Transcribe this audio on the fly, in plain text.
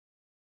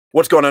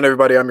What's going on,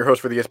 everybody? I'm your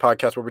host for the Yes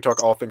Podcast, where we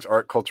talk all things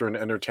art, culture, and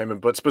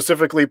entertainment, but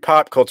specifically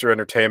pop culture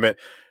entertainment.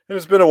 And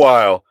it's been a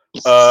while.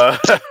 Took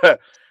a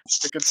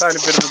tiny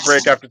bit of a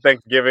break after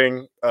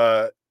Thanksgiving.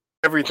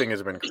 Everything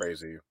has been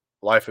crazy.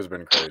 Life has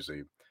been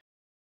crazy.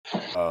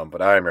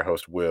 But I am your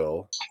host,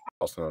 Will,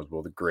 also known as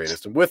Will the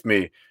Greatest. And with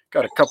me,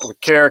 got a couple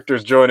of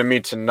characters joining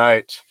me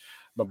tonight.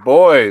 My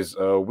boys,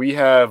 we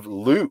have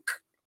Luke.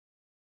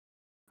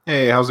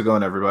 Hey, how's it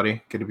going, everybody?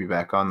 Good to be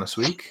back on this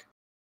week.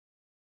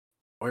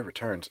 Boy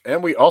returns.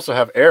 And we also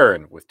have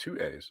Aaron with 2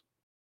 A's.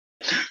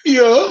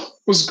 Yo,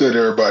 what's good,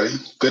 everybody?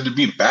 Good to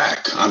be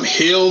back. I'm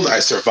healed. I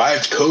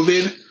survived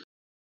COVID.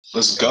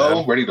 Let's go.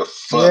 man. Ready to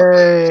fuck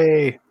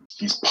Yay!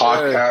 these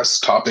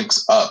podcast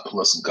topics up.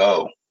 Let's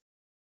go.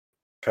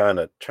 Trying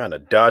to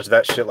dodge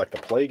that shit like the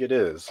plague it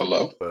is.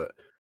 Hello? But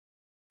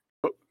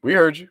we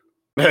heard you.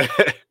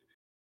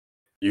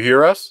 You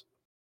hear us?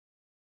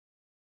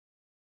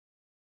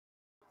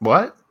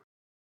 What?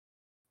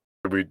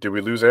 Did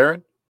we lose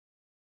Aaron?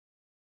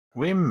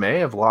 We may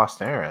have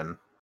lost Aaron.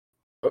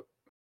 Oh.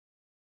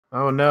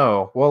 Oh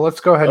no. Well, let's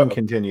go ahead and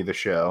continue the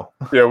show.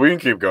 Yeah, we can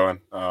keep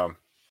going.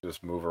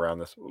 Just move around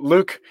this.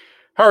 Luke,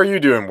 how are you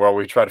doing while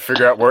we try to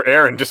figure out where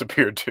Aaron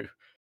disappeared to?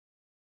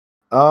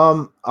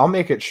 I'll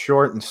make it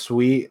short and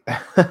sweet.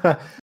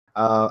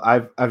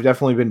 I've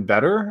definitely been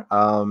better.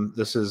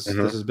 This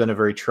has been a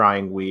very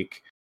trying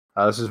week.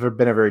 This has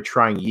been a very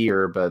trying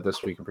year, but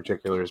this week in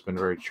particular has been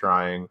very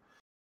trying.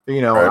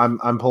 You know, right.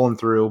 I'm pulling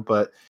through,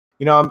 but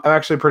you know, I'm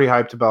actually pretty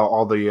hyped about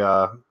all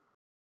the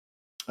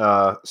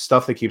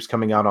stuff that keeps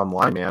coming out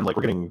online, man. Like,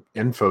 we're getting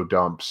info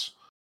dumps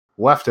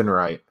left and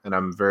right, and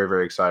I'm very,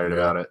 very excited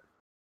about it.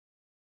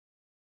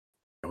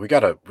 We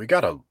got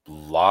a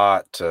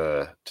lot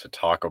to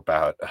talk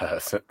about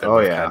that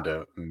we kind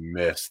of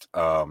missed.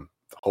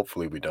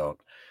 Hopefully we don't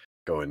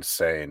go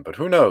insane, but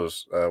who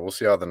knows? We'll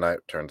see how the night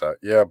turns out.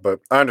 Yeah,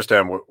 but I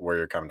understand where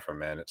you're coming from,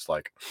 man. It's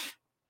like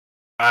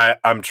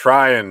I'm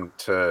trying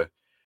to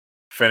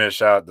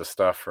finish out the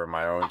stuff for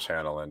my own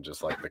channel, and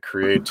just like the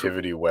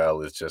creativity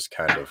well is just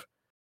kind of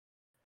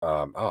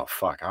oh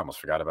fuck, I almost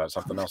forgot about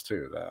something else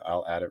too.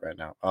 I'll add it right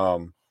now.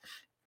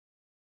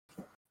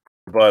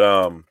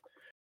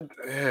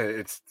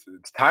 It's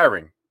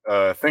tiring.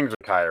 Things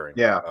are tiring.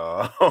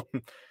 Yeah.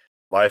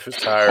 Life is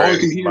tiring. Oh, you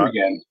can hear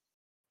again.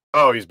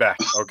 Oh, he's back.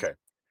 Okay.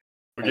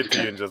 We'll get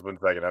to you in just 1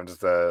 second. I'm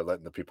just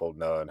letting the people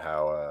know and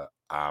how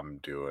I'm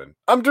doing.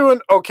 I'm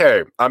doing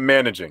okay. I'm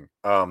managing.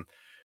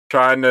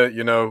 Trying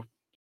to,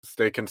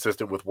 stay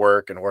consistent with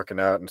work and working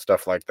out and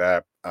stuff like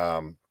that.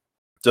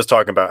 Just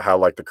talking about how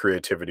like the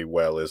creativity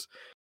well is,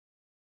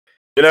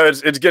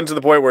 it's getting to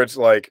the point where it's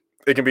like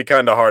it can be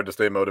kind of hard to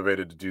stay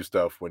motivated to do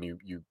stuff when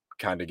you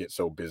kind of get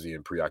so busy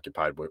and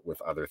preoccupied with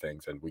other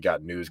things. And we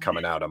got news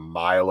coming out a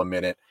mile a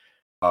minute.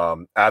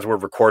 As we're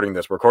recording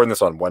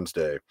this on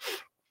Wednesday.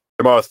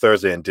 Tomorrow's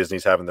Thursday, and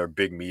Disney's having their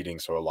big meeting,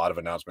 so a lot of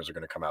announcements are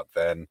going to come out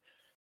then.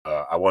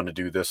 I wanted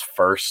to do this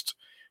first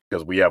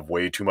because we have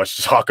way too much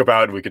to talk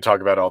about, and we could talk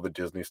about all the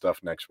Disney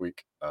stuff next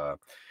week.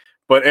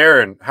 But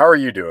Aaron, how are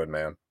you doing,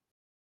 man?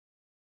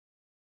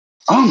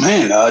 Oh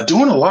man,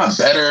 doing a lot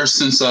better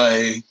since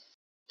I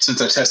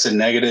tested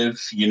negative.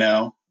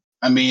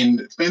 I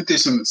mean, been through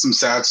some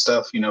sad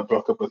stuff.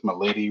 Broke up with my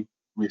lady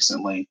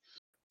recently,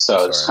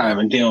 so just kind of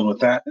been dealing with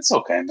that. It's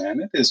okay,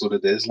 man. It is what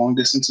it is. Long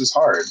distance is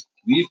hard.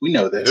 We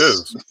know this.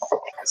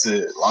 It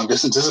is. Long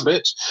distance is a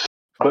bitch.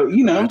 But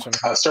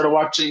I started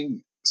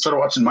watching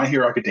My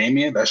Hero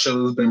Academia. That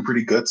show has been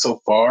pretty good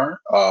so far.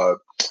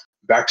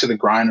 Back to the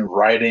grind of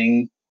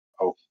writing,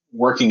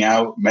 working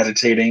out,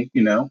 meditating.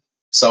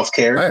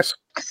 Self-care. Nice.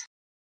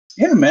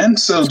 Yeah, man.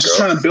 So just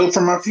trying to build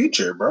for my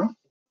future, bro.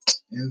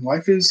 And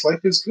life is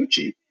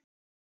Gucci.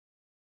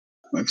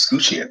 Life's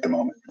Gucci at the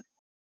moment.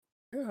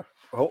 Yeah.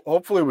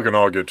 Hopefully we can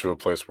all get to a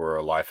place where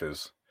our life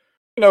is,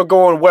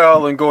 going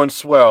well and going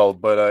swell.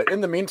 But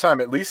in the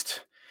meantime, at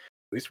least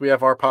we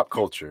have our pop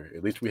culture.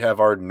 At least we have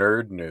our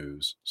nerd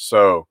news.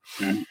 So,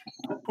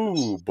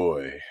 ooh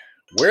boy,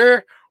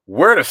 where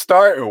to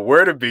start or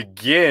where to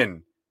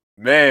begin?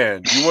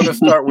 Man, you want to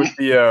start with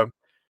the?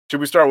 Should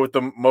we start with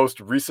the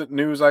most recent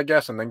news, I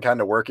guess, and then kind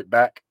of work it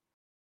back?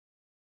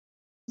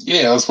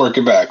 Yeah, let's work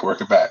it back.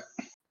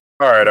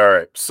 All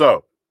right.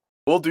 So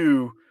we'll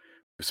do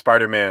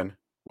Spider-Man.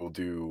 We'll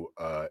do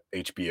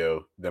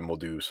HBO. Then we'll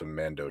do some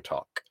Mando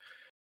talk,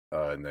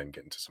 and then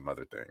get into some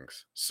other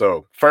things.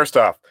 So first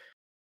off,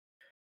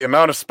 the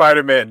amount of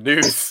Spider-Man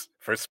news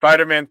for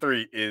Spider-Man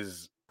 3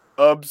 is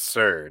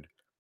absurd.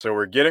 So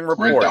we're getting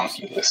reports.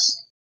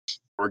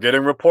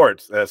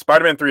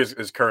 Spider-Man 3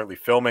 is currently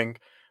filming.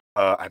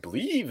 I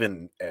believe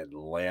in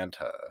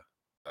Atlanta,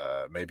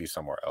 maybe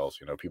somewhere else.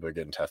 People are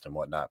getting tested and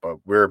whatnot. But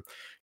we're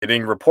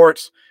getting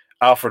reports.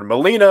 Alfred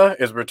Molina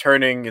is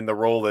returning in the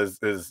role as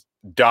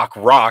Doc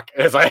Rock,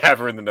 as I have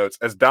her in the notes,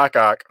 as Doc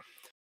Ock.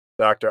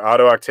 Dr.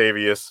 Otto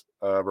Octavius,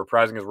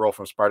 reprising his role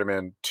from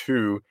Spider-Man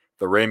 2,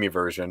 the Raimi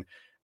version,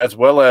 as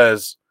well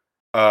as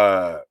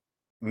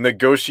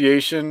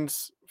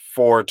negotiations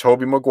for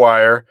Tobey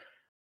Maguire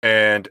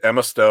and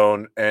Emma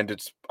Stone. And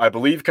it's, I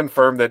believe,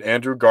 confirmed that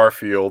Andrew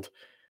Garfield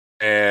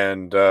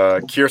and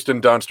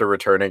Kirsten Dunst are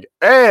returning.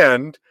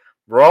 And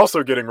we're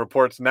also getting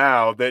reports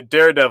now that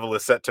Daredevil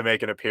is set to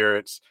make an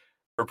appearance,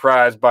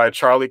 reprised by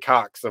Charlie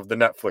Cox of the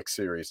Netflix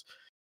series.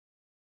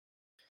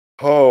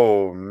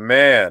 Oh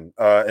man,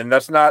 and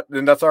that's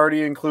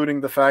already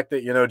including the fact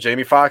that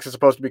Jamie Foxx is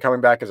supposed to be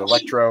coming back as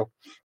Electro.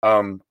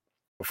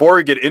 Before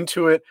we get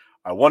into it,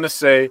 I want to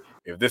say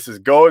if this is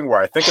going where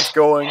I think it's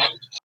going,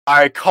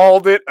 I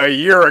called it a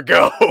year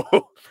ago,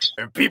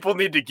 and people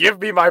need to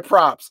give me my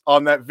props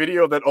on that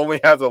video that only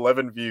has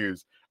 11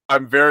 views.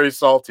 I'm very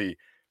salty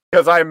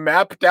because I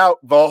mapped out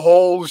the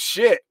whole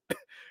shit.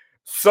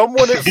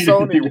 Someone at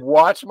Sony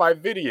watched my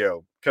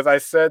video because I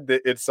said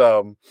that it's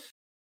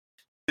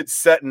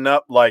setting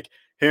up like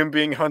him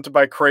being hunted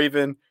by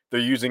Kraven. They're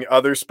using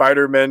other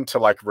Spider-Men to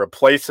like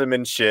replace him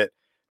and shit,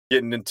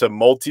 getting into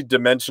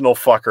multi-dimensional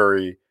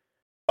fuckery.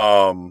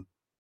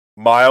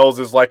 Miles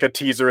is like a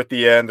teaser at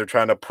the end. They're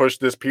trying to push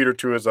this Peter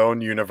to his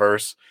own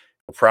universe.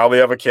 He'll probably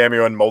have a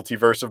cameo in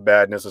Multiverse of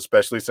Madness,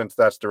 especially since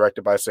that's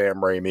directed by Sam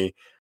Raimi.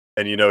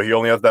 And he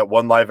only has that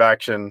one live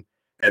action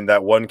and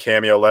that one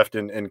cameo left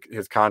in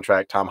his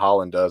contract. Tom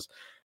Holland does.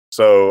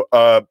 So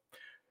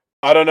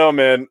I don't know,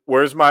 man.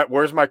 Where's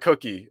my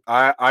cookie?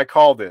 I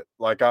called it.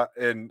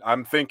 And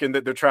I'm thinking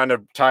that they're trying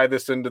to tie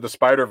this into the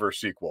Spider-Verse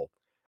sequel.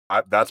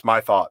 That's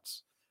my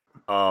thoughts.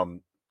 But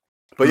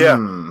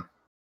yeah.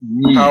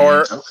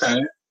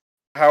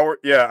 Howard,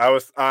 yeah,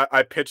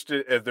 I pitched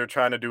it as they're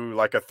trying to do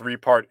like a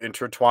 3-part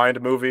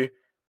intertwined movie.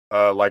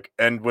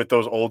 End with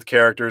those old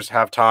characters,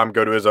 have Tom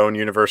go to his own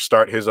universe,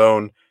 start his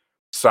own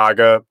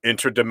saga,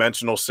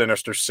 interdimensional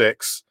Sinister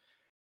Six.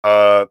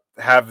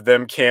 Have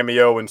them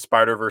cameo in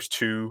Spider-Verse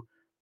 2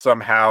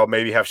 somehow.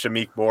 Maybe have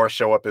Shameik Moore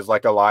show up as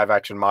like a live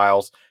action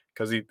Miles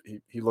because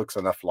he looks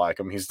enough like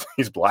him.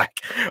 He's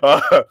black.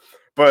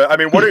 But I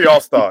mean, what are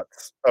y'all's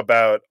thoughts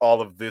about all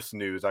of this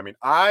news? I mean,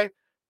 I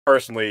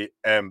personally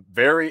am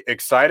very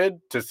excited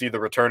to see the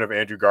return of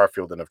Andrew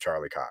Garfield and of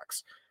Charlie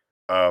Cox.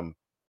 The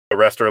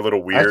rest are a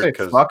little weird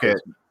because fuck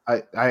it.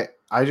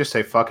 I just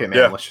say fuck it, man.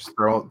 Yeah. Let's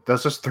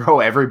just throw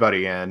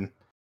everybody in.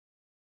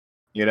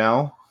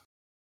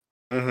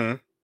 Mm-hmm.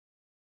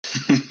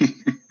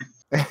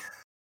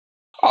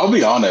 I'll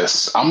be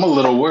honest. I'm a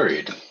little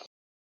worried.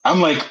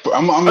 I'm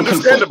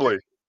understandably.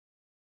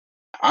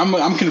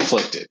 I'm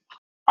conflicted.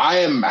 I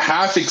am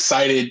half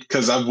excited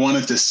because I've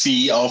wanted to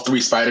see all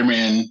 3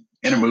 Spider-Man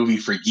in a movie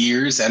for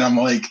years, and I'm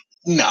like,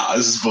 nah,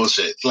 this is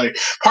bullshit. Like,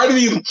 part of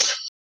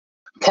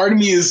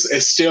me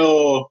is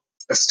still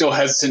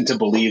hesitant to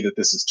believe that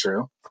this is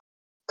true,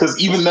 because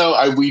even though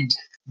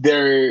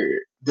there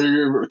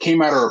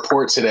came out a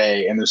report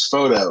today, and there's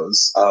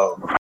photos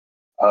of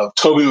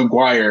Tobey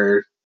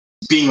Maguire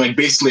being like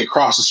basically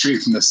across the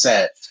street from the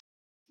set,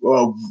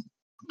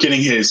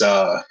 getting his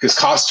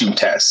costume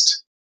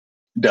test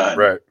done,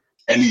 right?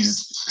 And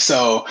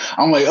so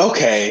I'm like,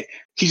 okay,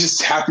 he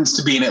just happens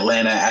to be in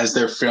Atlanta as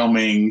they're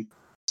filming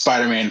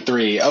Spider-Man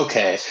 3.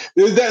 Okay,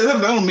 that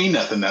don't mean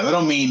nothing. That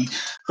don't mean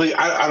like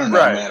I don't know,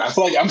 right, man. I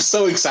feel like I'm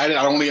so excited.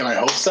 I don't want to get my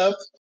hopes up.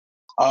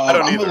 I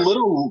don't I'm either.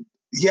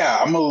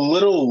 I'm a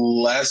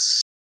little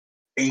less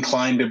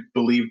inclined to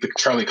believe the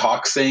Charlie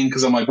Cox thing,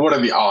 because I'm like, what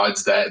are the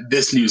odds that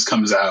this news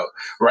comes out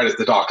right as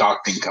the Doc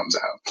Ock thing comes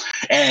out?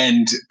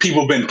 And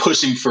people have been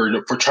pushing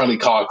for Charlie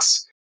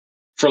Cox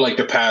for like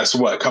the past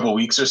couple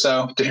weeks or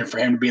so for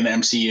him to be in the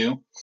MCU.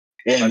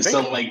 And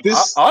so like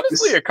this,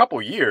 honestly, a couple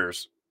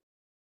years.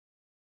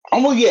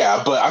 Oh well,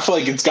 yeah, but I feel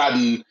like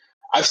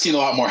I've seen a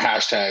lot more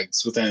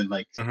hashtags within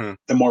like the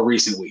more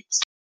recent weeks.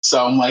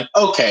 So I'm like,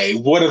 okay,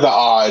 what are the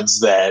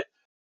odds that?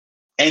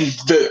 And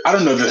I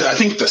don't know. I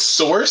think the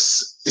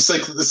source, it's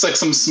like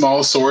some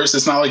small source.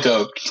 It's not like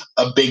a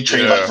big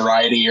trade like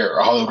Variety or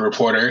a Hollywood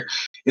Reporter.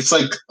 It's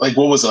like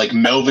what was it, like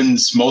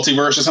Melvin's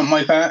Multiverse or something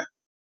like that?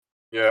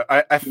 Yeah,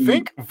 I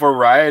think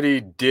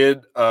Variety did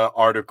an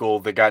article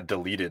that got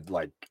deleted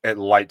like at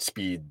light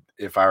speed,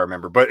 if I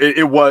remember. But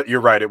it was, you're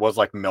right, it was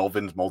like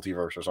Melvin's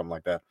Multiverse or something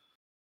like that.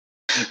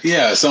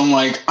 Yeah, so I'm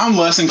like, I'm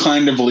less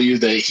inclined to believe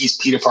that he's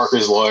Peter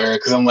Parker's lawyer,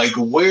 because I'm like,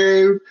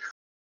 where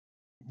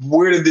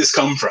did this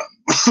come from?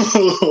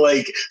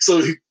 Like,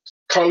 so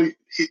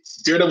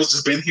Daredevil's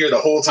just been here the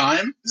whole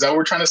time? Is that what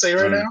we're trying to say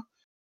right now?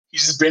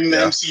 He's just been in the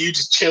MCU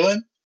just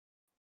chilling?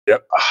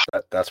 Yep,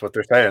 that's what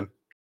they're saying.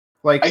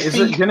 Like, is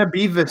it going to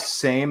be the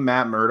same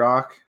Matt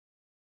Murdock?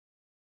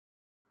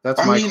 That's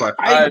my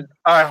question.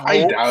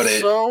 I doubt it.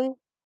 So?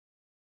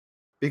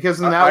 Because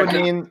then that would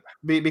mean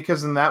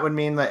that would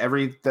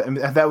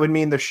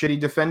mean the shitty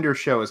Defender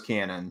show is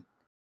canon.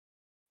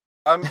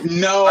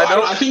 No,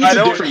 I think it's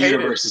a different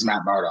universe as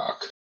Matt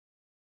Murdock.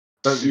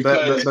 But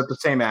the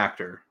same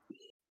actor.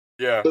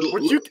 Yeah,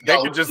 they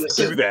could just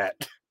do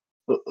that.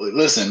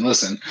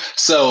 Listen.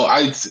 So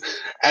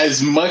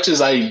as much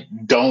as I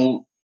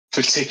don't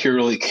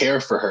particularly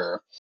care for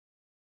her,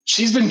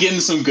 she's been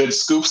getting some good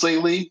scoops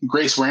lately.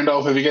 Grace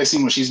Randolph, have you guys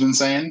seen what she's been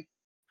saying?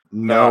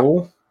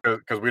 No,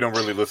 because we don't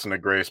really listen to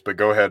Grace, but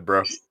go ahead,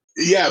 bro.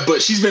 Yeah,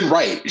 but she's been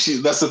right.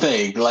 That's the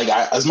thing. Like,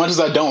 as much as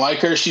I don't like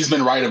her, she's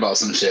been right about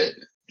some shit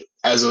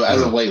as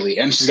of lately,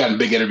 and she's gotten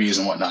big interviews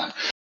and whatnot.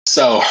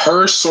 So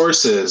her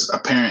sources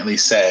apparently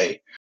say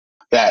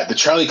that the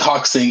Charlie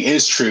Cox thing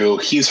is true.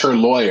 He's her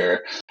lawyer,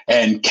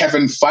 and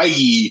Kevin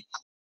Feige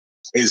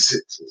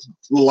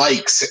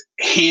likes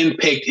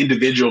handpicked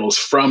individuals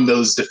from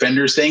those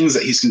Defenders things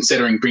that he's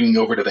considering bringing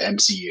over to the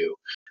MCU.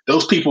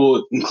 Those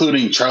people,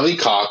 including Charlie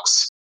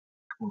Cox,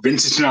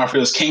 Vincent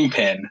D'Onofrio's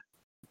Kingpin,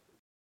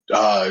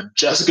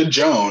 Jessica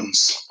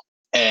Jones,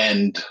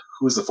 and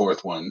who's the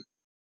fourth one?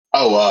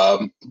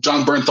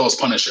 John Bernthal's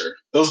Punisher.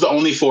 Those are the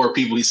only 4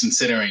 people he's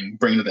considering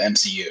bringing to the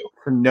MCU.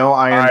 No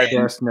Iron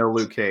Fist, no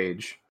Luke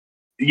Cage.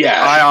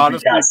 Yeah, I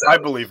honestly, I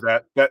believe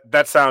that.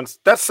 That sounds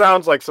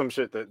like some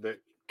shit that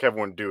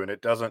Kevin would do, and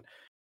it doesn't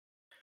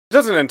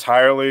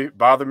entirely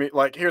bother me.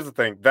 Like, here's the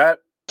thing, that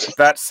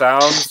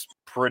sounds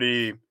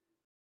pretty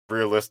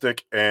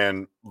realistic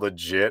and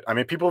legit. I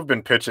mean, people have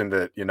been pitching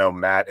that,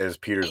 Matt is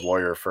Peter's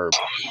lawyer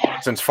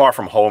since Far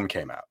From Home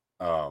came out.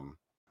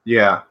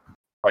 Yeah.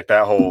 Like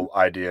that whole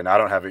idea, and I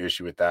don't have an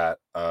issue with that.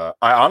 I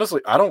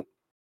don't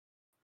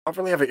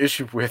really have an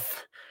issue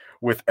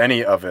with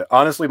any of it.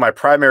 Honestly, my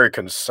primary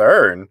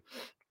concern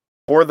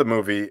for the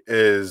movie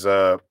is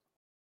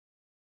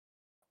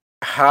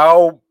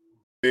how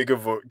big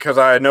of because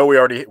I know we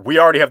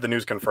already have the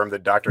news confirmed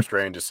that Doctor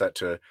Strange is set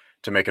to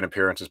make an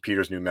appearance as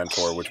Peter's new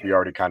mentor, which we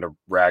already kind of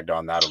ragged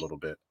on that a little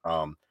bit.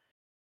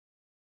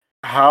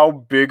 How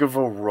big of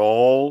a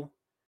role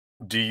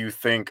do you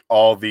think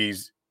all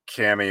these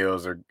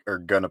cameos are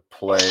gonna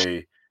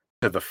play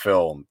to the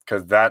film?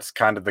 Because that's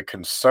kind of the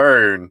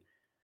concern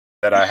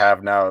that I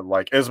have now.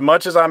 Like, as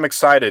much as I'm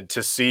excited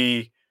to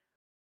see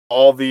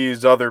all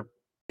these other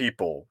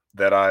people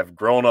that I've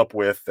grown up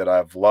with, that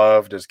I've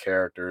loved as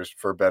characters,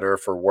 for better or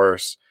for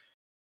worse,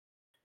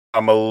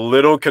 I'm a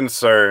little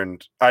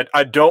concerned. I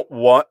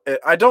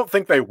don't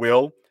think they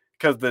will,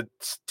 because the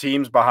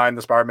teams behind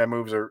the Spider-Man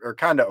movies are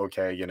kind of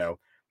okay.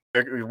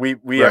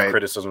 We have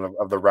criticism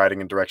of the writing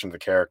and direction of the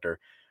character.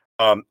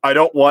 I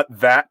don't want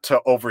that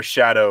to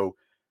overshadow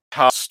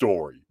Tom's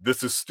story.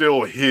 This is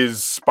still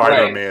his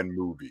Spider-Man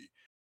movie,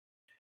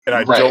 and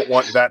I don't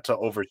want that to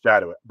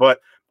overshadow it.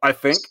 But I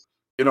think,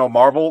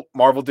 Marvel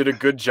did a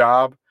good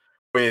job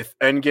with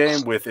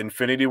Endgame, with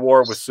Infinity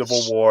War, with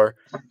Civil War.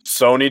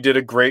 Sony did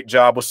a great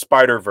job with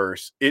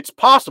Spider-Verse. It's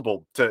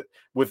possible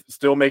with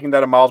still making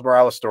that a Miles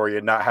Morales story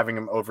and not having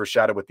him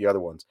overshadowed with the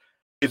other ones.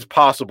 It's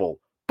possible,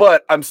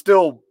 but I'm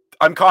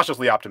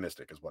cautiously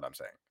optimistic, is what I'm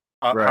saying.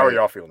 How are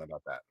y'all feeling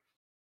about that?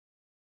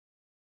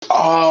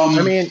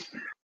 Okay,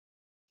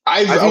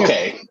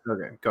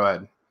 go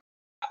ahead.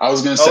 I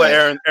was going to say,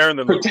 Aaron,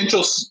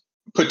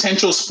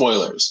 potential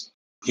spoilers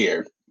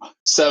here.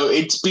 So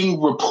it's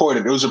being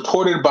reported. It was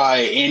reported by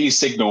Andy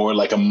Signor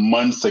like a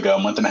month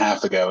and a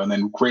half ago, and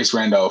then Grace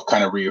Randolph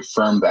kind of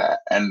reaffirmed that.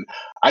 And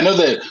I know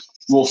that.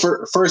 Well,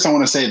 first I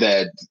want to say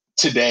that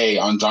today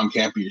on John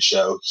Campion's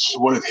show,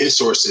 one of his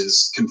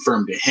sources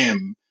confirmed to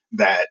him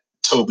that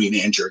Toby and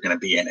Andrew are going to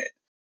be in it.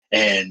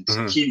 And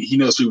he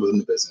knows people in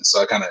the business,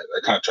 so I kind of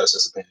trust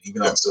his opinion,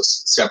 even though I'm still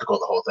skeptical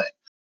of the whole thing.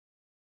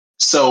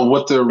 So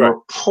what the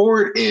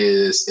report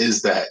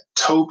is that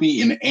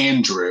Toby and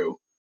Andrew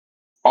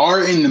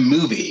are in the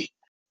movie,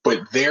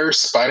 but their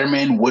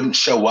Spider-Man wouldn't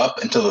show up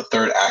until the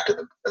third act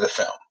of the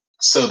film.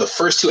 So the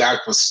first 2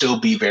 acts will still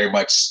be very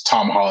much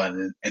Tom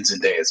Holland and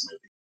Zendaya's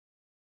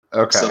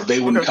movie. Okay. So they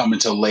wouldn't come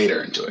until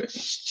later into it.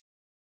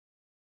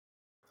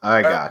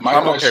 I got you.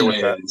 I'm okay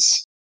with that.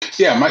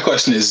 Yeah, my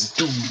question is,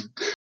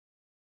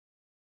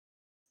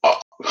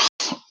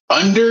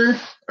 under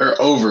or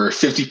over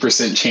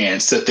 50%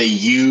 chance that they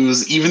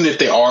use, even if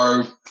they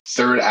are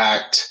third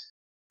act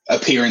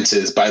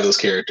appearances by those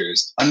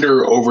characters,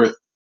 under or over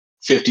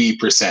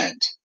 50%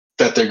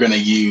 that they're going to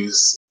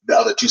use the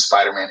other 2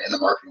 Spider-Man in the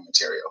marketing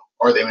material,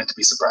 or are they meant to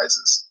be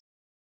surprises?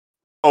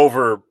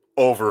 Over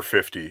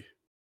 50.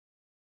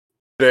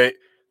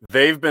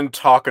 They've been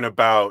talking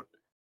about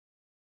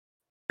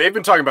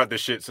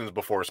this shit since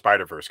before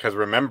Spider-Verse, because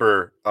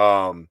remember,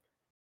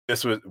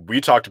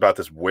 we talked about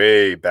this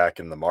way back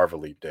in the Marvel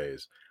Leap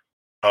days.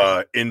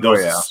 In those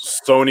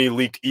Sony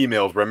leaked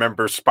emails,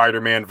 remember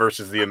Spider-Man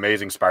versus the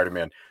Amazing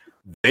Spider-Man?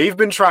 They've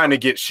been trying to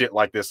get shit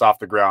like this off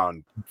the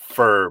ground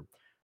for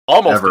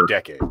almost a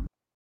decade.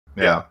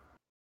 Yeah.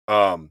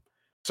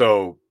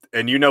 So,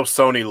 and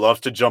Sony loves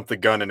to jump the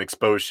gun and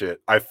expose shit.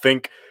 I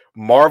think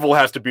Marvel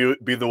has to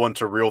be the one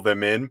to reel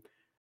them in.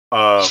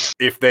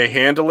 If they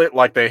handle it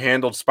like they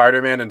handled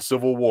Spider-Man and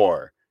Civil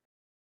War,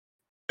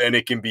 then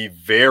it can be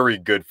very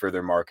good for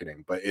their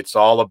marketing. But it's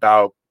all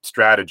about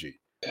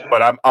strategy.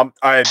 But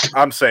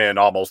I'm saying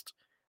almost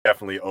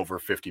definitely over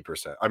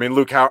 50%. I mean,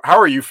 Luke, how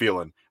are you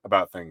feeling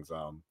about things?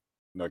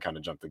 Kind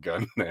of jump the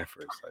gun there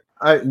for a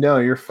second. No,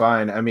 you're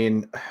fine. I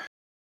mean,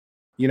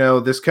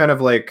 this kind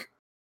of like,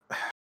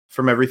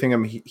 from everything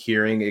I'm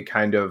hearing, it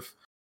kind of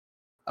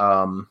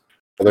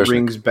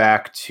brings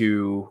back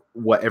to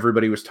what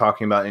everybody was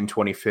talking about in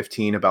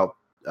 2015 about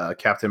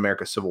Captain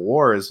America: Civil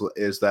War. Is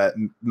that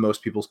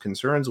most people's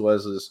concerns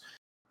is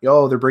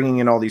they're bringing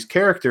in all these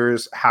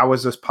characters. How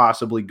is this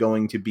possibly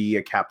going to be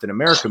a Captain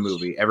America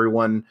movie?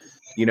 Everyone,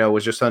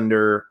 was just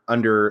under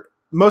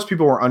most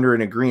people were under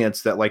an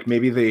agreement that like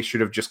maybe they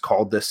should have just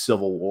called this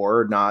Civil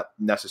War, not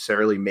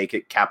necessarily make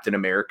it Captain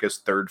America's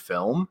third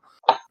film.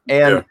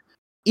 And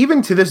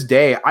even to this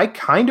day, I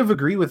kind of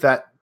agree with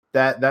that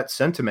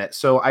sentiment.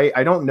 So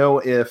I don't know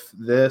if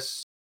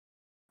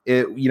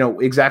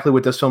exactly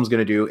what this film's going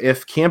to do.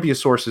 If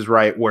Campiosaurus is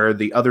right, where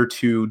the other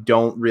two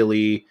don't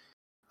really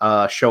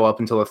show up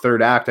until the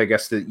third act, I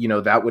guess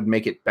that would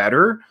make it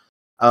better.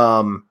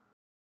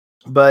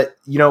 But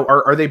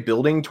are they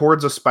building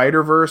towards a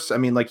Spider-Verse? I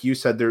mean, like you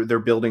said, they're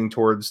building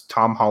towards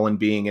Tom Holland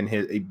being in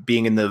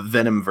the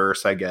Venom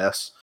verse, I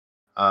guess.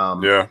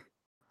 But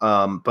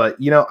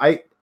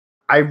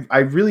I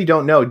really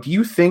don't know. Do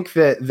you think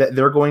that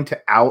they're going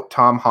to out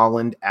Tom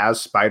Holland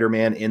as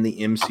Spider-Man in the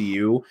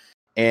MCU,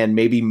 and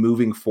maybe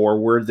moving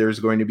forward there's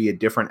going to be a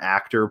different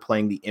actor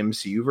playing the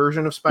MCU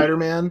version of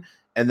Spider-Man,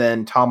 and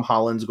then Tom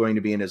Holland's going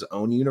to be in his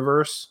own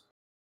universe?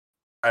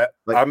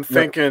 I'm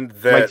thinking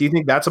that. Do you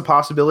think that's a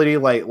possibility?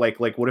 Like,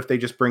 what if they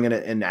just bring in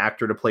an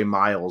actor to play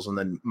Miles, and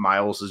then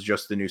Miles is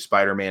just the new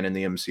Spider-Man in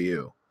the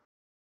MCU?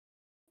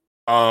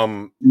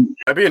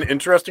 That'd be an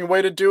interesting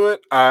way to do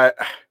it. I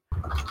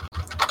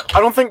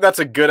don't think that's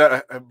a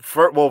good.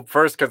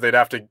 First, because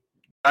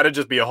that'd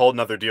just be a whole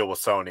nother deal with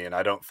Sony, and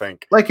I don't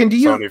think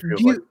Sony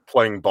feels like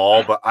playing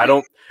ball. But I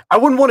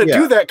wouldn't want to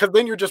do that, because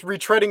then you're just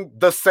retreading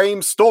the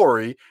same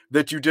story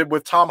that you did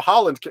with Tom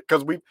Holland.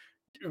 Because we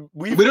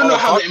don't know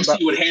how the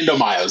MCU would handle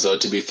Miles, though,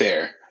 to be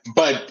fair.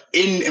 But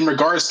in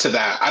regards to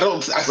that, I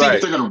think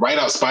if they're going to write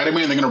out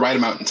Spider-Man, they're going to write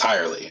him out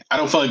entirely. I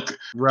don't feel like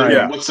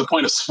what's the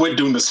point of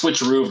doing the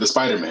switcheroo of the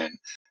Spider-Man?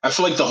 I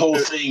feel like the whole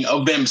thing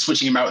of them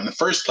switching him out in the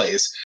first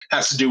place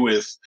has to do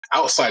with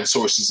outside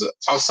sources,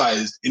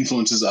 outside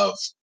influences of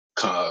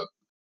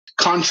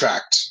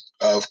contract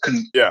of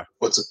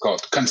what's it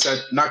called?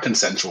 Not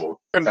consensual.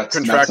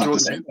 Contractual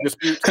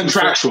disputes.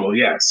 Contractual,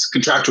 yes,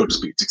 contractual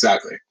disputes.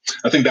 Exactly.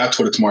 I think that's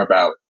what it's more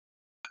about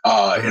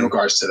in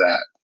regards to that.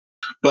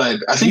 But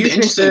I think the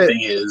interesting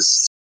thing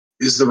is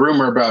the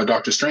rumor about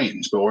Doctor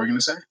Strange. But what were you going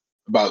to say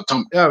about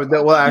Tom?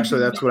 Well, actually,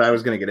 that's what I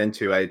was going to get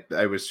into.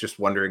 I was just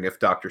wondering if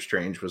Doctor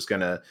Strange was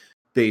going to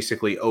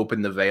basically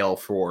open the veil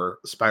for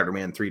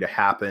Spider-Man 3 to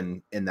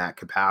happen in that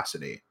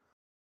capacity.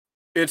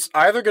 It's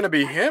either going to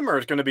be him or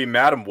it's going to be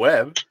Madam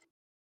Web.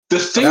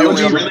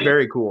 That would be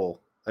very cool.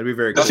 That'd be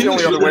very cool. That's the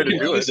only other way to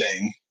do it.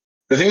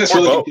 The thing that's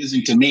really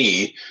confusing to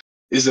me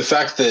is the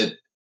fact that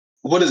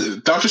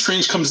Doctor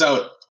Strange comes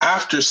out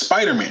after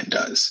Spider-Man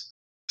does.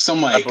 So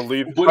I'm like, I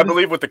believe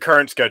with the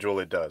current schedule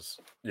it does.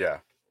 Yeah.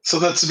 So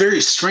that's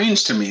very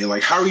strange to me.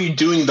 Like, how are you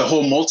doing the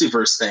whole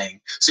multiverse thing?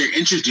 So you're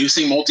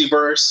introducing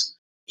multiverse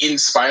in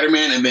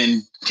Spider-Man and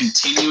then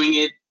continuing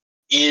it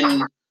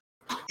in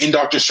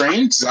Doctor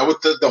Strange? Is that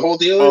what the whole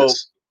deal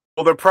is?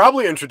 Well, they're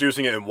probably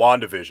introducing it in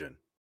WandaVision.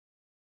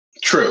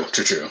 True.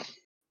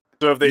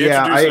 So if they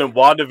introduce it in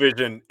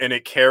WandaVision and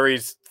it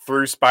carries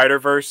through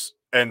Spider-Verse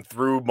and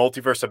through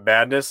Multiverse of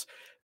Madness,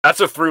 that's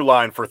a through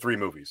line for 3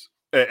 movies,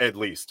 at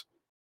least.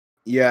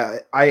 Yeah,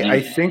 I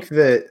think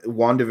that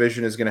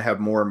WandaVision is going to have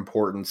more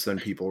importance than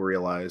people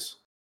realize,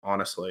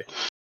 honestly.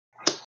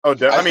 Oh,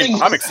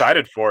 I'm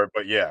excited for it,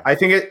 but yeah. I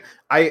think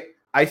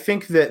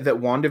that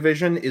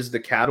WandaVision is the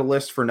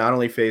catalyst for not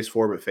only Phase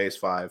 4, but Phase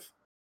 5.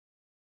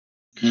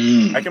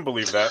 I can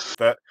believe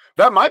that.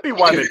 That might be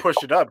why they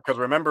pushed it up, because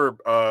remember,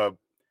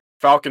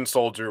 Falcon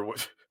Soldier,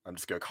 I'm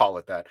just going to call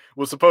it that,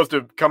 was supposed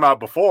to come out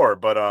before,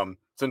 but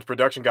since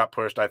production got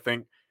pushed, I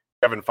think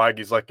Kevin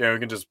Feige's like, we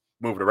can just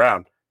move it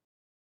around.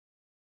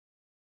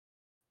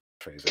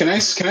 Can I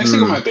say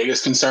what my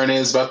biggest concern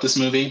is about this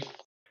movie?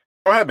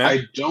 Go ahead,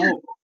 man.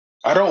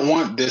 I don't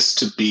want this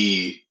to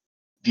be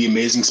the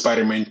Amazing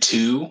Spider-Man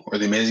 2 or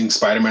the Amazing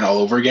Spider-Man all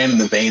over again, in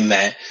the vein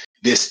that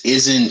this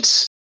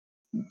isn't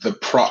the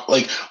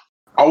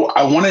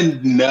I want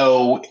to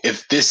know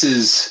if this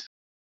is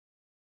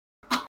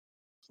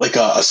like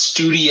a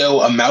studio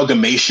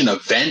amalgamation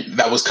event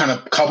that was kind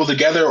of cobbled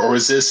together, or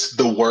is this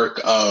the work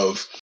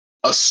of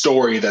a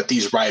story that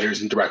these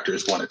writers and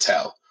directors want to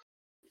tell?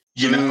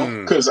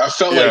 Because I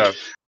felt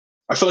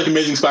like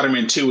Amazing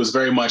Spider-Man 2 was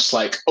very much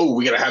like, oh,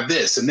 we gotta have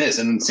this and this,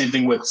 and same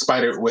thing with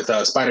Spider-Man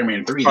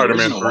 3, the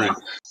original one.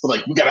 But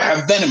like, we gotta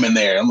have Venom in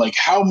there, and like,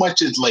 how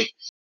much is like,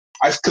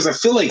 because I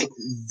feel like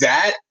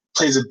that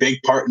plays a big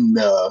part in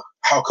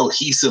how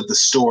cohesive the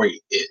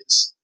story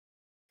is,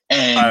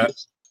 and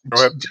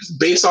just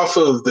based off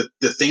of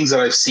the things that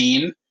I've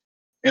seen,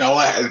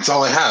 and it's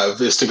all I have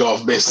is to go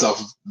off based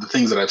off of the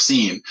things that I've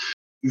seen.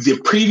 The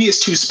previous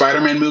 2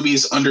 Spider-Man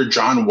movies under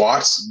John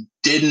Watts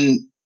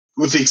didn't,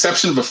 with the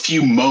exception of a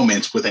few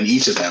moments within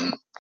each of them,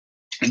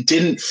 it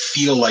didn't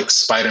feel like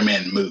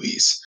Spider-Man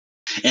movies.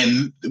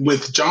 And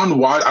with John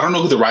Watts, I don't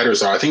know who the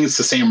writers are. I think it's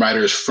the same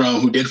writers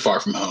who did Far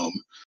From Home.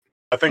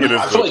 I think it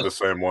is the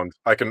same ones.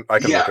 I can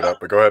look it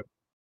up, but go ahead.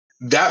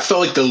 That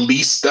felt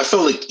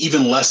like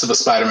even less of a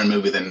Spider-Man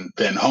movie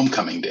than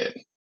Homecoming did.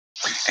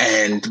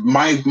 And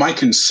my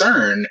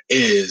concern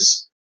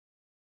is,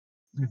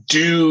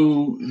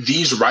 do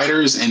these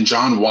writers and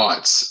John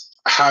Watts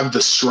have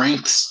the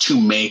strengths to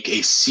make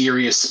a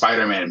serious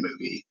Spider-Man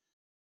movie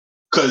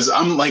because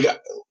I'm like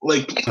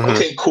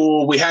okay,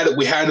 cool. We had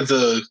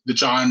the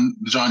John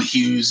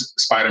Hughes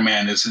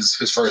Spider-Man is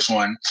his first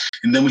one,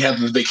 and then we have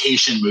the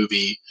Vacation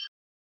movie.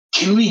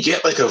 Can we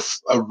get like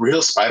a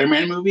real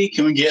Spider-Man movie?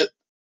 Can we get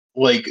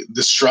like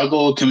the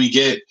struggle? Can we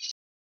get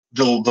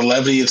the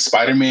levity of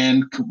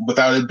Spider-Man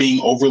without it being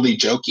overly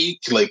jokey?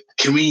 Like,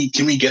 can we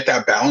get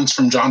that balance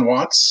from John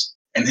Watts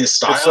and his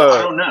style?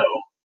 I don't know.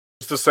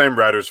 It's the same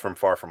writers from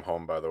Far From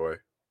Home, by the way.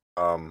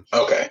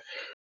 Okay.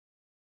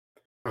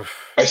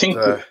 I think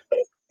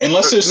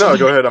unless there's no,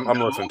 go ahead. I'm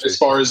listening to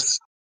you.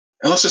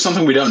 Unless there's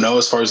something we don't know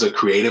as far as the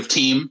creative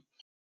team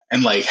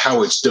and like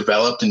how it's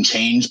developed and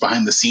changed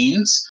behind the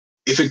scenes.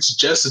 If it's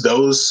just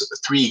those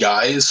three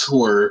guys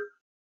who are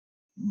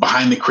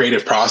behind the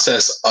creative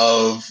process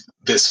of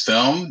this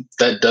film,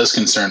 that does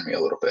concern me a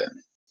little bit.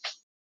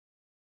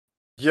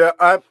 Yeah,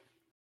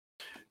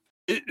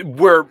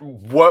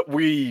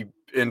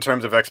 in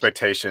terms of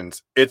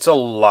expectations, it's a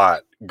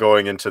lot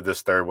going into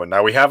this third one.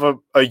 Now we have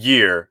a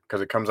year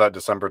because it comes out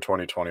December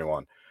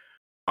 2021.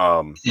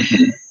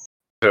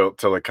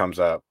 Till it comes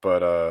out,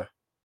 but oh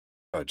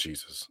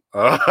Jesus.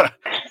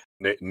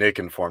 Nick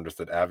informed us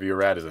that Avi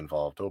Arad is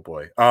involved. Oh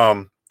boy.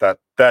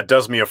 That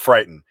does me a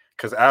frighten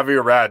because Avi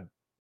Arad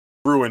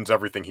ruins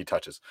everything he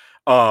touches.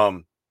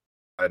 And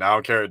I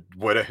don't care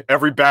what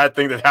every bad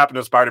thing that happened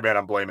to Spider-Man,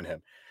 I'm blaming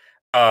him.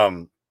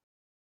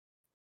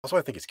 Also,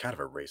 I think he's kind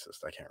of a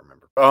racist. I can't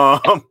remember.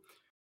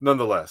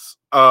 Nonetheless,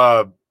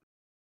 I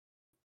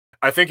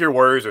think your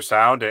worries are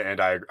sound,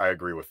 and I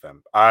agree with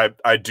them.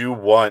 I do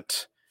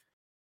want,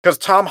 because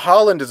Tom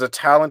Holland is a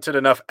talented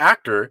enough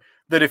actor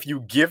that if you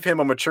give him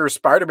a mature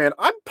Spider-Man,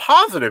 I'm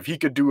positive he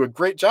could do a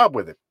great job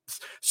with it.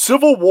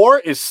 Civil War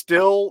is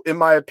still, in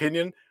my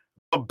opinion,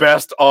 the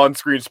best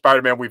on-screen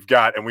Spider-Man we've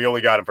got, and we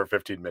only got him for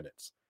 15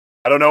 minutes.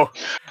 I don't know.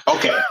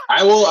 Okay,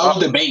 I will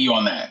debate you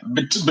on that.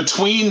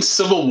 Between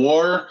Civil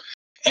War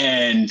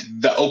and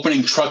the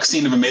opening truck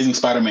scene of Amazing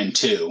Spider-Man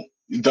 2,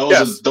 those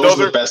are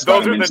the best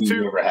Spider-Man scenes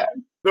we've ever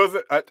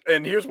had.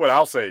 And here's what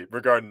I'll say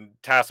regarding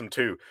TASM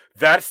 2.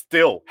 That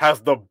still has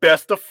the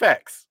best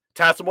effects.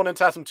 TASM 1 and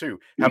TASM 2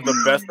 have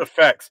the best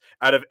effects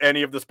out of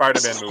any of the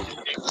Spider-Man movies,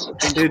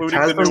 including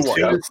the new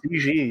one.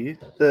 CG,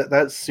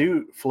 that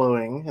suit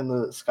flowing in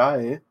the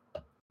sky.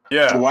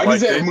 Yeah. Why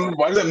does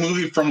that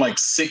movie from like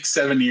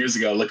 6-7 years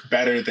ago look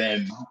better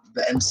than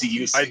the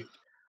MCU suit?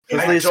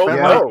 Because they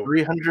spent like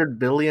 $300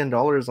 billion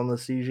on the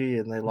CG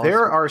and they lost.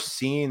 There are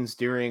scenes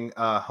during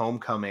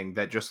Homecoming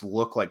that just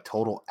look like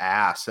total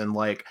ass, and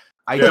like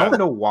I don't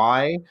know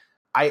why.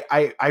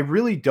 I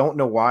really don't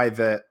know why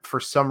that for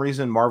some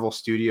reason Marvel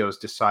Studios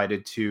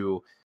decided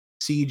to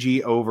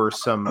CG over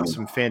some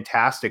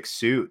fantastic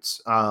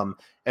suits,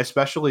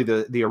 especially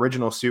the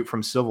original suit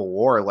from Civil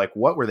War. Like,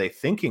 what were they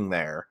thinking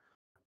there?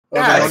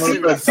 Yeah,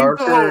 it's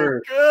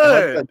darker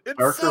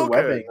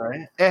webbing,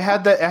 right? It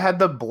had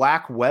the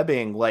black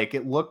webbing. Like,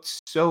 it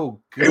looked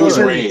so good. It was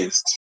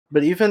raised.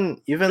 But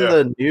even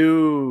the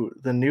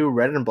new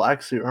red and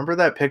black suit. Remember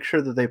that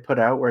picture that they put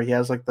out where he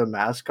has like the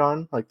mask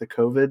on, like the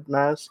COVID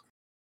mask?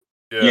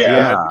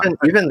 Yeah.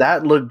 Even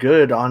that looked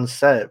good on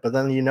set, but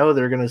then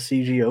they're gonna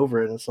CG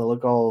over it and it's gonna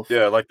look all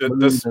like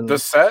the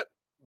set.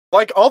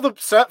 Like all the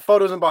set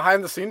photos and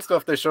behind the scenes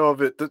stuff they show of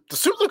it, the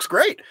suit looks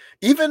great.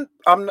 Even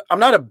I'm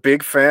not a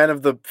big fan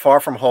of the Far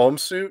From Home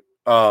suit,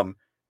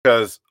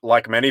 because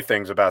like many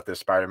things about this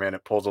Spider-Man,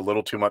 it pulls a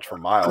little too much for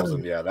Miles,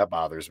 and that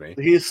bothers me.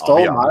 He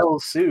stole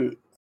Miles' suit.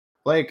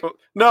 Like,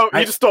 no,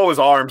 he just stole his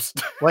arms.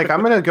 Like,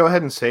 I'm gonna go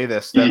ahead and say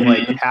this that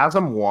like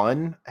TASM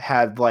 1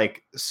 had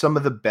like some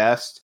of the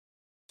best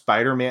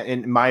Spider-Man,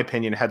 in my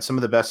opinion, had some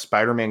of the best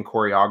Spider-Man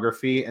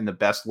choreography and the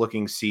best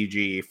looking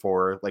CG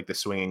for like the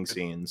swinging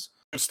scenes.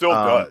 It still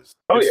does.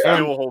 It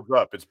still holds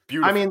up. It's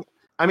beautiful.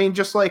 I mean,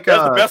 just like it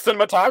has the best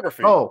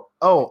cinematography.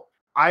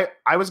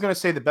 I was gonna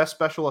say the best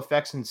special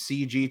effects in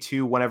CG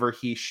too. Whenever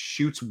he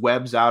shoots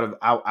webs out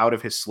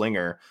of his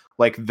slinger,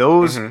 like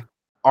those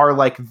are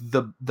like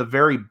the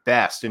very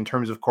best in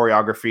terms of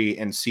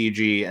choreography and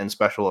CG and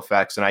special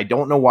effects. And I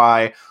don't know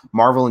why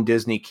Marvel and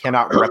Disney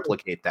cannot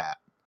replicate that.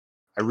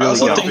 I really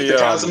don't. Think the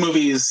TASM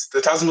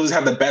movies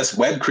have the best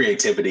web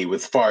creativity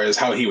with far as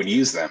how he would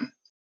use them.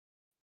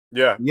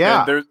 Yeah.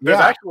 And there's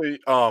actually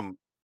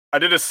I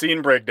did a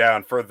scene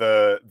breakdown for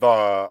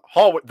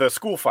the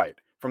school fight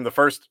from the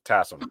first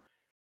TASM,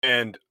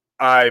 and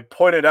I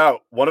pointed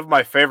out one of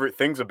my favorite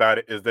things about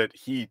it is that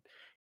he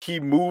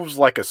moves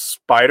like a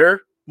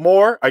spider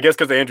more. I guess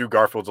because Andrew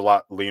Garfield's a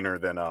lot leaner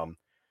than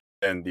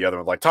the other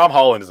one. Like Tom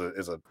Holland is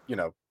a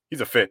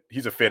he's a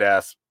fit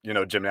ass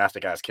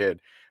gymnastic ass kid.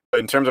 But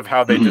in terms of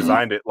how they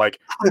designed it, like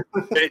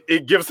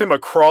it gives him a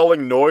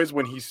crawling noise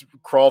when he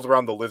crawls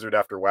around the lizard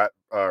after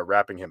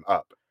wrapping him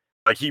up.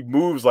 Like he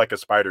moves like a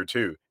spider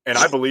too. And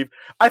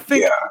I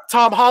think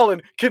Tom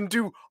Holland can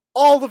do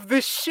all of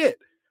this shit.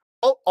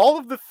 All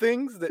of the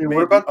things that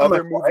made the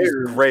other movies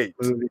great.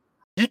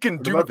 He can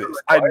do this.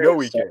 I know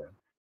he can.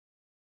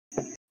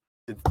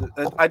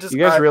 You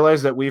guys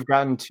realize that we've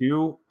gotten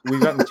two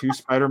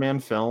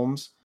Spider-Man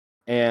films,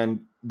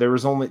 and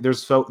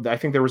I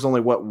think there was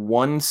only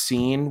one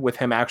scene with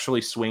him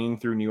actually swinging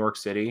through New York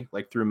City,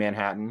 like through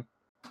Manhattan.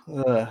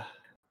 And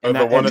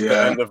the one at the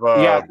end of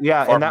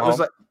yeah, Far and that From was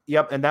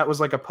Home? and that was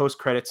like a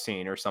post-credit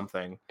scene or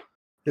something.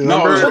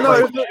 No, Well, no,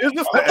 like, it was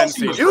just the end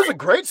scene. It was a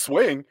great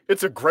swing.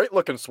 It's a great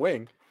looking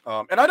swing.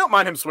 And I don't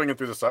mind him swinging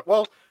through the side.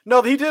 Well,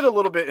 no, he did a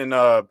little bit in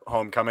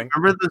Homecoming.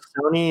 Remember the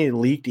Sony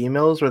leaked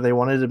emails where they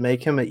wanted to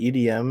make him an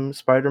EDM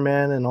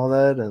Spider-Man and all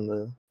that, and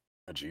the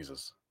Oh,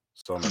 Jesus,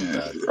 so many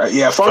bad.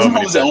 Far From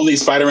Home is the only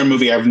Spider-Man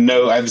movie I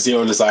have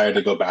zero desire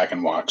to go back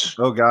and watch.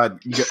 Oh God,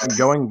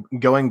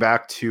 going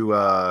back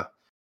to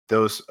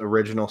those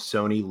original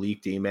Sony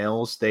leaked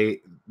emails,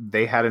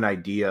 they had an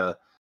idea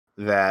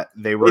that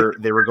they were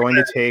going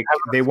to take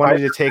they wanted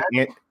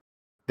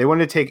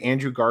to take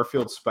Andrew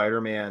Garfield's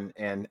Spider-Man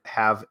and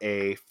have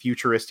a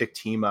futuristic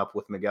team up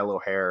with Miguel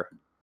O'Hare.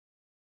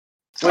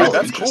 Wait,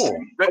 that's cool.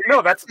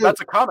 No, that's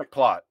a comic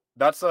plot.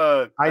 That's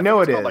I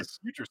know it is like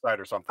Future Side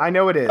or something. I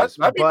know it is.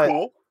 That'd be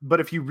cool. But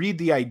if you read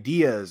the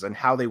ideas and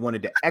how they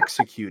wanted to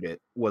execute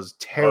it, was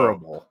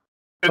terrible.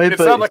 It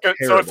sounds like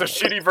so it's a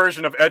shitty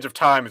version of Edge of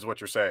Time, is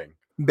what you're saying.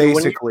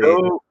 Basically,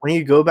 when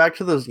you go back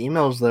to those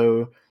emails,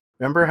 though,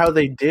 remember how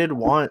they did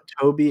want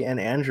Toby and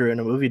Andrew in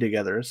a movie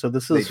together. So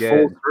this is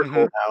full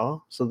circle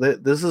now. So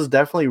this is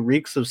definitely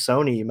reeks of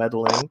Sony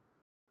meddling.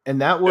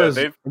 And that was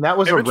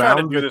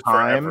around the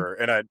time.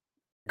 And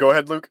go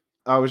ahead, Luke.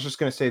 I was just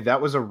going to say that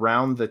was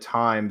around the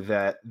time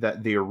that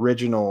the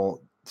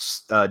original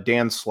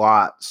Dan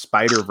Slott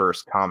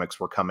Spider-Verse comics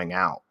were coming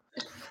out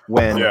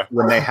when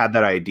they had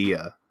that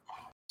idea.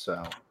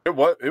 So it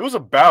was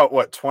about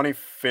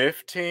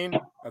 2015,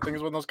 I think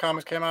is when those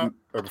comics came out,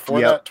 or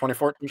before that,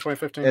 2014,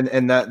 2015.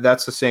 And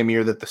that's the same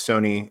year that the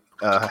Sony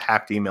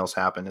hacked emails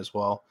happened as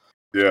well.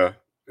 Yeah,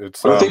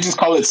 it's. Why don't they just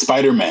call it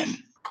Spider-Man?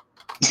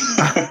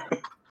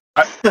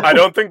 I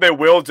don't think they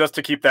will, just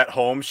to keep that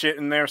home shit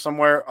in there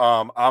somewhere.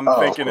 I'm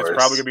thinking it's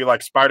probably gonna be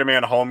like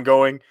Spider-Man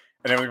Homegoing,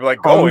 and then we'd be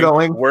like,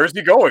 going. Where's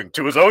he going?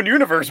 To his own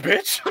universe,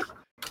 bitch.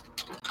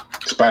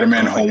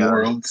 Spider-Man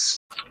Homeworlds.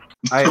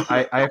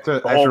 I have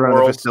to run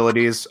the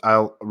facilities.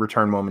 I'll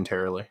return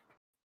momentarily.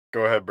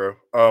 Go ahead, bro.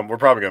 We're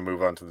probably gonna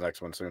move on to the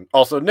next one soon.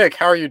 Also, Nick,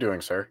 how are you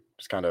doing, sir?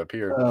 Just kind of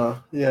appeared.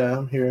 Yeah,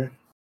 I'm here.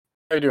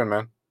 How you doing,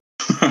 man?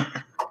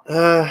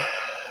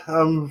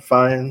 I'm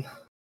fine.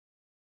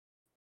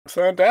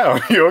 Sound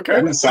down. You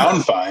okay? Doesn't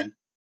sound fine.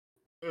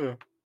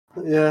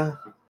 Yeah.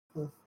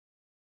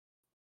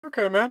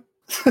 Okay, man.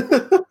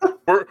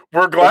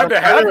 we're glad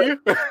to have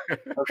you.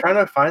 I'm trying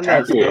to find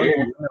that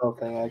email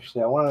thing.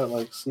 Actually, I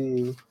want to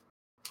see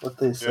what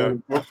they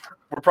said. We're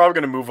probably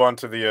going to move on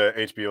to the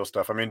HBO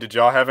stuff. I mean, did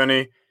y'all have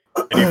any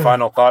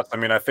final thoughts? I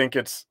mean, I think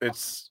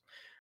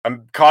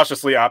I'm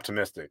cautiously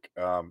optimistic.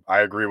 I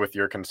agree with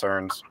your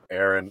concerns,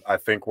 Aaron. I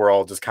think we're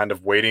all just kind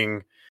of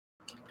waiting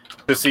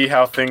to see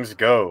how things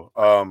go.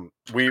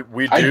 We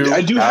do.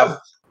 I do have.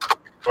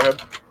 Go ahead.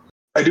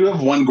 I do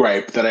have one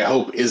gripe that I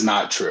hope is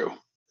not true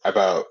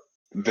about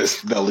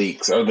the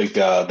leaks or like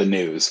the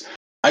news.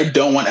 I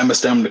don't want Emma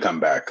Stone to come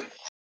back.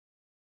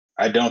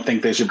 I don't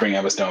think they should bring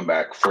Emma Stone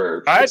back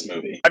for this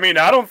movie. I mean,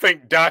 I don't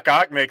think Doc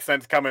Ock makes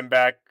sense coming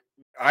back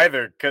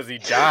either because he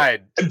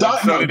died.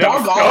 Doc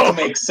Ock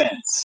makes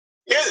sense.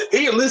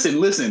 Hey,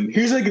 listen.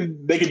 Here's what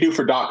they could do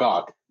for Doc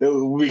Ock. That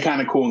would be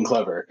kind of cool and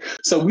clever.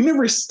 So we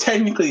never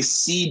technically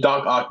see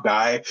Doc Ock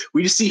die.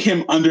 We just see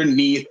him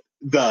underneath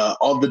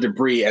all the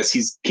debris as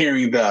he's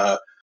carrying the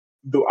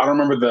I don't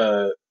remember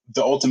the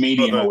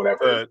ultimatum or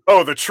whatever.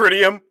 The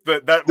tritium,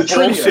 the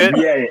bullshit.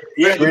 Tritium,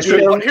 yeah.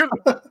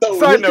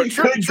 Side note: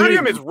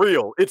 tritium is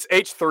real. It's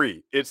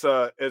H3. It's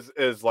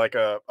like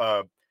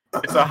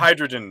it's a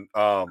hydrogen.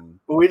 But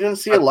we didn't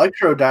see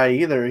Electro die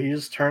either. He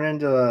just turned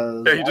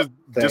into. He just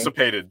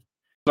dissipated.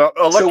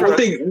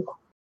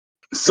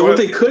 So what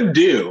they could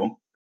do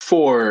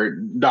for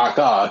Doc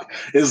Ock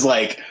is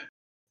like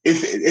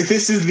if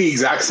this is the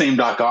exact same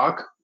Doc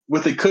Ock,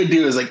 what they could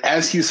do is like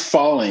as he's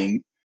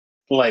falling,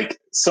 like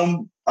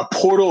a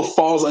portal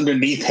falls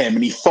underneath him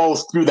and he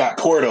falls through that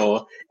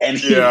portal and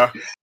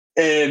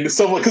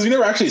so because we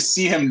never actually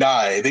see him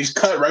die. They just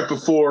cut right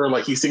before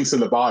like he sinks to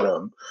the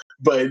bottom.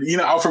 But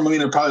Alfred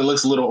Molina probably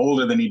looks a little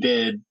older than he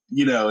did,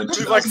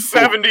 he's like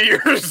 70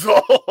 years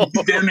old.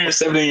 He's damn near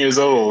 70 years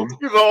old.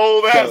 He's an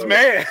old ass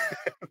man.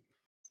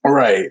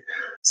 Right.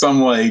 So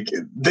I'm like,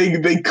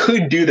 they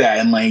could do that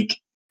and like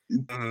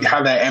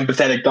have that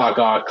empathetic Doc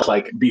Ock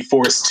like be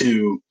forced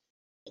to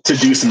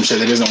do some shit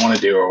that he doesn't want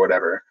to do or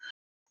whatever.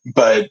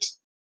 But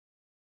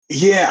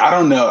yeah, I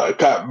don't know.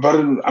 But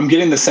I'm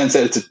getting the sense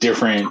that it's a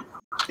different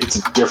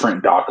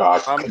Doc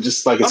Ock.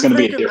 Just like it's going to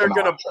be a different.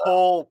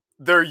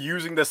 They're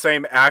using the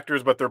same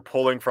actors, but they're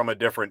pulling from a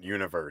different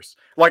universe.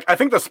 Like I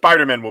think the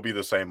Spider-Man will be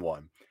the same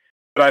one,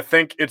 but I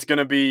think it's going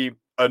to be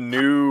a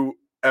new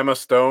Emma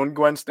Stone,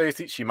 Gwen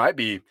Stacy. She might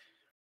be.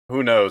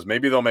 Who knows?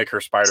 Maybe they'll make her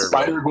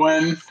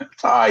Spider-Gwen.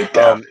 I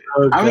doubt it.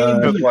 I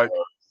mean,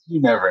 you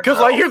never know.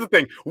 Because here's the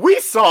thing: we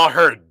saw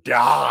her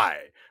die.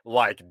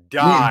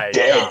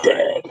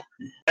 Dead.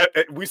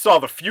 We saw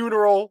the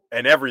funeral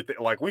and everything.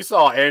 Like we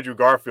saw Andrew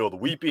Garfield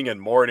weeping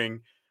and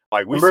mourning.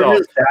 Like we Remember saw.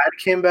 his dad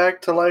came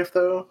back to life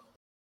though.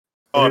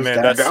 Oh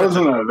man, that's that was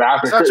in the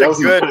such a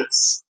good.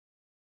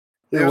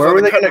 Dude, where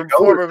were they going to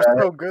go with it was that?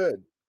 so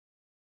good.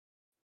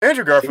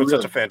 Andrew Garfield's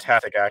such a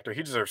fantastic actor.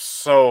 He deserves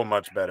so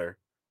much better.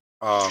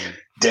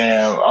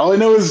 Damn. All I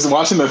know is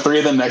watching the three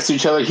of them next to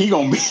each other. He's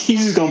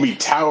just gonna be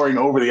towering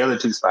over the other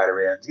two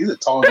Spider-Mans. He's a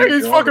tall. Yeah,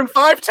 he's fucking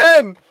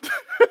 5'10".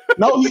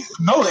 No,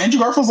 Andrew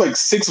Garfield's like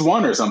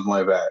 6'1" or something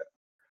like that.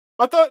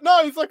 I thought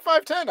no, he's like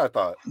 5'10". I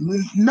thought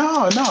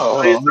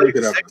no. He's like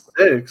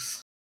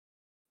 6'6".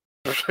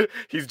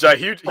 He's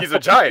huge. He's a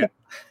giant.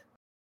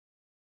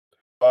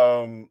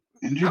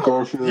 Andrew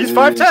Garfield. He's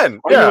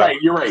 5'10". Oh, Yeah,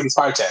 you're right. He's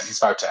 5'10". He's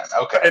 5'10".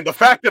 Okay. And the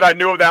fact that I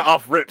knew of that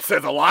off rip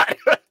says a lot.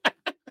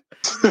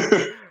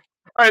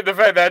 Right, the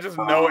fact that I just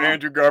know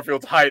Andrew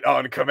Garfield's height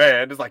on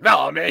command is like,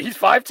 no, man, he's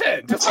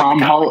 5'10". Just Tom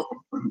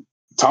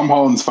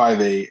Holland's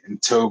 5'8",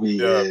 and Toby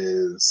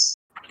is.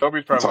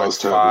 Toby's probably like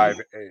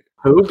 5'8".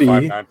 Toby.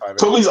 5'9", 5'8".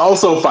 Toby's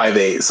also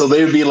 5'8", so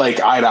they would be like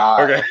eye to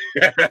eye.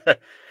 Okay.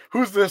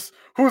 Who's this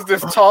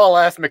tall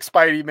ass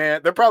McSpidey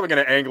man? They're probably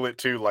gonna angle it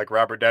too, like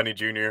Robert Downey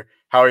Jr.,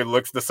 how he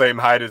looks the same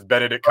height as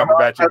Benedict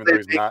Cumberbatch, even though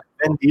he's not.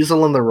 And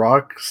Diesel and The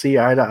Rock see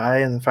eye to eye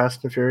in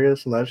Fast and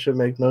Furious, and that should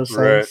make no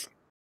sense.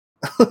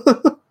 Right.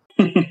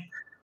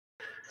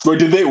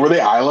 Were they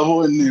eye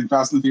level in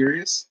Fast and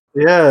Furious?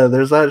 Yeah,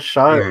 there's that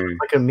shot,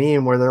 like a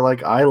meme where they're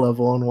like eye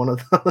level in one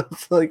of them.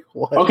 It's like,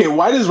 what? Okay,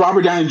 why does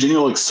Robert Downey Jr.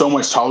 look so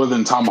much taller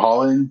than Tom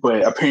Holland,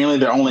 but apparently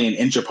they're only an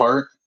inch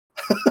apart?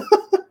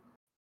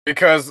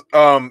 Because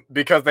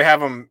they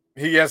have him.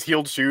 He has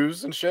heeled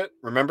shoes and shit.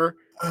 Remember?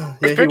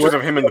 There's pictures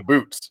of him in the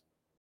boots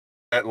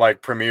at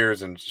like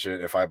premieres and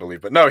shit, if I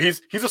believe. But no,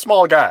 he's a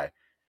small guy.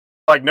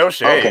 Like no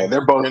shade. Okay,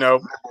 they're both. You know,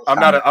 I'm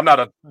not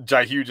a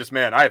hugest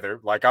man either.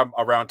 Like I'm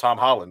around Tom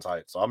Holland's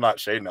height, so I'm not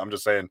shading. I'm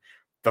just saying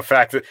the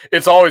fact that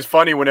it's always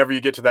funny whenever you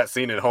get to that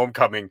scene in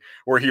Homecoming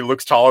where he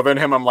looks taller than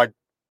him. I'm like,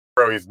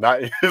 bro, he's not.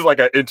 He's like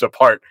an inch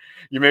apart.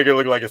 You make it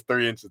look like it's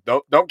 3 inches.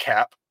 Don't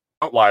cap.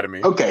 Don't lie to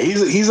me. Okay,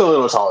 he's a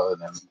little taller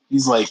than him.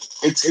 He's like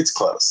it's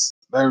close.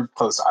 They're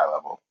close to eye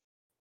level.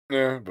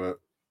 Yeah, but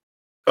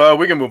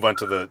we can move on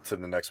to the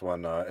next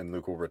one, and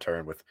Luke will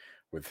return with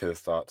his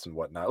thoughts and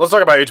whatnot. Let's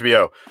talk about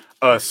HBO.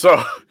 Let's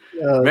talk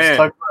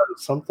about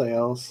something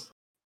else.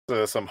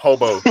 Some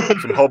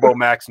hobo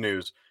Max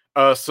news.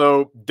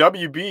 So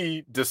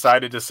WB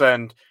decided to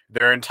send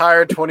their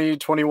entire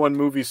 2021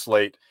 movie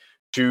slate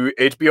to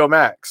HBO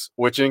Max,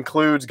 which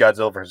includes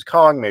Godzilla vs.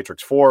 Kong,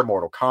 Matrix 4,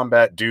 Mortal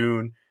Kombat,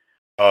 Dune,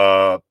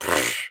 a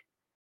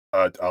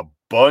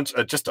bunch,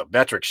 just a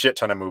metric shit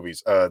ton of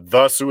movies.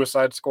 The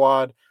Suicide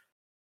Squad.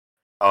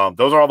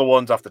 Those are all the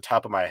ones off the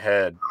top of my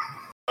head.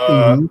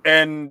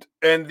 And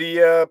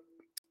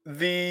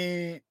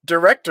the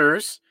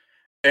directors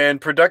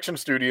and production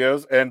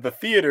studios and the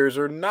theaters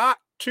are not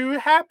too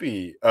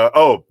happy.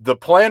 The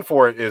plan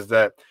for it is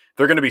that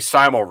they're going to be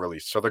simul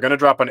released, so they're going to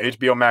drop on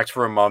HBO Max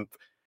for a month,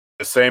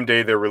 the same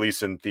day they're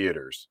released in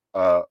theaters.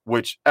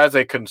 Which, as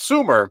a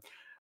consumer,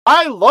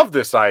 I love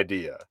this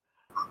idea.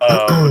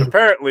 But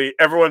apparently,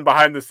 everyone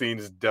behind the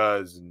scenes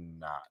does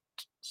not.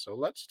 So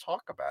let's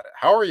talk about it.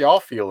 How are y'all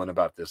feeling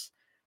about this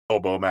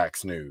Hobo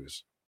Max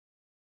news?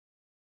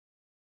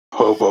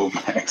 Hobo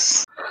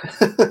Max.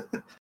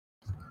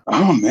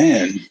 Oh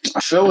man, I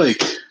feel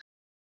like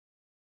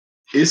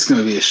it's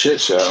going to be a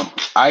shit show.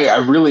 I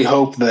really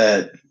hope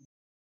that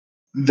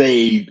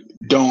they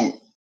don't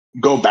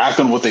go back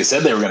on what they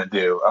said they were going to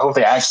do. I hope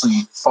they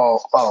actually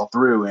follow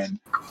through and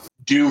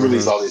do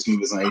release all these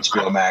movies on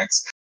HBO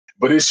Max.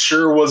 But it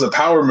sure was a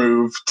power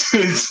move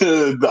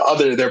to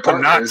their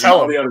partners and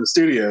all the other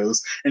studios,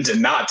 and to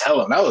not tell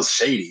them. That was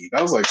shady.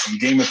 That was like some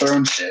Game of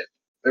Thrones shit.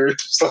 They're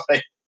just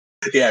like,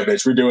 yeah,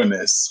 bitch, we're doing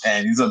this,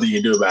 and there's nothing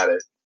you can do about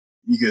it.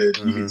 You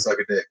can suck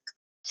a dick.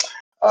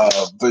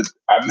 But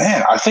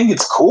man, I think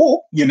it's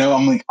cool. You know,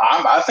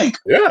 I think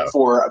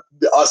for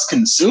us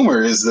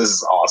consumers, this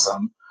is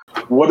awesome.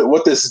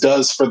 What this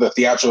does for the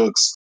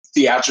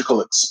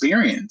theatrical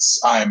experience,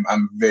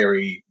 I'm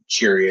very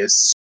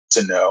curious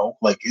to know.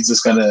 Like, how is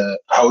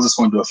this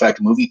going to affect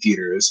movie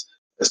theaters,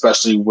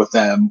 especially with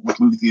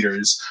movie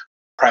theaters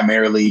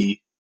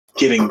primarily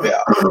getting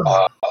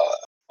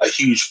a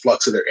huge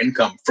flux of their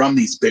income from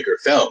these bigger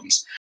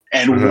films?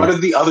 And what are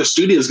the other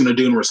studios going to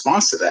do in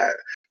response to that?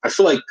 I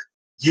feel like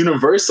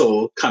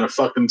Universal kind of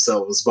fucked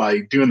themselves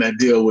by doing that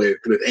deal with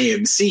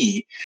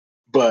AMC,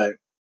 but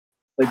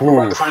like we're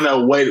about to find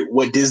out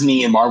what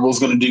Disney and Marvel is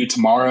going to do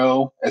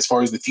tomorrow as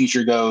far as the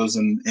future goes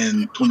in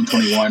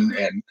 2021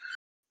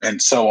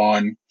 and so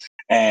on.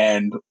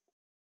 And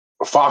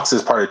Fox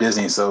is part of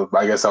Disney, so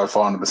I guess that would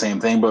fall into the same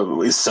thing. But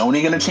is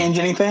Sony going to change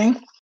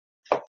anything?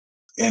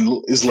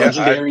 And is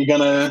Legendary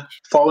going to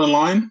fall in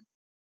line?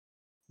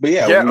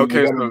 But no,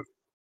 continue.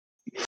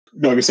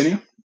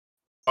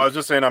 I was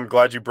just saying, I'm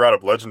glad you brought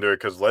up Legendary,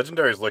 because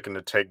Legendary is looking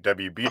to take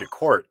WB to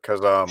court, because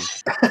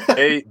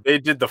they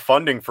did the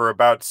funding for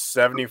about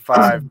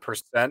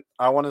 75%.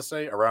 I want to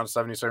say around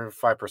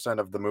 75%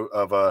 of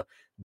of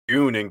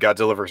Dune and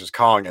Godzilla vs.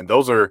 Kong, and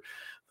those are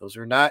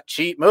not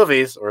cheap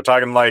movies. We're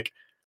talking like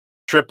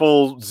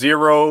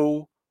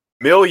 000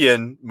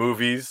 million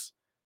movies,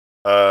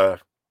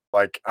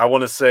 like I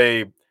want to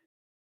say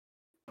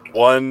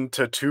 $100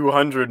 to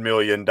 $200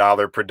 million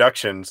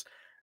productions,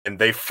 and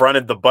they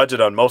fronted the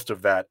budget on most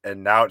of that,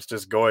 and now it's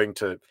just going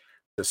to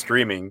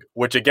streaming.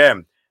 Which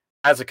again,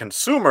 as a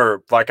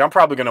consumer, like I'm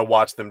probably going to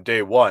watch them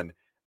day one,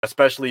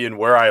 especially in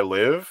where I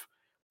live,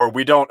 where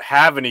we don't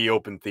have any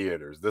open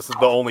theaters. This is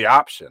the only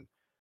option.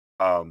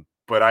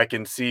 But I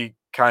can see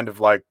kind of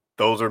like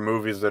those are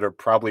movies that are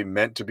probably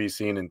meant to be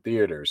seen in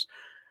theaters.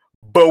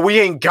 But we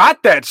ain't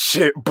got that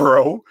shit,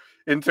 bro,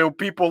 until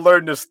people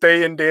learn to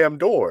stay in damn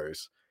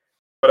doors.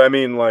 But I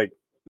mean, like,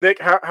 Nick,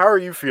 how are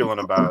you feeling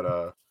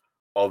about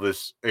all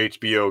this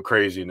HBO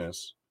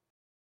craziness?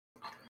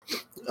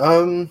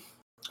 I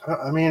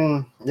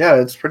mean, yeah,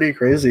 it's pretty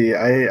crazy.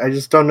 I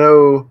just don't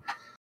know.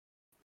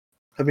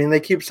 I mean, they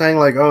keep saying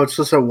like, oh, it's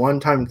just a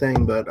one-time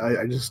thing, but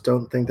I just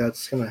don't think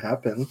that's gonna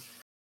happen.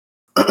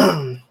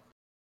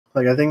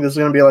 Like, I think this is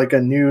gonna be like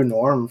a new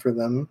norm for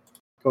them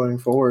going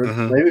forward.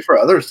 Mm-hmm. Maybe for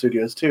other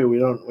studios too. We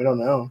don't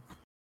know.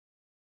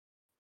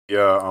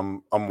 Yeah,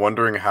 I'm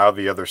wondering how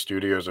the other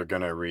studios are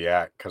gonna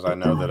react, because I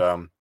know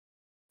that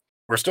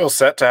we're still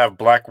set to have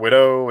Black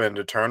Widow and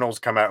Eternals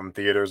come out in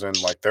theaters,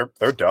 and like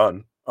they're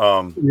done.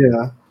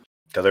 Yeah,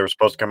 because they were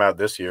supposed to come out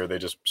this year. They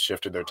just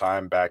shifted their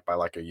time back by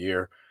like a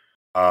year.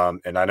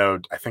 And I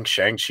think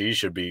Shang-Chi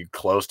should be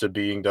close to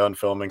being done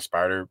filming.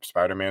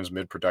 Spider-Man's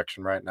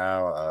mid-production right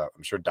now.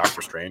 I'm sure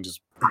Doctor Strange is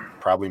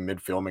probably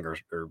mid-filming or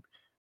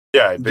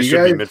yeah, they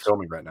should be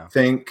mid-filming right now.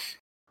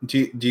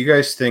 Do you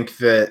guys think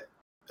that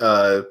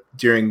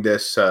during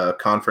this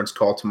conference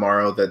call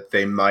tomorrow that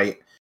they might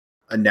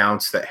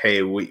announce that,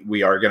 hey,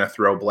 we are going to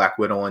throw Black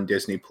Widow on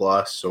Disney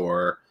Plus,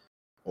 or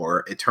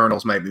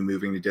Eternals might be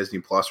moving to Disney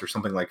Plus or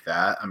something like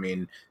that? I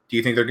mean, do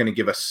you think they're going to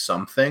give us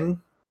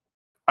something?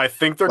 I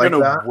think they're going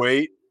to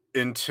wait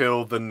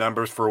until the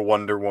numbers for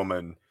Wonder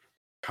Woman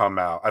come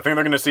out. I think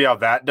they're going to see how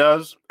that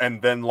does,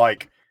 and then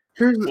like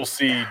we'll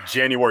see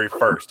January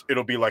 1st.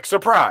 It'll be like,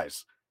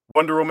 surprise,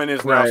 Wonder Woman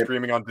is now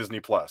streaming on Disney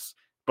Plus.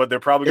 But they're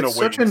probably going to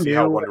wait and see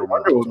how Wonder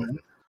Woman.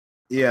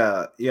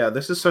 Yeah,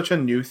 this is such a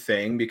new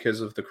thing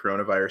because of the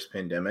coronavirus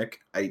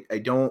pandemic. I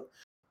don't.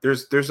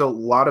 There's a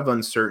lot of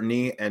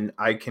uncertainty, and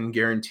I can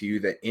guarantee you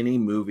that any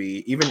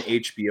movie, even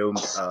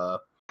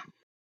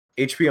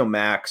HBO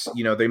Max,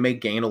 you know, they may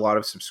gain a lot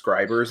of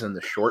subscribers in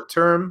the short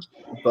term,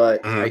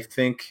 but I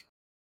think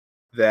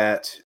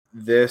that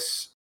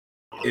this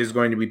is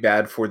going to be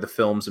bad for the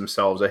films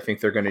themselves. I think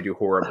they're going to do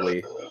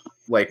horribly.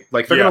 Like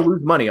they're going to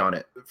lose money on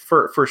it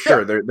for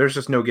sure. Yeah. There's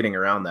just no getting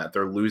around that.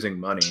 They're losing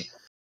money,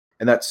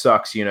 and that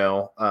sucks. You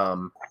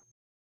know,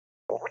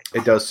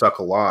 it does suck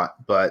a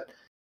lot. But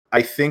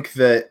I think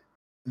that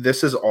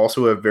this is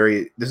also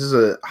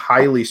a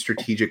highly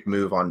strategic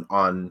move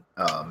on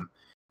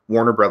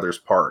Warner Brothers'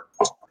 part,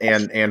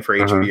 and for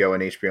HBO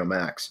and HBO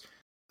Max.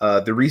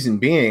 The reason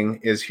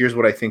being is, here's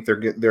what I think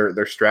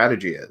their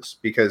strategy is,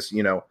 because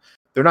you know,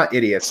 they're not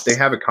idiots. They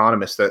have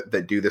economists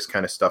that do this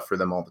kind of stuff for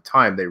them all the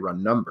time. They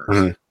run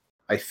numbers.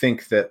 I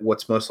think that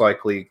what's most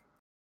likely,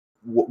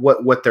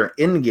 what their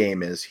end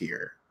game is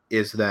here,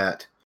 is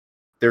that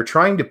they're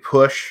trying to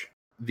push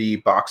the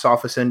box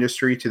office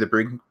industry to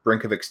the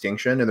brink of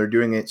extinction, and they're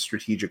doing it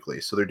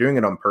strategically. So they're doing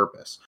it on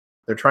purpose.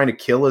 They're trying to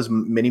kill as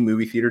many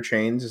movie theater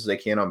chains as they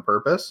can on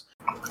purpose.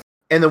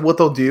 And then what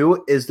they'll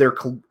do is their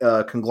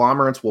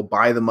conglomerates will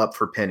buy them up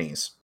for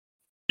pennies.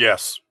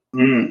 Yes.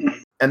 And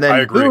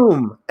then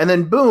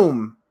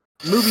boom,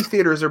 movie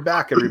theaters are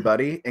back,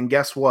 everybody. And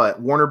guess what?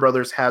 Warner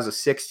Brothers has a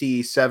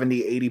 60,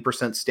 70,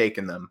 80% stake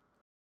in them.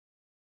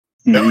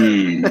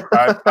 I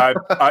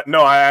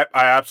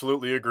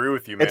absolutely agree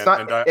with you, man.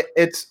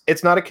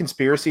 It's not a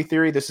conspiracy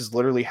theory. This is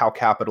literally how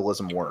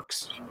capitalism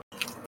works.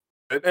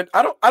 And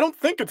I don't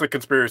think it's a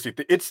conspiracy.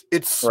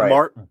 It's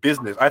smart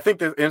business. I think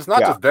that, and it's not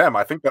just them.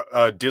 I think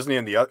that Disney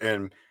and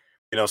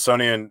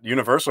Sony and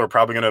Universal are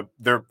probably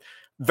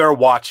they're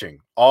watching.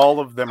 All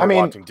of them are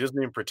watching.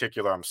 Disney in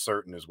particular, I'm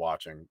certain, is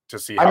watching to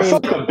see. I feel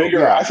like a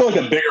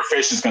bigger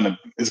fish is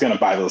gonna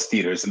buy those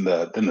theaters than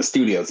the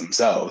studios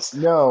themselves.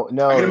 No.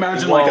 I can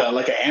imagine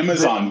like an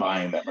Amazon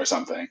buying them or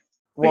something.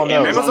 Well,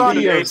 no, Amazon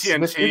and AT&T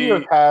and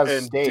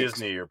stakes.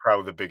 Disney are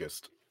probably the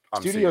biggest.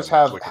 Studios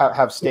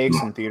have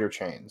stakes in theater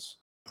chains.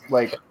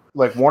 Like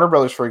Warner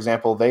Brothers, for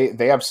example,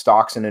 they have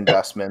stocks and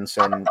investments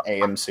in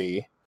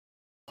AMC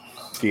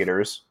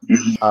theaters.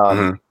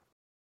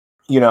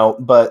 You know,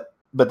 but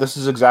this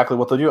is exactly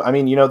what they'll do. I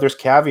mean, you know, there's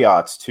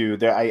caveats to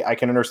that. I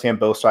can understand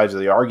both sides of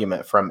the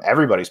argument from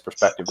everybody's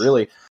perspective,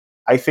 really.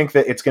 I think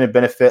that it's going to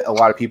benefit a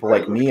lot of people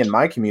like me and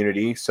my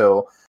community.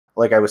 So,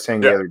 like I was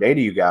saying the other day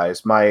to you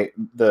guys,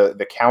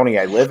 the county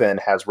I live in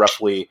has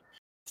roughly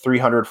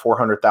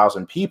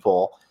 400,000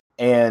 people.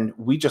 And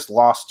we just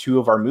lost two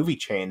of our movie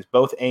chains.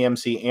 Both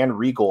AMC and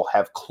Regal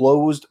have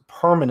closed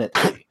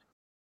permanently.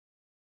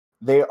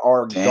 They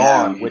are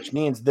gone, which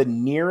means the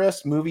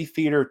nearest movie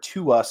theater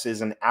to us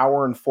is an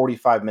hour and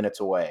 45 minutes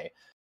away.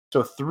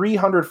 So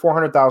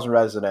 400,000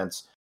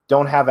 residents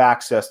don't have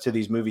access to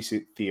these movie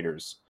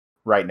theaters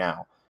right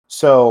now.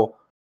 So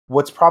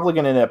what's probably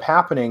going to end up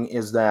happening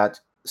is that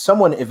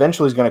someone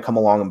eventually is going to come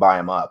along and buy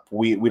them up.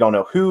 We don't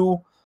know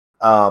who.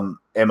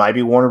 It might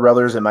be Warner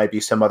Brothers. It might be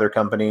some other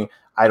company.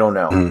 I don't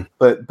know.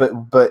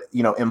 But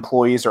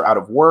employees are out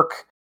of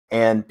work,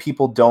 and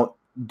people don't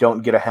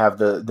get to have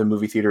the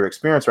movie theater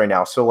experience right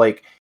now. So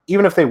like,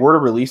 even if they were to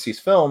release these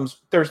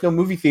films, there's no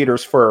movie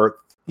theaters for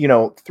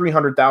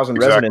 300,000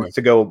 residents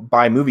to go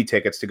buy movie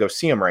tickets to go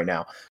see them right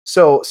now.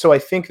 So I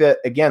think that,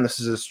 again, this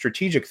is a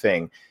strategic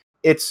thing.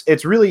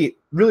 It's really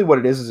what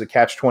it is a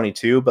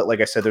catch-22. But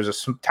like I said,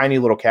 there's a tiny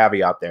little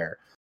caveat there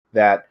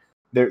that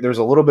there's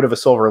a little bit of a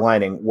silver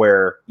lining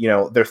where,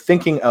 they're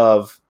thinking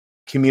of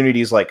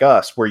communities like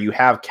us where you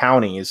have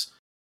counties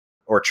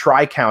or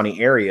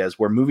tri-county areas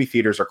where movie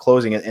theaters are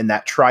closing in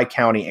that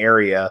tri-county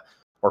area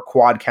or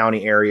quad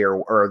county area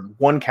or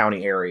one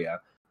county area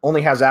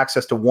only has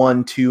access to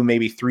 1, 2,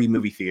 maybe 3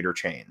 movie theater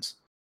chains.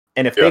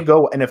 And if they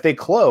go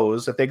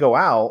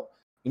out,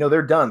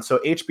 they're done. So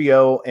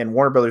HBO and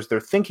Warner Brothers,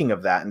 they're thinking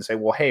of that and say,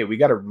 well, hey, we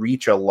got to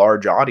reach a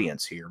large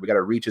audience here. We got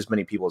to reach as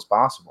many people as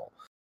possible.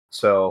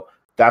 So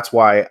that's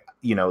why,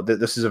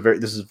 this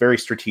is very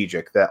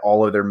strategic that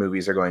all of their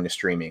movies are going to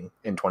streaming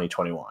in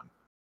 2021.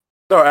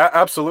 No,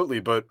 absolutely.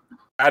 But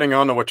adding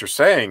on to what you're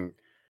saying,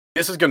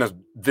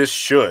 this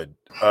should,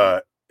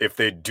 if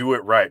they do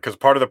it right, because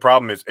part of the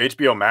problem is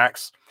HBO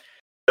Max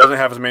doesn't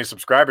have as many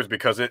subscribers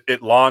because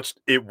it launched.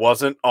 It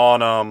wasn't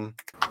on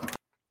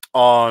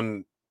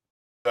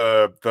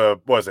the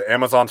what was it,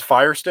 Amazon's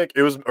Fire Stick?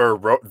 It was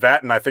that,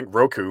 and I think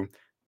Roku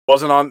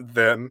wasn't on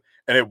them,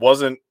 and it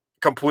wasn't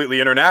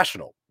completely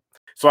international.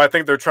 So I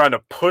think they're trying to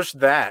push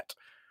that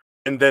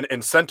and then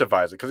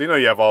incentivize it because you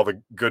have all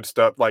the good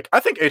stuff. Like I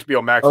think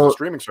HBO Max as a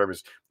streaming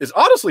service is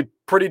honestly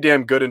pretty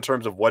damn good in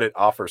terms of what it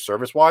offers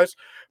service wise.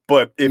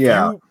 But if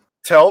you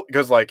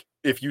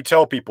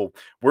tell people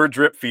we're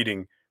drip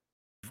feeding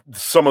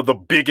some of the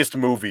biggest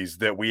movies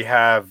that we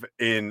have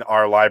in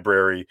our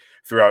library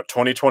throughout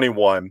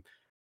 2021,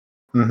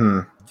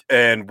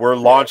 and we're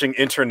launching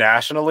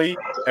internationally,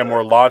 and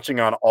we're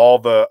launching on all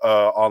the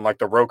on like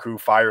the Roku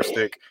Fire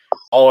Stick,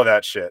 all of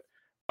that shit.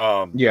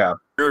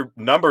 Your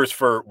numbers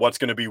for what's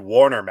going to be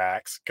Warner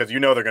Max, because they're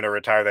going to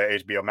retire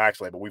that HBO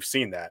Max label. We've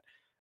seen that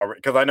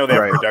because I know they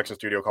have a production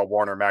studio called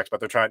Warner Max, but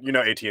they're trying.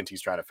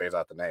 AT&T's trying to phase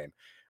out the name.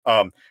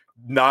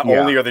 Not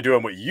only are they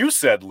doing what you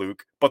said,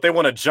 Luke, but they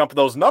want to jump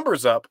those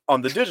numbers up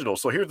on the digital.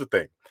 So here's the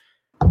thing: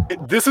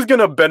 this is going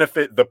to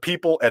benefit the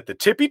people at the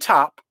tippy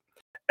top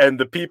and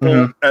the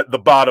people at the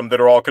bottom that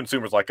are all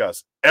consumers like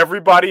us.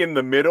 Everybody in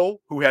the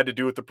middle who had to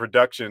do with the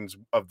productions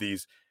of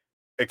these,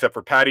 except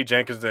for Patty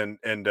Jenkins and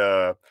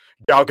Gal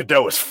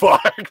Gadot, is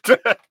fucked.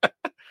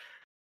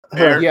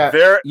 they're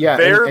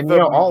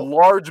the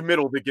large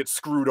middle that gets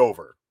screwed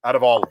over out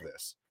of all of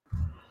this.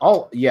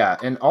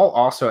 And I'll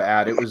also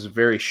add, it was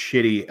very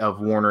shitty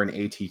of Warner and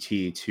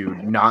AT&T to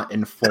not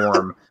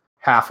inform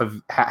half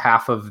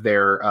of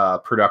their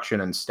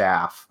production and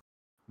staff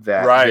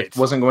that it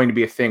wasn't going to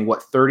be a thing.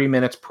 30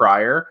 minutes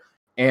prior,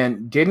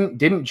 and didn't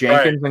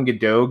Jenkins and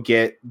Gadot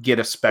get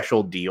a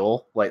special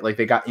deal? Like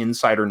they got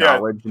insider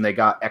knowledge and they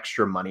got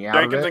extra money out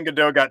of it. Jenkins and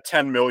Gadot got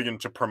 $10 million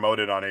to promote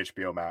it on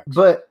HBO Max.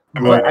 But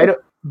I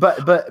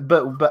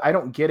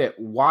don't get it.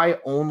 Why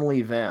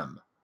only them?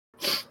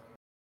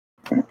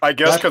 I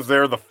guess because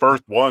they're the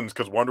first ones,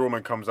 because Wonder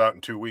Woman comes out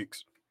in 2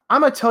 weeks.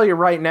 I'm going to tell you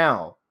right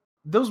now,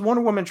 those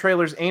Wonder Woman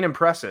trailers ain't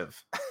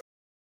impressive.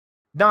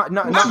 I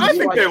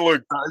think they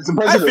look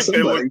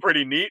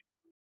pretty neat.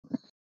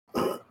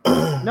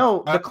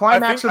 No, the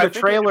climax of the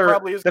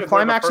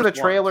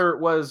trailer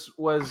was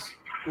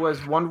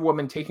Wonder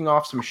Woman taking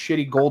off some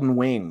shitty golden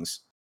wings.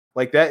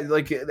 Like that,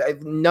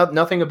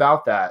 nothing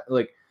about that.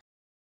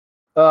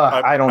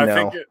 I don't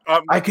know.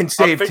 I can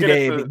save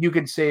today, but you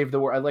can save the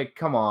world.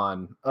 Come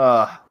on.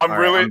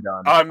 I'm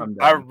done.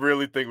 I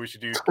really think we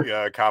should do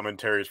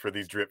commentaries for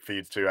these drip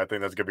feeds too. I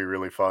think that's gonna be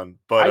really fun.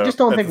 But I just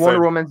don't think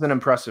Wonder Woman's an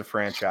impressive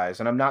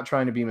franchise, and I'm not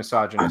trying to be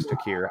misogynistic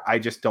here. I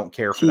just don't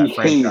care for that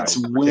franchise.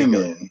 Hates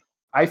women.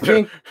 I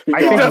think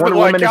Wonder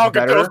Woman is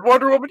better.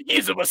 Wonder Woman,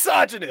 he's a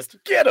misogynist.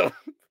 Get him.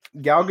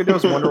 Gal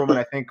Gadot's Wonder Woman,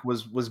 I think,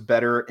 was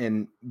better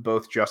in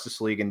both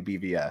Justice League and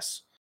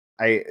BVS.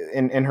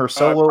 In her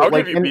solo, I'll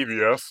give you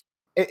BVS.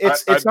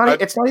 It's not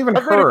even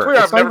her.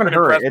 It's not even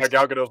her. It's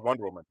Gal Gadot's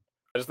Wonder Woman.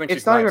 I just think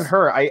it's not even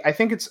her. I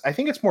think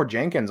it's more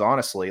Jenkins.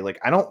 Honestly,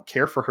 I don't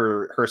care for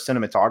her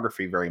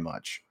cinematography very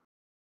much.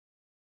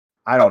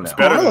 I don't know.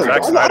 I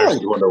like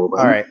Wonder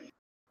Woman.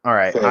 All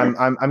right.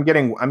 I'm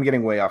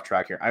getting way off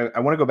track here. I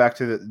want to go back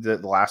to the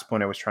last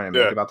point I was trying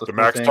to make about this the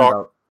Max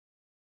talk.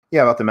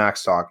 About the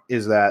Max talk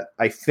is that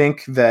I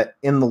think that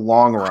in the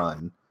long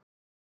run,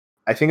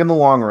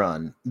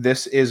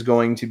 this is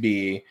going to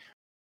be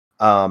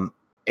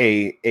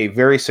a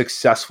very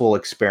successful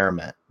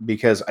experiment,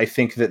 because I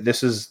think that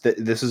this is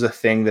a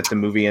thing that the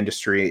movie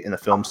industry and the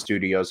film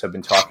studios have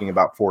been talking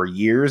about for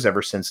years,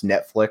 ever since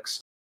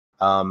Netflix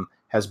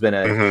has been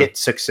a hit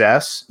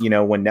success.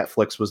 When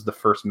Netflix was the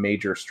first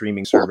major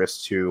streaming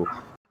service to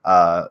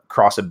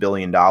cross $1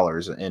 billion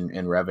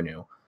in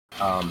revenue.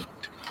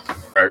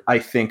 I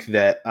think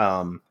that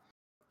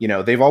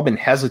they've all been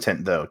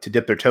hesitant though to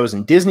dip their toes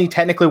in. Disney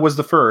technically was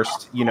the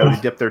first, to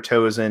dip their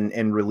toes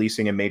in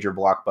releasing a major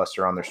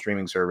blockbuster on their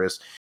streaming service,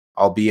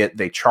 albeit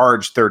they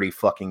charged $30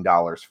 fucking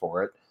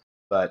for it.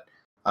 But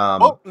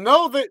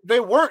no, they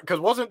weren't, because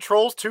wasn't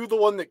Trolls 2 the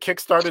one that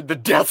kickstarted the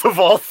death of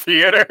all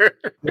theater?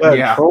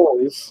 Yeah.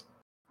 Trolls.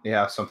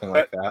 Yeah, something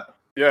like that.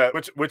 Yeah,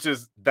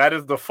 that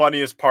is the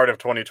funniest part of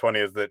 2020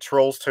 is that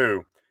Trolls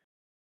 2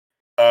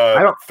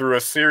 through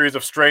a series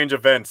of strange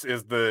events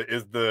is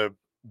the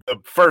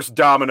first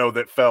domino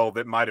that fell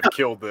that might have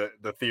killed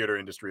the theater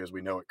industry as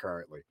we know it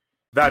currently.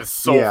 That is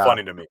so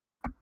funny to me.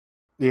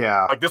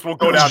 Yeah. Like, this will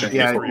go down in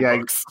history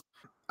books.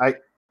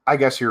 I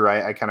guess you're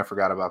right. I kind of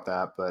forgot about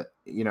that, but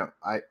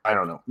I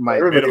don't know.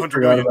 Made $100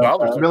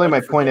 million. Really,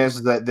 my point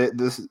is that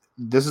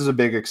this is a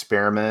big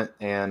experiment,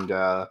 and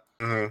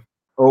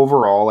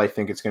overall, I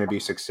think it's going to be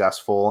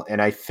successful.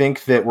 And I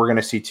think that we're going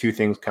to see two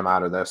things come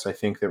out of this. I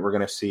think that we're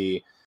going to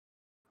see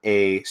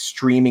a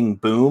streaming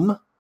boom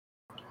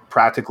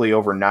practically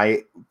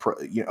overnight,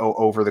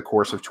 over the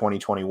course of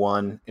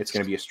 2021. It's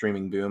going to be a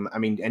streaming boom. I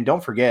mean, and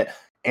don't forget,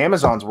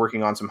 Amazon's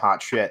working on some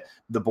hot shit.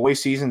 The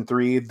Boys season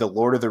 3, the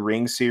Lord of the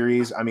Rings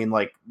series. I mean,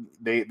 like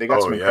they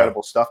got some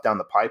incredible stuff down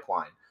the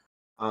pipeline.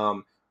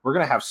 We're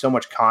going to have so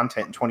much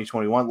content in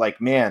 2021.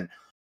 Like, man,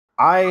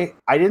 I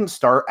didn't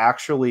start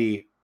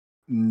actually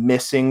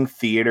missing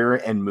theater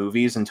and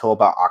movies until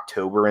about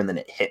October. And then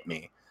it hit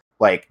me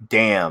like,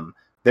 damn,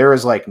 there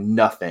is like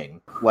nothing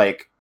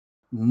that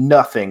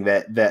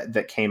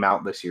came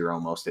out this year.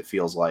 Almost, it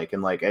feels like,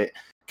 and like I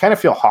kind of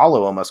feel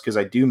hollow almost, because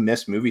I do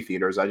miss movie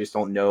theaters. I just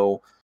don't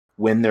know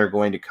when they're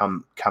going to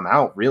come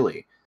out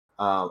really,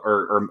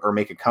 or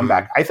make a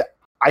comeback.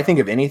 I think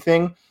if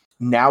anything,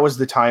 now is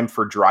the time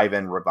for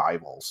drive-in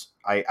revivals.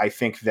 I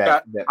think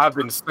that I've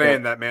been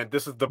saying that, man.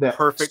 This is the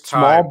perfect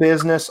time. Small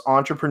business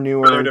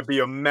entrepreneur for there to be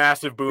a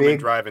massive boom in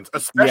drive-ins,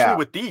 especially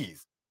with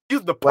these. These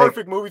are the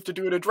perfect movies to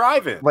do at a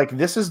drive-in. Like,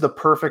 this is the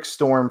perfect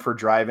storm for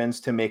drive-ins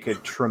to make a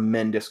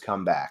tremendous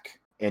comeback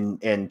in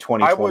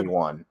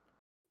 2021.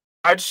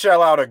 I'd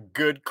shell out a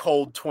good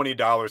cold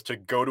 $20 to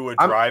go to a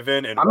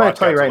drive-in and I'm going to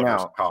tell you right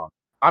now.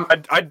 I'm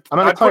going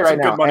to tell you right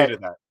now. Money to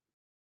that.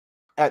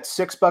 At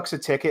 $6 a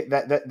ticket,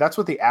 that's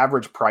what the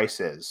average price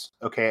is.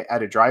 Okay,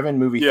 at a drive-in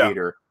movie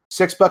theater,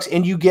 $6,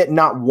 and you get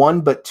not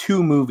one but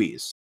two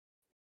movies.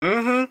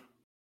 Mm-hmm.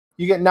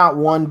 You get not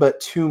one but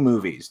two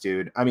movies,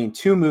 dude. I mean,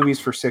 two movies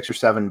for $6 or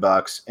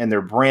 $7, and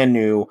they're brand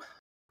new.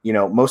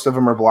 Most of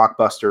them are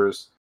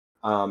blockbusters.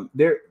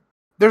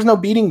 There's no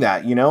beating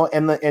that,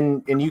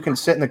 and you can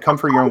sit in the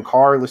comfort of your own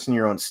car, listen to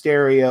your own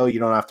stereo. You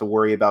don't have to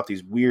worry about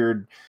these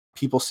weird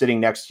people sitting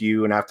next to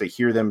you and have to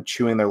hear them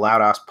chewing their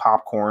loud ass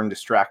popcorn,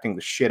 distracting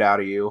the shit out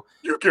of you.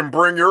 You can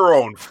bring your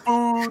own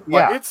food.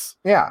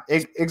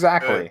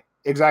 Exactly.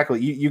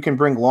 You can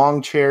bring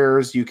long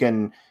chairs. You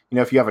can,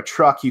 if you have a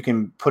truck, you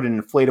can put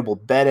an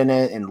inflatable bed in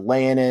it and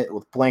lay in it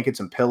with blankets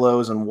and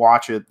pillows and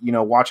watch a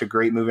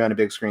great movie on a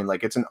big screen.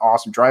 Like, it's an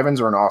awesome, drive-ins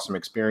are an awesome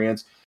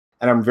experience.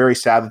 And I'm very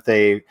sad that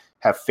they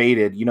have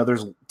faded.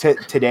 There's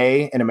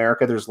today in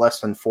America, there's less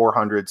than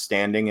 400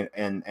 standing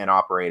and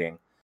operating.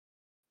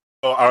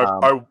 Well,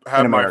 I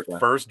had my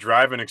first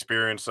drive-in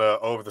experience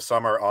over the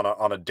summer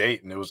on a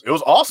date, and it was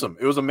awesome.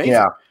 It was amazing.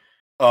 Yeah.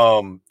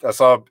 I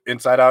saw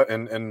Inside Out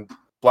and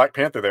Black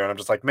Panther there, and I'm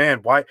just like,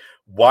 man,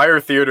 why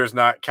are theaters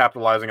not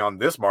capitalizing on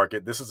this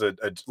market? This is a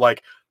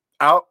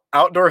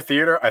outdoor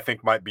theater, I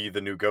think, might be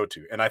the new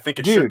go-to, and I think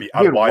it should be.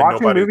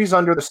 Watching movies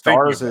under the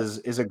stars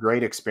is a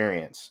great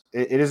experience.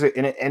 It is,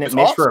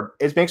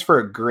 it makes for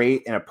a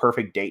great and a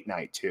perfect date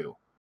night too.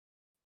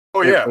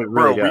 Oh yeah, it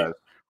really does.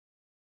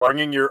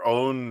 Bringing your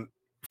own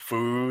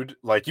food,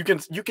 like you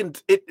can.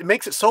 It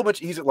makes it so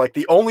much easier. Like,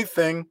 the only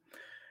thing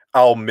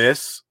I'll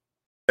miss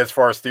as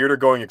far as theater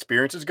going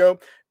experiences go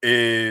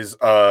is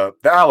the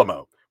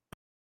Alamo.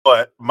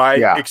 But my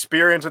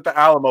experience at the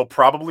Alamo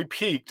probably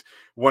peaked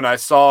when I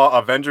saw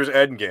Avengers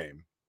Endgame.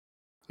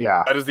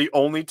 Yeah. That is the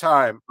only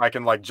time I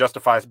can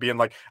justify being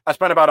like, I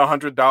spent about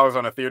 $100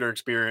 on a theater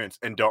experience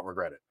and don't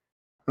regret it.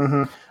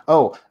 Mm-hmm.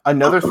 Oh,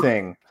 another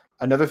thing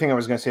I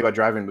was going to say about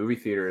drive-in movie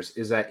theaters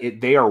is that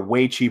they are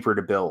way cheaper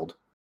to build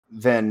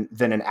than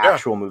an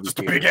actual movie just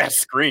theater. A big ass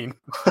screen.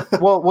 you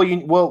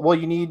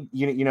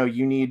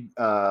need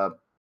a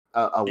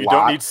lot. You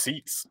don't need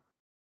seats.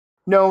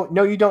 No,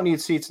 you don't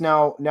need seats.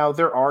 Now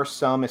there are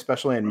some,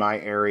 especially in my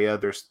area.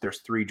 There's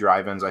 3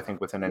 drive-ins, I think,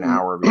 within an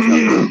hour of each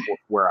other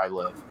where I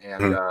live,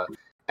 and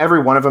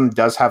every one of them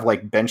does have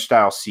bench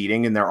style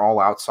seating, and they're all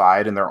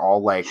outside, and they're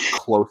all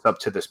close up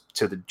to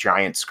the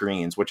giant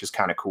screens, which is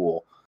kind of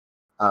cool.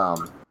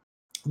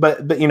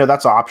 But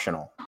that's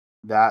optional.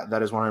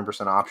 That is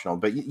 100% optional.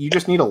 But you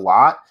just need a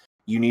lot.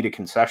 You need a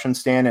concession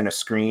stand and a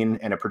screen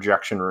and a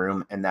projection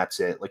room, and that's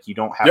it. You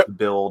don't have to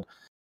build.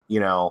 You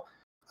don't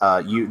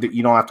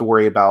have to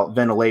worry about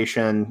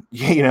ventilation.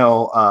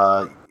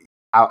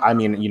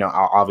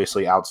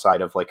 Obviously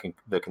outside of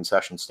the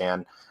concession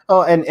stand.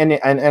 Oh, and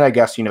I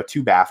guess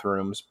 2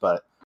 bathrooms,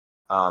 but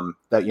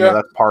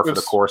that's par for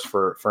the course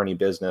for any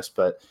business.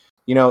 But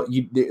you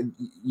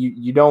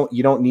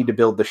don't need to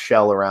build the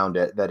shell around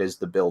it that is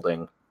the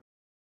building.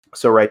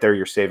 So right there,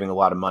 you're saving a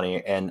lot of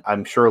money, and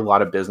I'm sure a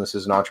lot of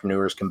businesses and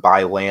entrepreneurs can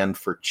buy land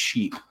for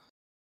cheap,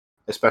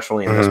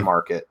 especially in this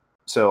market.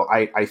 So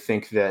I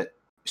think that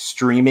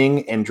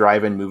streaming and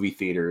drive-in movie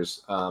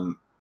theaters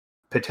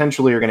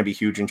potentially are going to be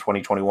huge in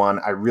 2021.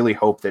 I really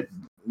hope that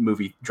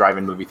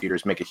drive-in movie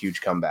theaters make a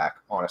huge comeback.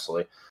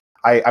 Honestly,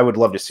 I would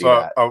love to see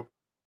that. I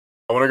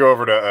want to go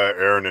over to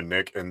Aaron and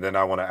Nick, and then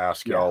I want to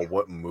ask y'all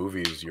what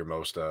movies you're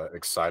most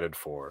excited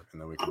for, and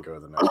then we can go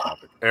to the next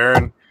topic.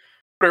 Aaron,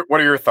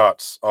 what are your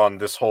thoughts on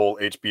this whole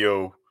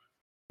HBO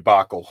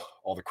debacle,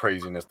 all the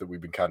craziness that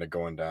we've been kind of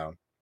going down?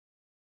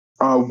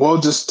 Well,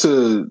 just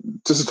to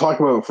talk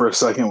about for a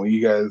second what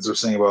you guys are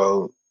saying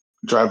about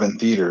drive-in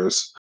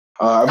theaters.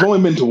 I've only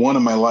been to one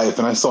in my life,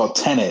 and I saw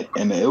Tenet,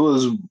 and it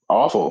was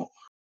awful.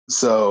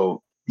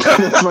 So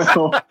that's my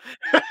whole.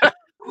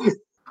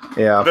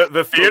 Yeah,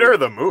 the theater or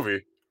the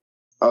movie?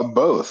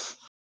 Both.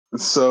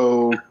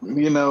 So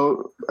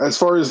as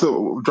far as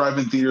the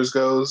drive-in theaters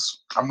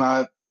goes,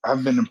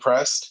 I've been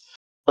impressed,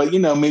 but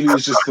maybe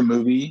it's just the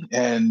movie,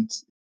 and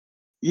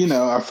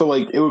I feel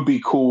like it would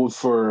be cool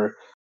for.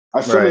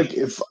 I feel like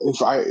if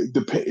I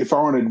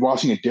wanted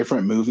watching a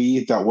different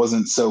movie that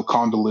wasn't so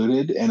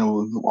convoluted and I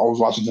was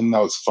watching something that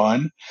was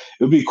fun,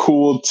 it would be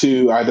cool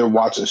to either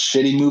watch a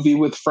shitty movie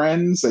with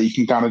friends that you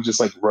can kind of just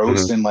like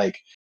roast and like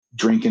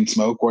drink and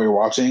smoke while you're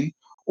watching,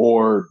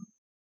 or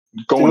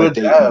go on a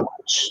date and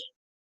watch.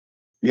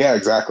 Yeah,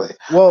 exactly.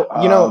 Well,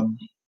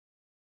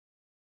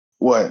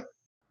 what?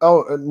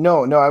 Oh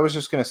no! I was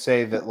just gonna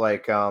say that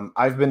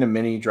I've been to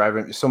many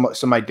drive-in. So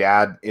my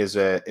dad is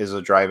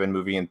a drive-in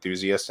movie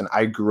enthusiast, and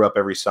I grew up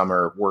every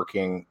summer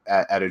working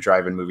at a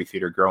drive-in movie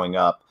theater. Growing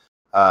up,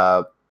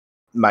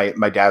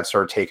 my dad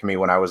started taking me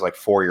when I was like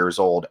 4 years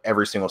old.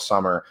 Every single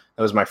summer,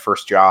 that was my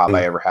first job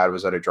I ever had,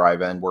 was at a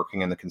drive-in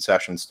working in the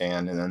concession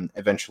stand, and then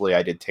eventually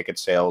I did ticket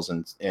sales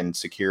and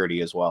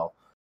security as well.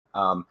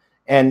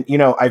 And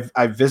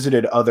I've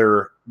visited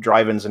other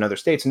drive-ins in other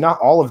states, and not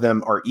all of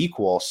them are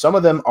equal. Some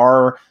of them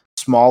are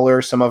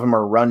smaller, some of them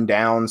are run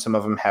down, some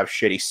of them have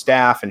shitty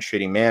staff and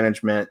shitty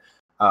management.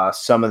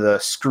 Some of the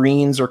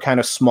screens are kind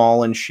of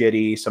small and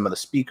shitty. Some of the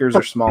speakers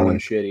are small and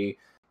shitty.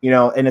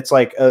 And it's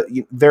like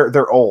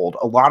they're old.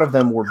 A lot of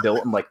them were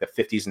built in like the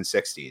 50s and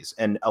 60s,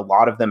 and a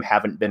lot of them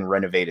haven't been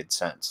renovated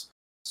since.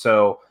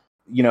 So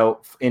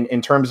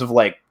in terms of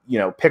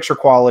picture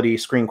quality,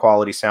 screen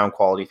quality, sound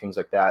quality, things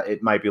like that,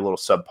 it might be a little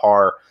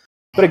subpar.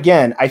 But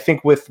again, I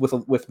think with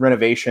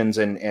renovations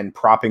and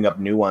propping up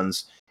new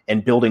ones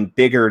and building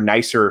bigger,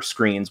 nicer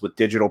screens with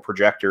digital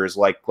projectors,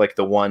 like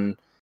the one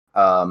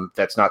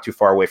that's not too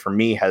far away from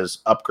me has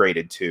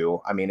upgraded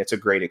to, I mean, it's a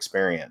great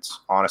experience,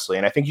 honestly.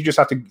 And I think you just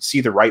have to see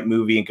the right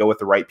movie and go with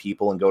the right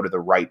people and go to the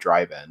right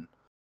drive-in,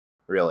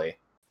 really.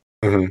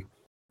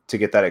 To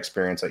get that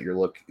experience that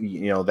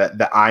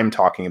that I'm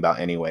talking about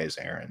anyways,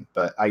 Aaron.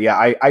 But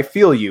I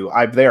feel you.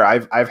 I've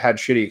had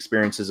shitty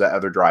experiences at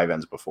other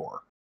drive-ins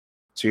before.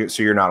 So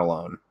you're not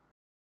alone.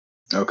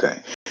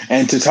 Okay.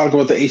 And to talk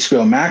about the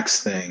HBO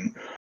Max thing,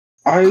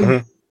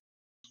 I'm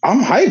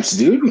hyped,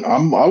 dude. I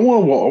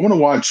want to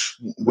watch,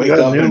 wake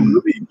up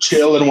and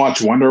chill and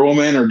watch Wonder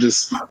Woman, or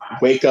just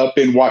wake up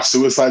and watch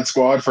Suicide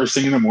Squad first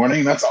thing in the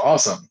morning. That's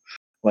awesome.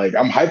 Like,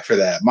 I'm hyped for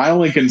that. My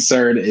only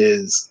concern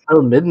is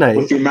midnight.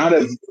 With the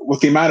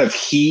amount of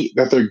heat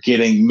that they're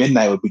getting,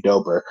 midnight would be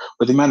doper.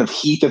 With the amount of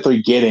heat that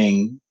they're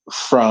getting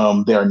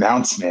from their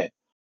announcement,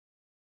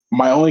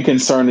 my only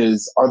concern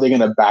is, are they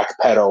going to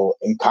backpedal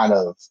and kind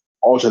of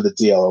alter the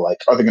deal? Like,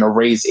 are they going to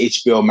raise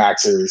HBO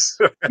Max's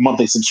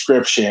monthly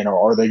subscription,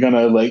 or are they going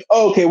to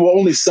okay, well,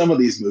 only some of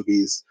these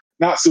movies,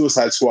 not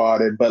Suicide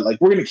Squad, but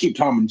we're going to keep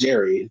Tom and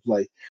Jerry,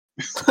 bitch,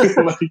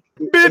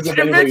 if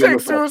they take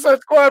Suicide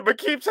Squad but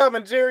keep Tom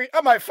and Jerry,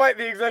 I might fight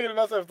the executive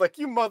myself. Like,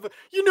 you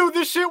knew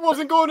this shit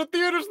wasn't going to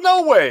theaters?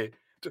 No way.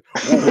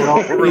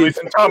 We're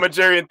releasing Tom and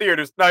Jerry in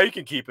theaters. No, you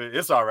can keep it.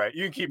 It's all right.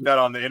 You can keep that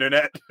on the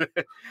internet.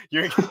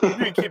 you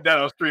can keep that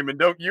on streaming.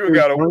 You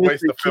got to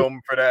waste the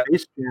film for that.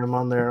 Space Jam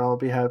on there, I'll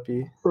be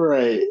happy.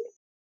 Right.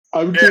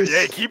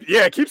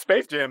 Keep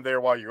Space Jam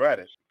there while you're at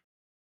it.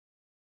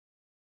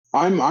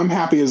 I'm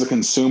happy as a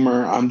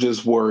consumer. I'm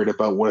just worried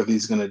about what are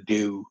these going to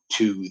do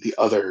to the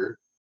other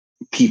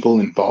people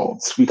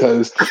involved,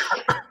 because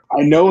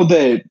I know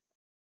that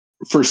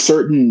for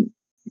certain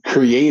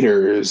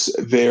creators,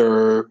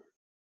 there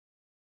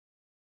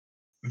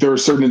are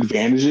certain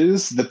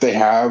advantages that they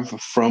have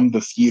from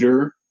the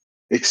theater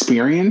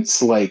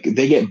experience. Like,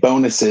 they get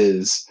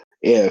bonuses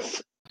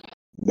if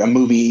a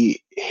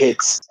movie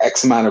hits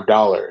X amount of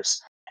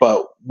dollars,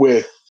 but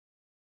with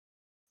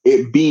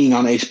it being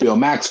on HBO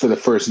Max for the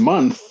first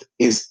month,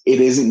 it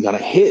isn't going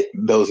to hit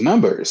those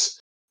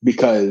numbers,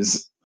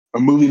 because a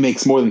movie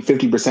makes more than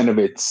 50% of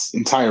its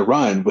entire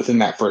run within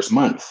that first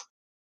month.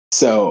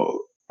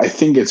 So I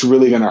think it's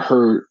really going to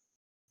hurt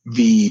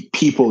the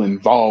people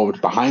involved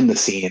behind the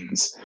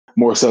scenes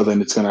more so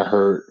than it's going to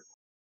hurt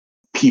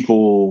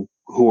people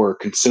who are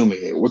consuming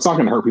it. Well, it's not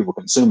going to hurt people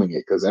consuming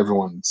it, because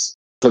everyone's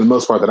for the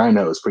most part that I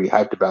know, is pretty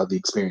hyped about the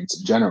experience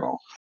in general.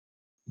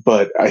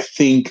 But I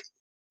think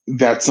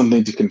that's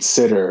something to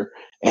consider.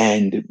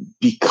 And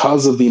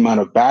because of the amount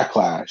of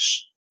backlash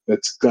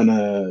that's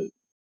gonna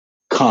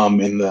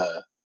come in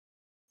the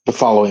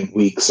following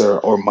weeks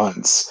or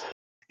months,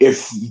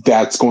 if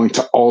that's going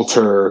to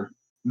alter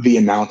the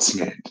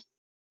announcement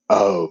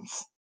of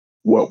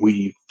what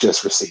we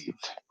just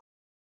received.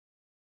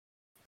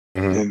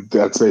 Mm-hmm. And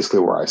that's basically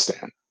where I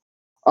stand.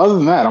 Other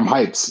than that, I'm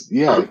hyped.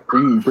 Yeah,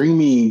 bring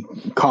me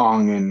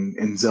Kong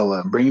and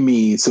Zilla. Bring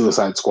me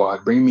Suicide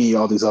Squad. Bring me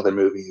all these other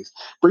movies.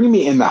 Bring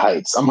me In the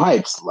Heights. I'm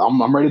hyped.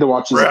 I'm ready to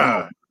watch this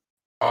at home.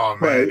 Oh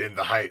man, In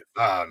the Heights.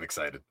 I'm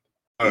excited.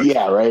 Okay.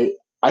 Yeah, right.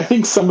 I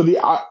think some of the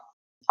I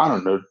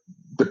don't know.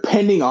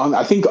 Depending on,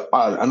 I think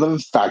another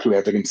factor we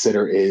have to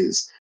consider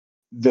is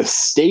the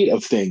state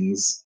of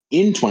things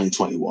in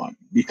 2021.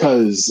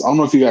 Because I don't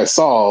know if you guys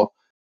saw,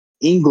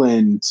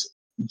 England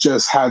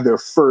just had their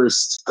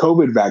first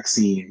COVID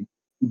vaccine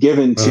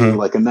given to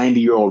like a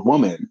 90-year-old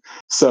woman.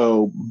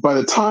 So by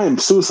the time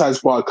Suicide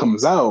Squad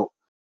comes out,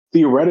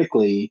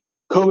 theoretically,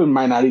 COVID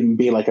might not even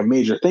be like a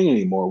major thing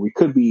anymore. We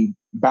could be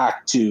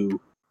back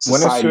to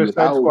society. When is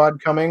Suicide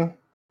Squad coming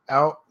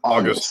out?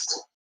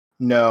 August.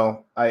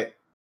 No, I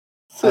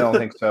don't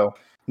think so.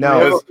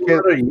 No, a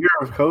year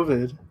of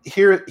COVID.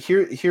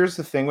 Here's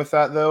the thing with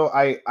that though.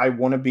 I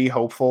want to be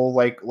hopeful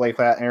like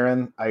that,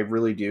 Aaron. I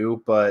really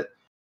do, but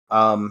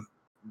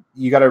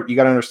you gotta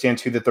understand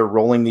too that they're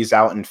rolling these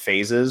out in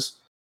phases.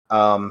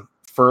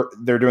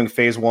 They're doing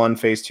phase 1,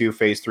 phase 2,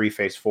 phase 3,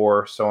 phase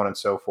 4, so on and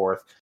so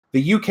forth.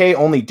 The UK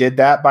only did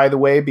that, by the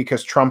way,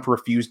 because Trump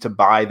refused to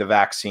buy the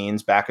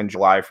vaccines back in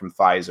July from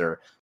Pfizer.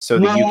 So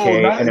the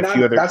UK and a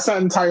few other... That's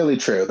not entirely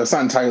true. It's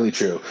not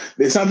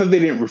that they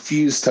didn't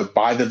refuse to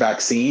buy the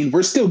vaccine.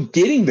 We're still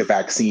getting the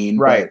vaccine,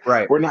 right.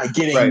 We're not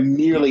getting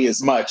nearly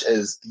as much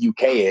as the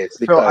UK is.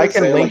 Because so I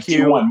can link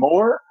you want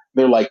more?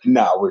 They're like,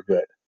 no, we're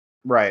good.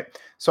 Right.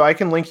 So I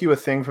can link you a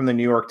thing from the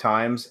New York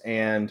Times,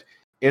 and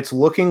it's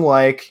looking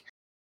like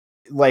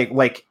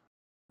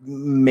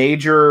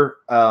major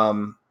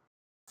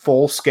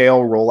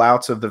full-scale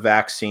rollouts of the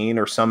vaccine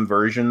or some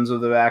versions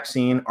of the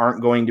vaccine aren't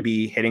going to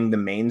be hitting the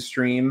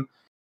mainstream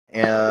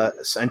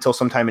until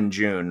sometime in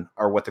June,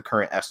 are what the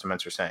current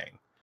estimates are saying.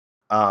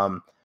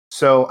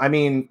 So, I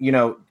mean,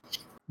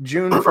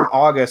 June from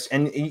August,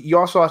 and you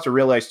also have to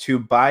realize too,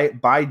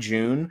 by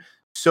June,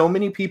 so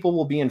many people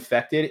will be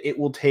infected, it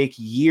will take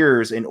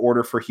years in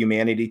order for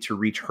humanity to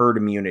reach herd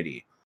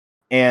immunity.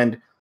 And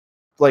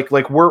like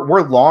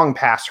we're long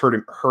past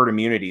herd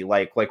immunity.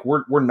 Like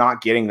we're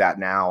not getting that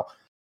now.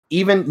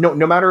 Even no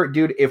matter,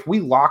 dude, if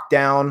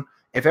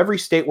every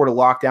state were to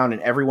lock down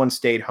and everyone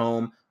stayed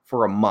home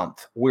for a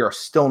month, we are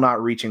still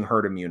not reaching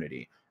herd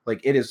immunity.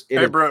 Like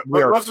bro,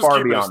 we are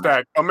far beyond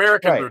that.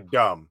 Americans are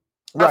dumb.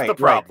 That's the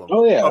problem.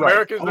 Oh yeah,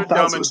 Americans are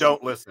dumb and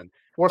don't listen.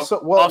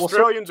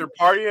 Australians are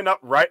partying up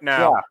right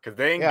now because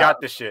they ain't got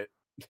the shit.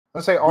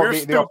 Let's say we're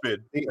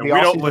stupid and we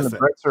don't listen. The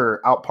Brits are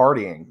out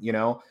partying,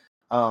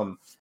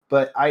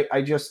 But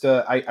I just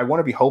I want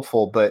to be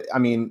hopeful. But I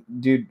mean,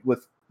 dude,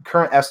 with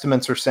current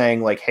estimates are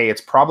saying like, hey, it's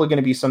probably going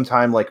to be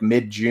sometime like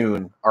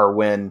mid-June or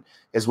when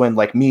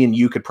like me and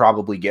you could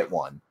probably get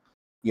one.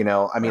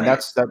 I mean,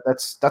 that's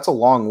a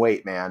long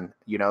wait, man.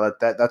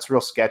 That's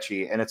real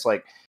sketchy. And it's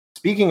like,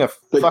 speaking of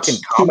fucking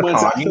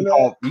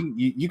Comic-Con,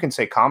 you can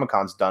say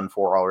Comic-Con's done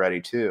for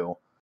already too.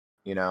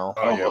 Oh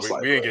yeah,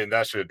 we ain't getting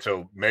that shit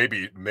till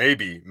maybe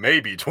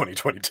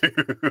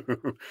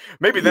 2022.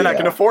 Maybe then I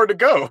can afford to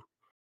go.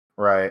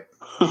 Right.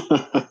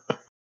 Because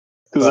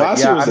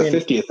last year was the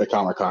 50th at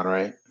Comic-Con,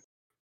 right?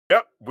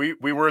 Yep, we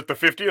were at the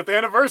 50th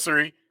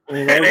anniversary,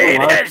 and they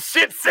ain't had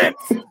shit since.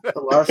 The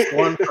last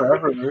one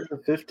forever,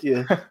 the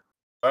 50th.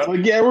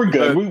 Yeah, we're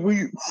good.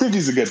 We 50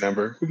 is a good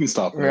number. We can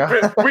stop there.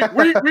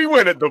 Yeah. we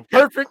went at the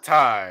perfect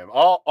time.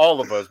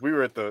 All of us. We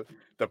were at the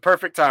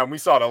perfect time. We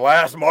saw the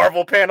last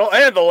Marvel panel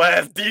and the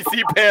last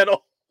DC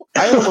panel.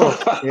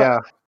 I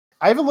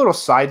have a little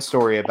side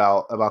story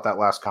about that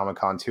last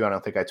Comic-Con too. I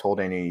don't think I told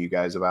any of you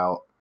guys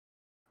about.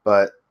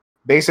 But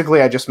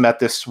basically, I just met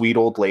this sweet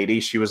old lady.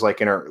 She was like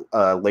in her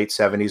late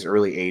 70s,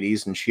 early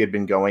 80s, and she had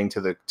been going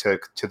to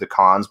the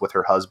cons with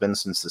her husband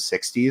since the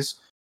 60s,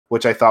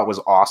 which I thought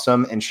was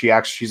awesome. And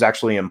she's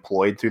actually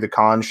employed through the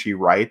con. She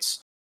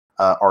writes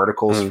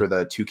articles for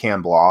the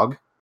Toucan blog.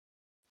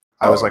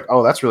 I was like,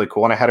 oh, that's really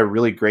cool. And I had a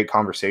really great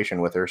conversation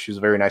with her. She was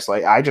a very nice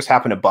lady. I just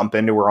happened to bump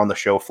into her on the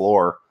show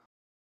floor.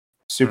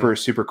 Super,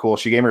 super cool.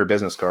 She gave me her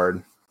business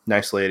card.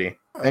 Nice lady.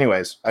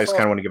 Anyways, I just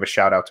kind of want to give a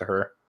shout out to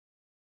her.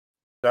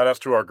 Shout outs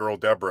to our girl,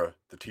 Deborah,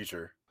 the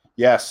teacher.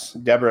 Yes,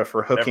 Deborah,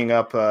 for hooking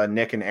up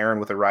Nick and Aaron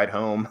with a ride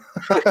home.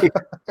 I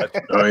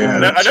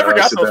never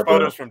got those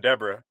photos from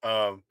Deborah.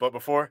 But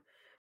before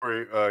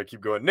we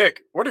keep going,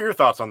 Nick, what are your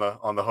thoughts on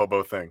the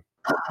hobo thing?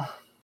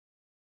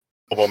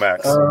 Hobo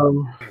Max.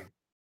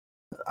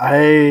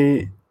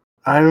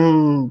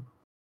 I'm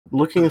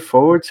looking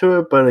forward to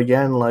it, but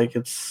again, like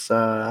it's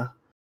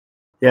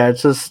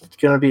just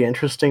gonna be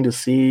interesting to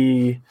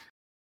see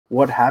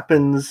what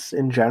happens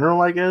in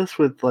general, I guess,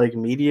 with like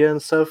media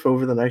and stuff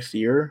over the next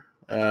year.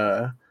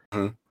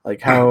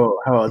 like how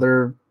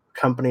other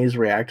companies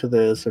react to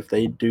this, if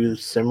they do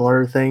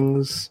similar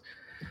things.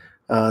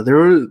 There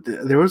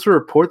was a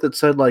report that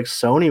said like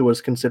Sony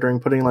was considering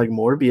putting like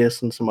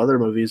Morbius and some other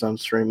movies on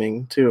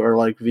streaming too, or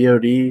like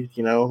VOD.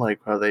 You know, like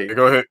how they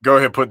Go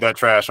ahead, put that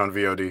trash on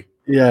VOD.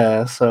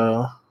 Yeah,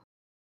 so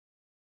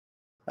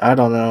I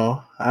don't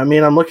know. I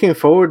mean, I'm looking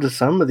forward to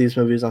some of these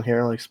movies on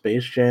here, like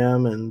Space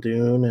Jam and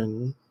Dune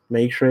and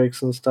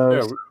Matrix and stuff.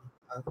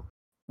 Yeah.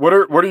 What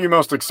are you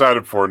most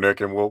excited for, Nick?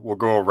 And we'll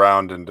go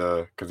around and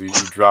because you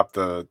dropped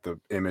the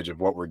image of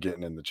what we're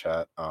getting in the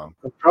chat.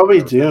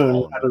 Probably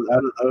Dune out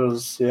of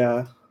those,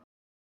 yeah.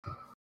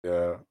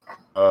 Yeah.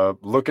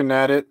 Looking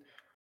at it,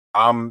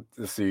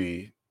 let's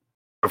see.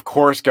 Of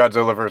course,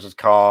 Godzilla vs.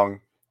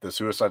 Kong, The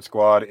Suicide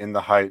Squad, In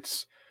the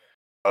Heights,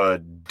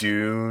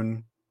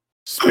 Dune,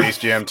 Space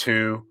Jam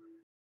 2,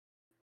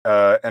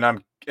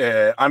 and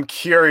I'm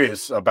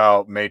curious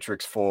about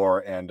Matrix 4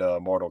 and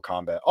Mortal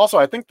Kombat. Also,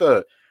 I think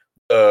the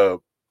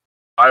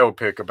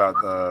biopic about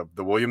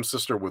the Williams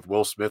sister with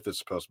Will Smith is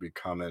supposed to be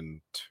coming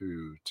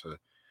too.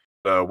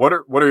 What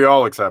are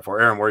y'all excited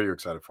for? Aaron, what are you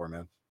excited for,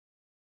 man?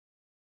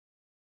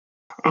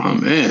 Oh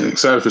man,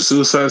 excited for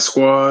Suicide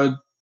Squad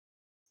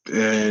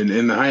and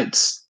In the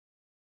Heights,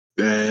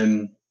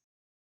 and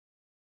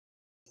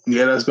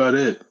yeah, that's about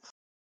it.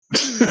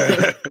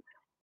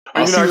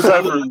 Are you not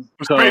excited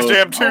for Space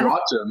Jam 2? I'll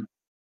watch them.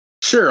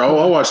 Sure,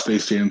 I'll watch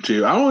Space Jam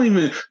 2.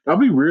 I'll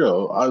be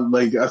real.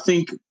 I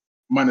think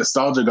my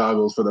nostalgia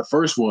goggles for the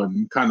first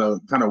one kind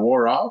of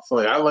wore off.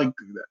 Like I like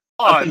that.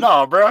 Oh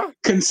no, bro.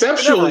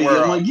 Conceptually,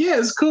 I'm like, yeah,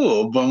 it's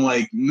cool, but I'm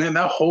like, man,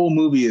 that whole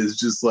movie is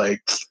just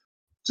like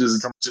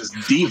just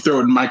deep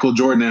throating Michael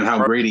Jordan and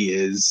how great he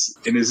is,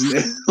 and isn't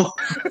it?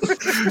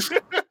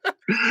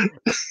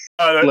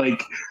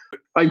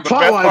 like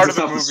plot wise, it's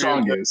not the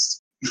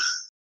strongest.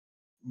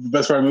 The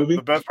best part of the movie.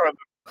 The best part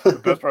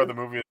of the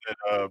movie is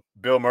that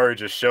Bill Murray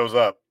just shows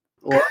up,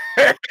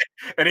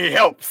 and he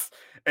helps,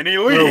 and he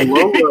leaves.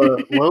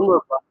 Lola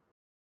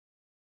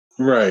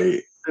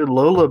right?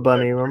 Lola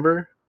Bunny,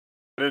 remember?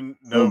 I didn't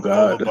know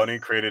Lola Bunny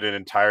created an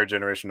entire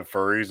generation of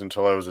furries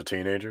until I was a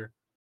teenager.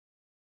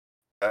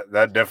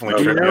 That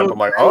definitely tripped me up. I'm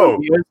like, oh,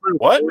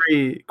 what?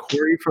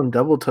 Corey from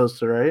Double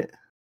Toaster, right?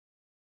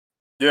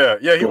 Yeah,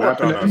 he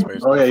worked on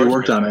Space. Oh yeah, he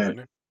worked on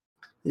it.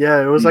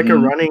 Yeah, it was like a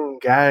running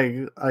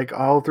gag, like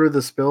all through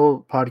the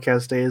Spill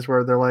podcast days,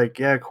 where they're like,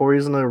 "Yeah,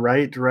 Corey's gonna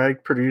write,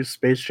 direct, produce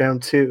Space Jam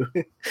 2.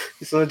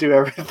 He's gonna do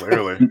everything."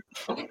 Clearly,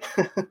 he's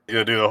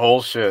gonna do the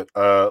whole shit.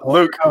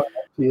 Luke,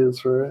 he is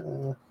for it.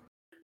 Yeah.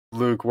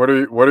 Luke, what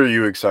are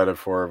you excited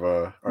for of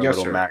our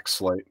little sir. Max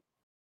slate?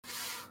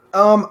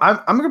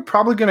 I'm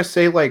probably gonna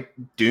say like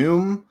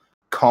Doom,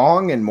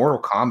 Kong, and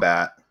Mortal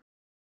Kombat.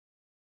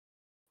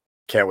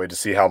 Can't wait to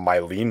see how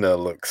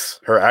Mylena looks.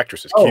 Her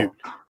actress is cute.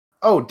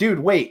 Oh, dude,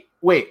 wait.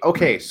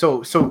 Okay,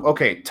 so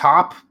okay,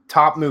 top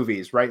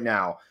movies right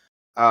now.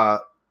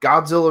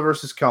 Godzilla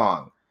vs.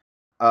 Kong,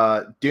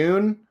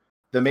 Dune,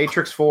 The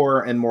Matrix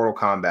 4, and Mortal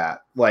Kombat.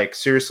 Like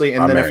seriously,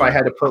 and if I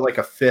had to put like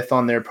a fifth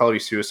on there, probably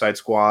Suicide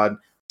Squad.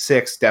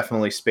 6,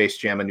 definitely Space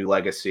Jam: A New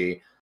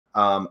Legacy.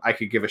 I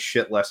could give a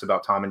shit less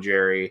about Tom and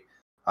Jerry.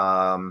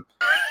 The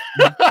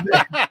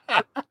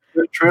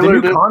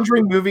new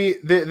Conjuring movie.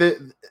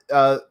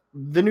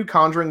 The new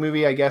Conjuring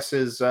movie, I guess,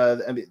 is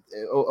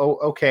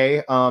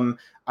okay.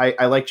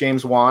 I like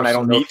James Wan. I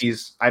don't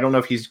know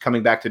if he's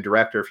coming back to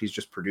direct or if he's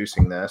just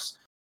producing this.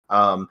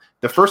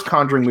 The first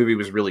Conjuring movie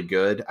was really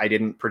good. I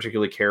didn't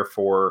particularly care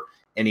for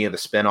any of the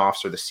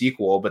spin-offs or the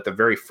sequel, but the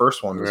very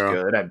first one was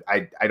good.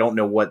 I don't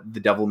know what The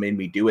Devil Made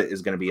Me Do It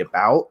is going to be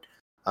about.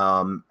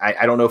 I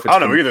don't know if it's I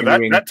don't know either.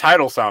 That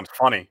title sounds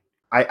funny.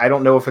 I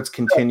don't know if it's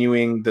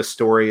continuing the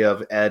story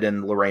of Ed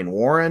and Lorraine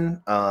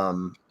Warren.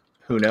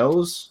 Who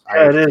knows?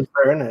 Yeah, it is.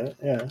 They're in it.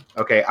 Yeah.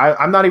 Okay.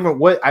 I'm not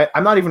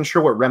even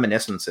sure what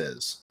Reminiscence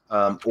is.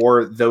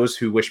 Or Those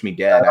Who Wish Me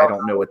Dead. I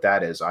don't know what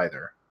that is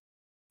either.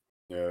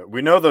 Yeah,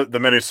 we know the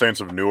Many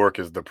Saints of Newark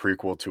is the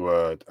prequel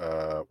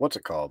to what's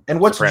it called? And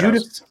what's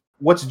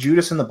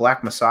Judas and the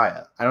Black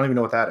Messiah? I don't even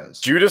know what that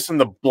is. Judas and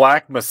the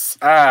Black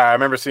Messiah. I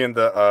remember seeing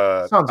the.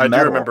 I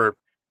do remember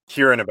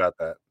hearing about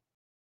that.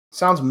 It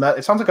sounds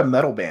like a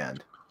metal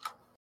band.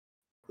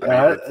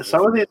 Yeah,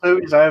 some of these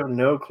movies I have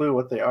no clue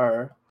what they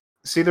are.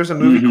 See, there's a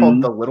movie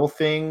called The Little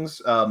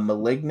Things,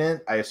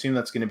 Malignant. I assume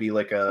that's going to be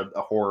like a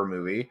horror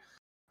movie.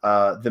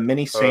 The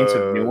Many Saints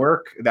of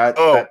Newark. That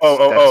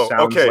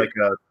sounds okay. like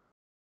a.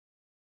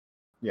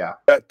 Yeah,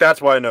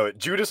 that's why I know it.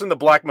 Judas and the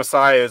Black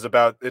Messiah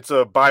it's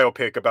a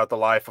biopic about the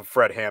life of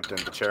Fred Hampton,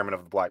 the chairman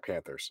of the Black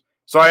Panthers.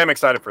 So I am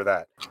excited for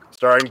that.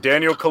 Starring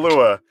Daniel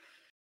Kaluuya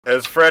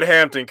as Fred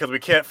Hampton, because we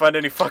can't find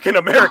any fucking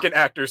American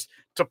actors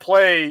to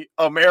play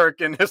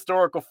American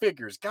historical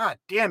figures. God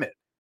damn it.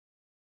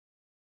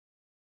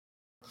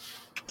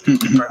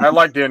 I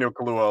like Daniel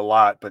Kaluuya a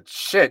lot, but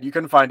shit, you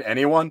couldn't find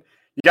anyone.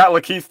 You got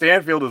Lakeith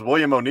Stanfield as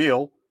William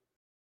O'Neill.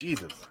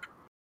 Jesus.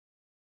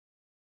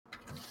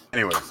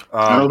 Anyways,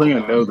 I don't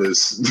think I know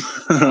this.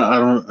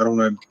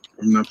 I'm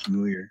not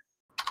familiar.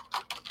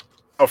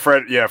 Oh,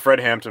 Fred. Yeah, Fred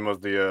Hampton was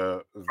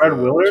the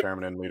Willard?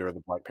 chairman and leader of the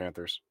Black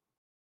Panthers.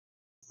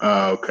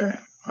 Okay.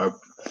 I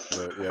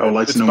would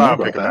like it's to know more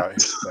about that.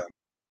 him.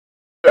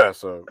 Yeah,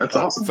 so That's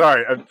awesome.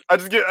 Sorry, I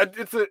just get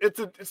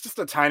it's just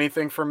a tiny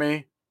thing for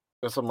me.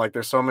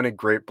 There's so many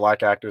great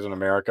black actors in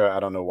America. I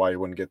don't know why you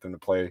wouldn't get them to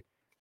play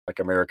like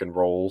American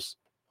roles.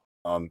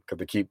 Because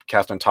they keep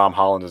casting Tom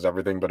Holland as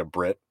everything but a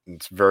Brit, and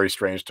it's very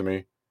strange to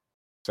me.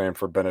 Same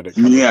for Benedict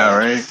Cumberbatch. Yeah,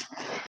 right.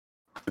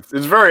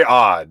 It's very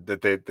odd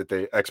that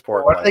they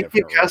export. Why do they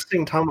keep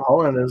casting Tom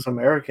Holland as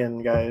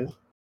American, guys?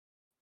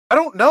 I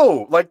don't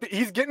know. Like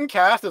he's getting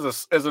cast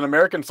as an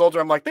American soldier.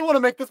 I'm like, they want to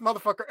make this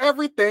motherfucker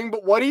everything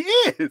but what he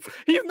is.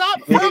 He's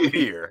not from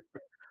here.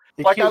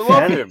 Like I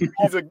love him.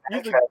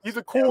 He's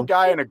a cool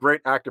guy and a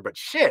great actor, but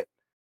shit.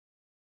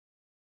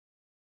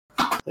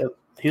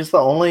 He's the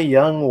only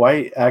young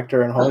white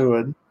actor in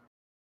Hollywood.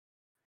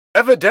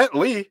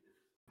 Evidently.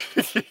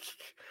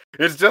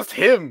 It's just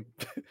him.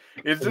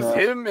 It's just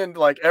him, and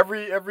like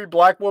every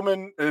black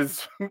woman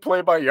is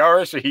played by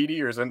Yara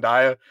Shahidi or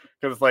Zendaya,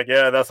 because it's like,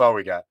 yeah, that's all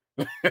we got.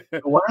 We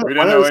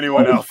didn't know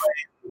anyone else.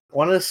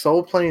 When is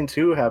Soul Plane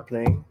 2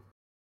 happening?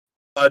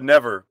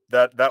 Never.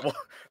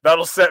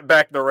 That'll set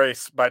back the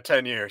race by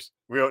 10 years.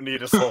 We don't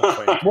need a Soul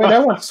Plane. Wait, I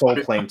want Soul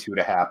Plane 2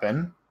 to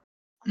happen.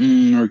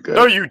 We're good.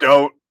 No, you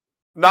don't.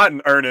 Not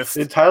in earnest.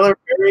 Tyler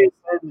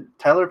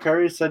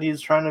Perry said he's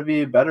trying to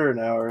be better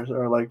now,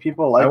 or like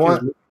people like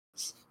his movies.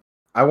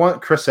 I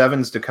want Chris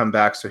Evans to come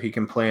back so he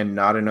can play in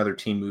Not Another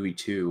Teen Movie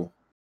 2.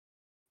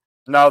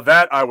 Now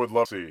that I would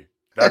love to see.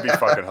 That'd be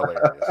fucking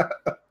hilarious.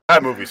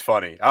 That movie's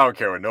funny. I don't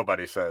care what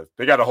nobody says.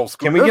 They got a whole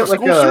school. Can we get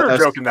like a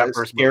joke in that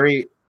first scary?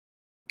 movie.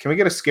 Can we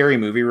get a scary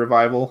movie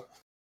revival?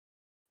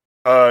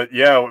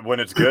 Yeah, when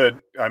it's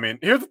good. I mean,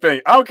 here's the thing.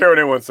 I don't care what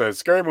anyone says.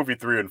 Scary Movie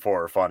 3 and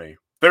 4 are funny.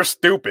 They're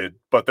stupid,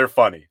 but they're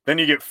funny. Then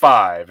you get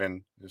 5,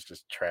 and it's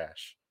just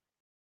trash.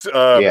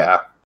 8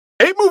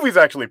 movie's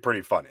actually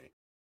pretty funny.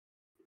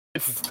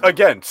 It's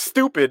again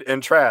stupid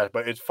and trash,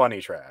 but it's funny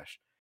trash.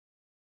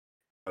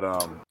 But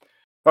all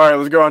right,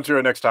 let's go on to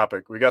our next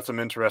topic. We got some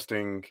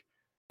interesting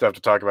stuff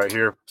to talk about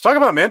here. Let's talk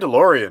about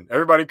Mandalorian.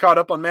 Everybody caught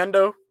up on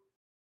Mando?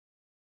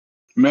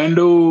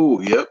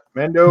 Yep.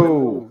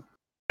 Mando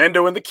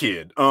and the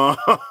kid.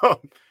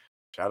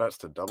 Shout outs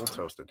to Double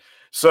Toasted.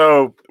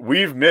 So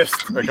we've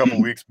missed a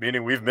couple weeks,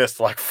 meaning we've missed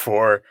like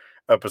 4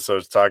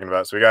 episodes talking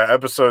about it. So we got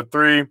episode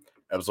 3,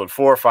 episode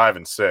 4, 5,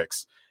 and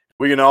 6.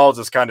 We can all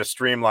just kind of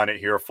streamline it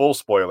here. Full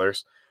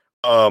spoilers.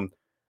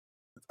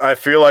 I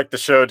feel like the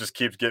show just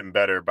keeps getting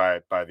better by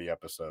the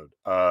episode.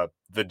 The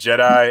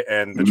Jedi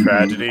and the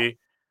tragedy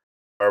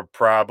are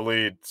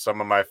probably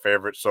some of my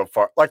favorites so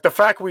far. Like the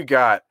fact we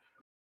got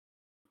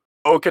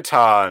Ahsoka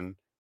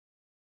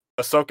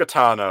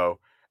Tano,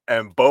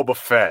 and Boba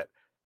Fett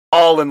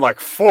all in like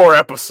 4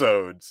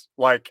 episodes.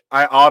 Like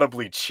I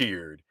audibly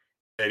cheered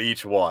at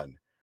each one.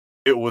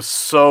 It was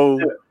so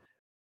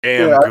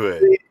damn good.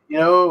 Actually, you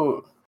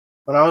know,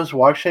 when I was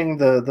watching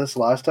this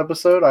last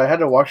episode, I had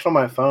to watch it on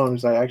my phone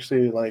because I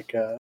actually like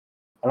I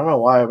don't know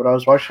why, but I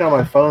was watching on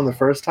my phone the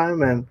first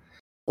time, and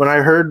when I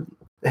heard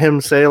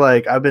him say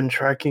like I've been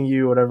tracking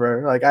you,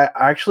 whatever, like I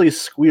actually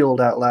squealed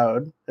out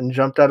loud and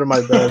jumped out of my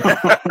bed.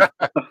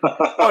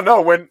 Oh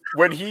no, when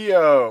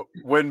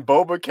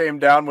Boba came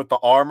down with the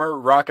armor,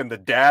 rocking the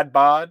dad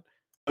bod,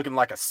 looking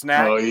like a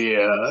snack. Oh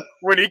yeah.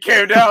 When he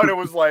came down, it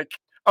was like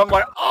I'm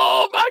like,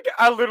 oh my god!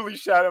 I literally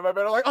shot in my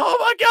bed. I'm like, oh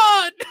my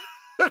god!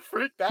 I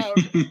freaked out.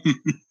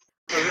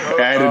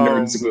 I had a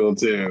nerd squeal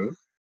too.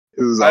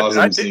 It was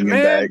awesome seeing him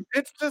back.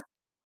 It's just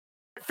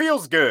it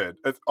feels good.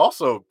 It's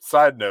also,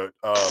 side note,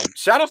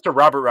 shout outs to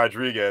Robert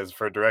Rodriguez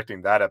for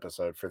directing that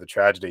episode for the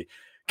tragedy.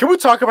 Can we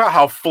talk about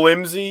how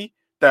flimsy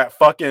that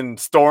fucking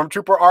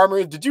stormtrooper armor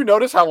is? Did you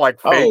notice how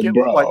like fake it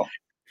looked? Like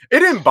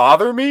it didn't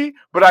bother me,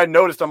 but I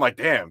noticed. I'm like,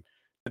 damn,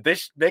 did they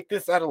make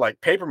this out of like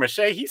paper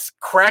mache? He's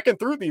cracking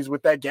through these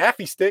with that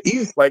gaffy stick.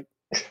 Like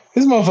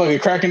this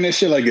motherfucker cracking this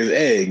shit like his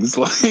eggs.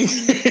 Like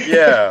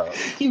yeah,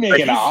 he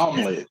making an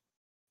omelet.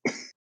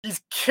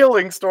 He's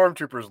killing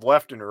stormtroopers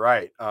left and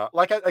right.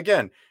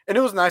 Again, and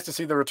it was nice to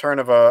see the return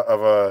of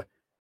a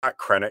not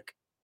Krennic.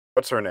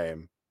 What's her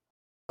name?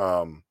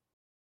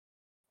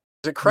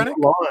 Is it Krennic?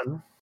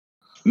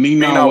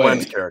 Ming-Na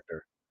Wen's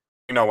character.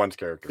 Ming-Na Wen's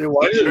character. Dude,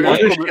 why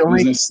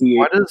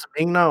does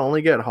Ming-Na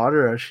only get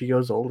hotter as she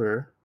goes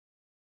older?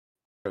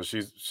 Because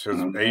she's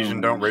Asian,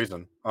 don't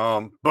raisin.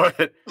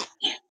 But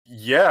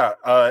yeah,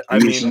 I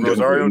mean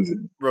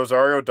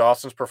Rosario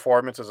Dawson's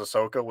performance as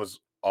Ahsoka was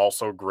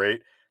also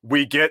great.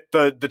 We get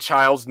the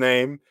child's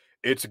name.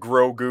 It's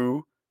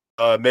Grogu.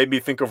 Made me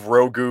think of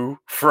Rogu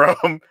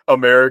from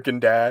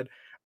American Dad.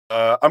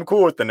 I'm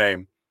cool with the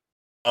name.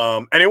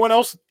 Anyone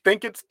else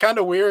think it's kind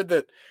of weird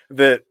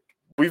that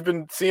we've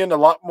been seeing a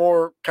lot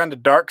more kind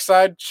of dark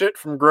side shit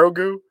from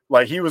Grogu?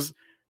 Like he was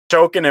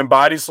choking and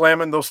body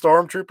slamming those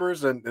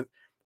stormtroopers, and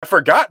I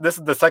forgot this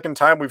is the second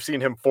time we've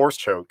seen him force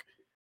choke.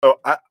 So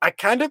I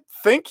kind of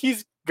think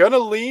he's gonna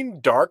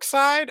lean dark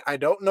side. I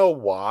don't know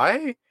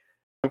why.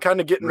 I'm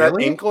kind of getting that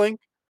inkling.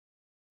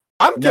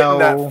 I'm getting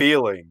that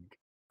feeling.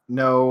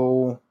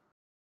 No.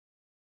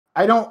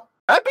 I don't.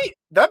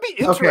 That'd be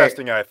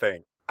interesting. Okay. I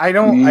think. I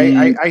don't.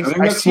 I think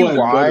that's see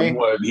why.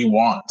 What he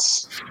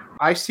wants.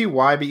 I see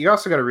why, but you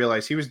also got to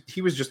realize he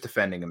was just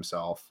defending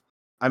himself.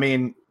 I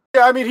mean,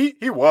 yeah, I mean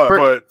he was.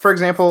 But for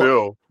example,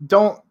 still.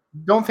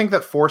 Don't think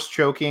that force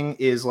choking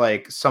is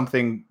like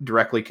something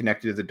directly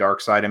connected to the dark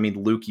side. I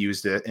mean, Luke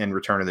used it in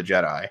Return of the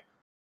Jedi.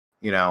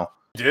 You know,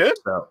 did?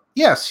 So,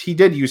 yes, he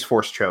did use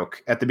force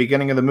choke at the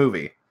beginning of the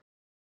movie.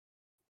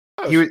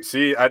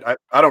 I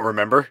don't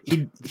remember.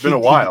 It's been a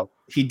while.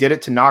 He did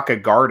it to knock a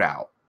guard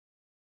out.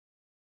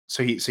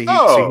 So he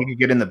could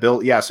get in the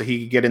build. Yeah, so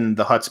he could get in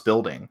the Hutt's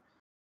building.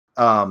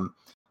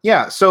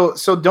 Yeah, so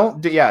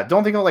don't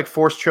think of like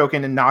force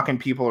choking and knocking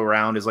people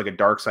around as like a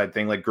dark side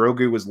thing. Like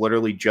Grogu was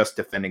literally just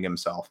defending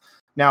himself.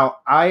 Now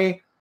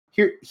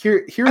here's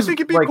I think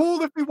it'd be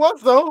cool if he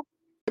was though.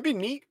 It'd be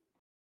neat.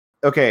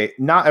 Okay,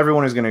 not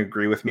everyone is going to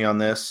agree with me on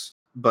this,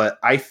 but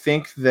I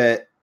think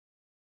that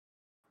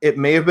it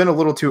may have been a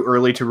little too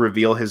early to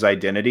reveal his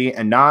identity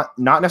and not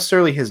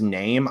necessarily his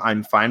name.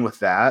 I'm fine with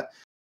that.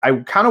 I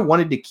kind of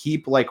wanted to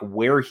keep like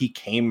where he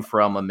came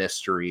from a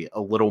mystery a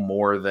little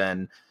more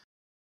than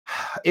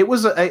it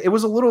was a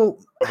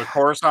little the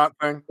Coruscant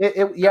thing.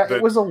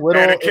 It was a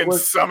little. Anakin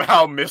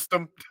somehow missed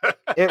him.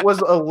 It was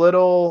a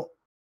little.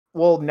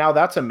 Well, now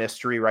that's a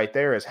mystery right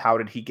there. Is how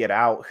did he get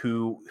out?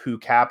 Who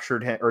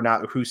captured him or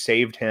not? Who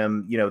saved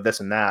him? You know, this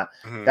and that.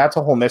 Mm-hmm. That's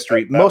a whole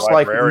mystery. Most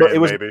likely, it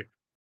was. Maybe.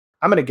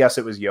 I'm gonna guess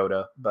it was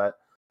Yoda, but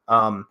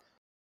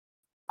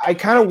I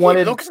kind of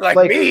wanted. He looks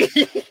like me.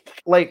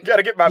 Like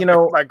gotta get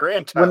my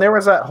grandchild. When there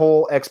was that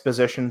whole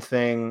exposition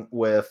thing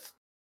with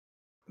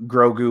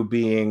Grogu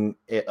being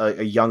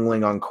a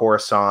youngling on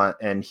Coruscant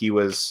and he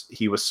was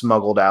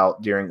smuggled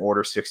out during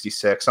Order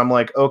 66. I'm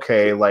like,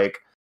 okay, like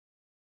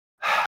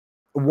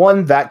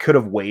one that could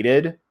have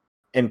waited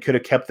and could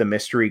have kept the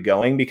mystery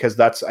going because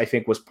that's I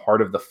think was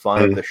part of the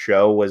fun of the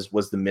show was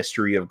the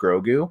mystery of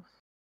Grogu.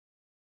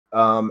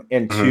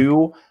 And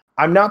two,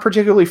 I'm not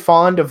particularly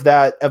fond of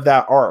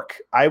that arc.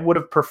 I would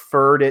have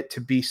preferred it to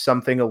be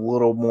something a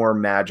little more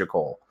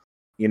magical.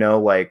 You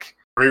know, like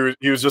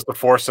he was just a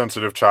force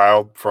sensitive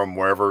child from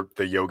wherever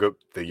the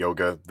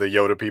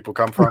Yoda people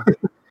come from.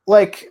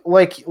 like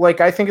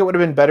I think it would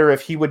have been better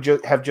if he would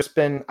have just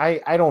been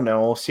I don't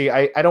know. See,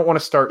 I don't want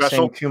to start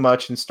saying too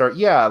much and start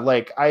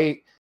like as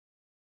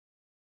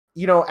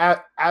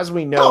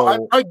we know,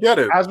 no, I get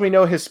it. As we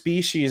know, his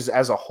species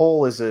as a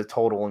whole is a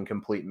total and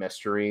complete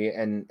mystery,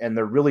 and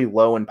they're really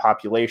low in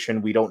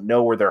population. We don't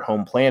know where their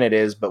home planet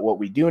is, but what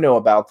we do know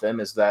about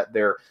them is that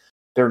they're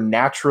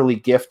naturally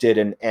gifted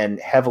and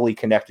heavily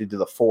connected to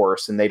the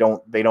Force, and they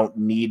don't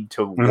need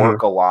to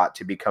work a lot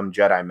to become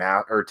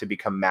Jedi or to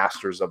become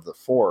masters of the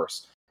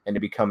Force and to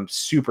become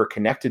super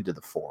connected to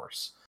the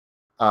Force.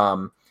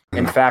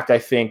 In fact, I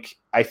think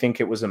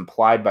it was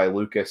implied by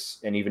Lucas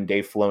and even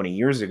Dave Filoni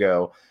years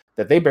ago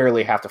that they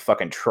barely have to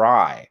fucking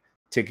try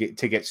to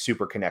get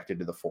super connected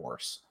to the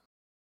Force.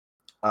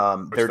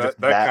 That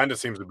kind of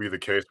seems to be the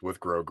case with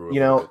Grogu. You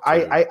know,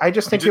 I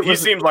just think he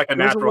seemed like a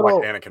natural,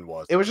 like Anakin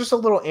was. It was just a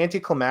little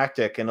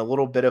anticlimactic and a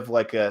little bit of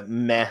like a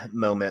meh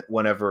moment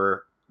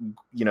whenever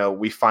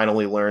we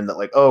finally learned that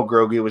like, oh,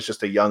 Grogu was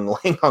just a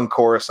youngling on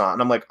Coruscant,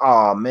 and I'm like,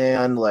 oh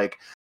man, like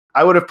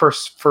I would have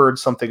preferred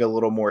something a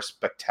little more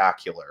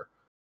spectacular.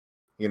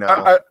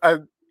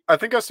 I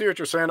think I see what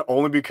you're saying,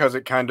 only because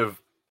it kind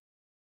of.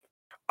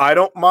 I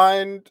don't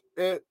mind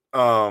it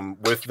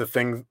with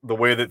the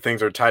way that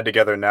things are tied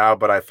together now,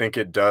 but I think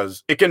it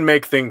can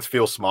make things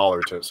feel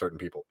smaller to certain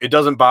people. It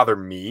doesn't bother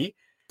me,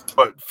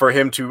 but for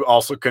him to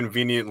also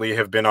conveniently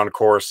have been on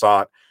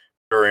Coruscant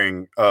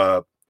during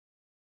the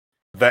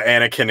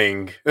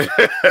Anakining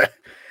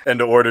and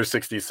the Order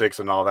 66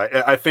 and all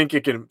that, I think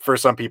it can, for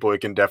some people,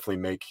 it can definitely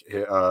make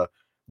the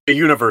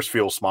universe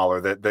feel smaller,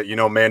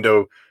 that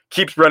Mando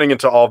keeps running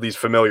into all these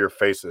familiar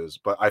faces,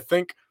 but I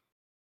think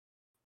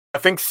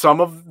some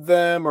of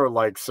them are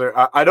like,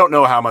 I don't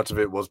know how much of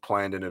it was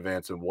planned in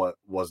advance and what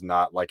was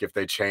not. Like if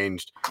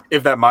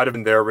that might have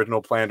been their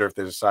original plan, or if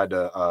they decide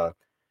to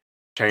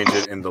change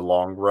it in the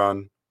long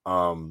run.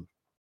 I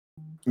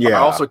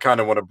also kind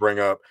of want to bring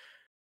up.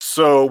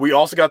 So we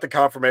also got the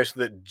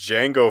confirmation that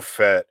Jango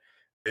Fett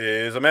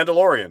is a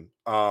Mandalorian,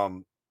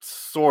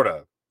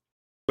 sorta.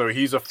 So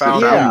he's a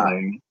foundling.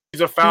 Yeah.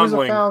 He's a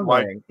foundling.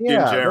 Like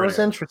that was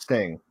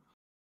interesting.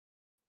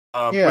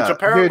 Which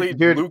apparently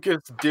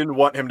Lucas didn't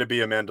want him to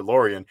be a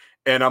Mandalorian,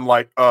 and I'm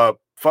like, well,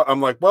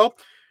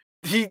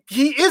 he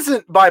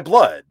isn't by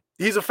blood.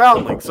 He's a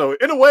foundling, so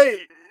in a way,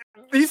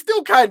 he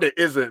still kind of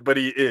isn't, but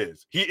he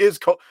is. He's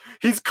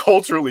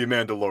culturally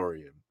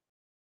Mandalorian.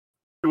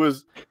 He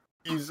was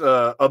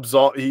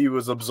absorbed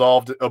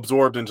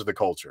into the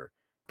culture,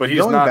 but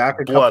he's not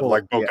blood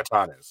like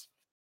Bo-Katan is.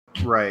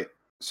 Right.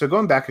 So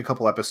going back a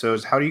couple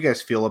episodes, how do you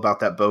guys feel about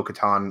that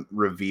Bo-Katan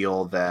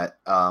reveal that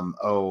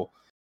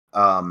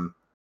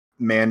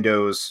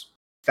Mando's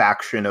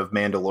faction of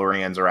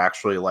Mandalorians are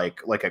actually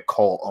like a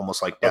cult,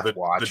 almost like Death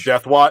Watch. The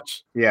Death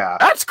Watch? Yeah.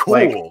 That's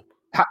cool.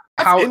 Like,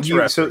 how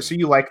interesting. So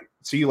you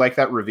like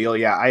that reveal?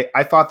 Yeah,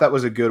 I thought that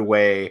was a good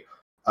way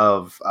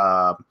of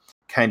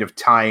kind of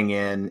tying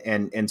in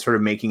and sort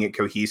of making it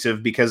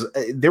cohesive, because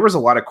there was a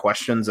lot of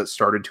questions that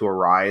started to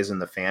arise in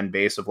the fan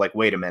base of like,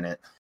 wait a minute,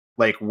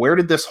 like where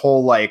did this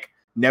whole like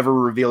never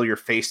reveal your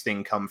face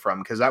thing come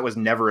from? Because that was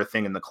never a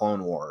thing in the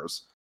Clone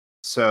Wars.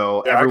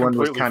 So everyone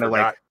was kind of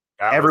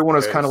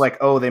like,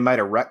 oh, they might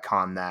have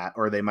retconned that,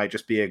 or they might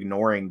just be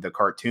ignoring the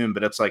cartoon.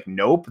 But it's like,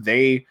 nope,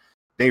 they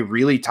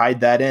really tied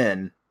that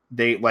in.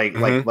 They like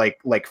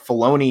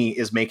Filoni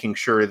is making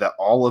sure that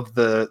all of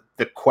the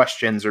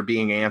questions are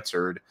being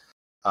answered.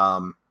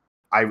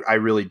 I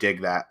really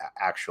dig that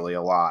actually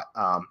a lot.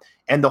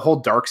 And the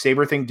whole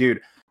Darksaber thing,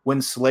 dude,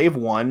 when Slave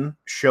One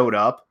showed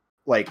up,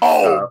 like,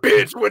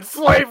 bitch, when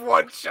Slave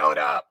One showed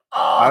up,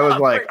 I was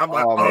like,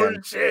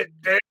 man, shit,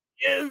 there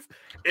he is.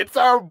 It's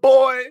our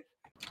boy.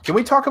 Can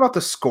we talk about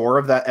the score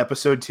of that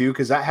episode too?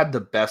 Because that had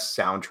the best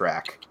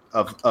soundtrack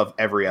of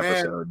every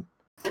episode.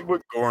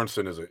 Wood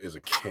Goranson is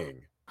a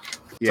king.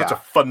 Yeah. Such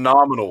a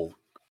phenomenal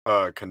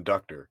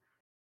conductor.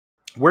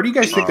 Where do you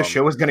guys think the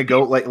show is going to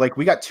go? Like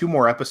we got 2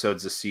 more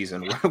episodes this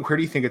season. Where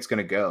do you think it's going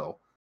to go?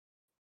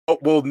 Oh,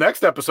 well,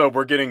 next episode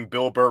we're getting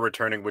Bill Burr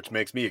returning, which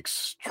makes me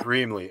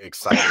extremely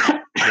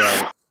excited.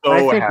 Right. So I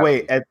think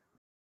happy.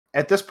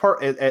 at this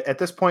part at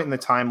this point in the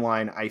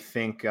timeline, I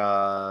think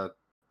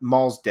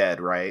Maul's dead,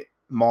 right?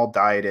 Maul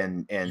died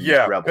in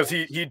Rebels. Because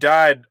he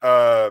died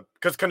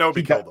because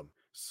Kenobi killed him.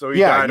 So he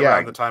died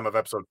around the time of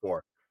episode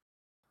 4.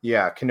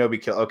 Yeah,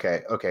 Kenobi killed.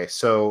 Okay.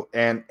 So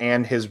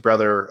and his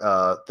brother,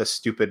 the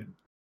stupid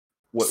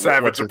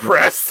Savage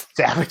Opress.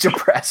 Savage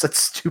Opress. That's a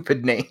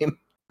stupid name.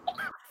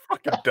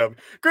 Fucking dumb.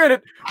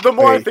 Granted, the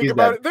more I think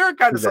about it, there are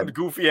kind of some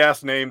goofy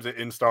ass names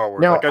in Star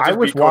Wars. No, like I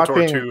was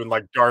watching 2 and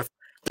like Darth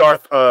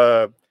not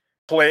Darth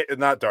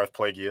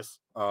Plagueis.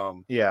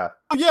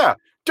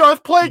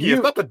 Darth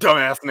Plagueis. Not the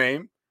dumbass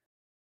name.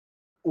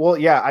 Well,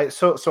 yeah. I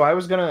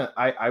was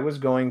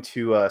going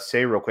to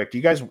say real quick. Do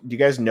you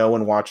guys know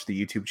and watch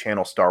the YouTube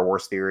channel Star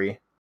Wars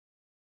Theory?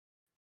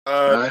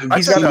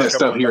 I've seen that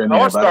stuff here and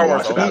there. Star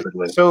Wars.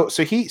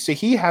 So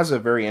he has a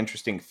very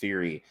interesting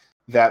theory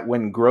that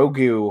when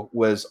Grogu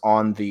was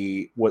on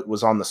the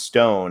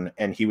stone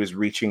and he was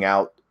reaching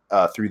out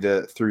through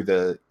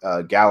the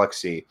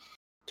galaxy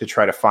to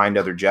try to find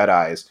other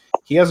Jedis,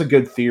 he has a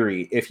good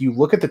theory. If you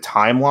look at the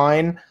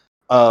timeline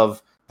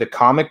of the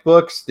comic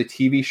books, the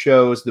TV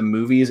shows, the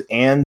movies,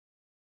 and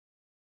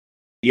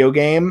the video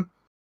game,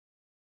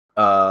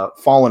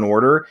 Fallen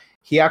Order,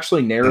 he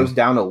actually narrows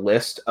down a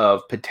list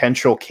of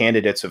potential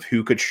candidates of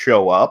who could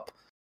show up.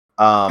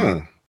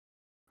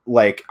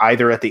 Like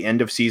either at the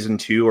end of season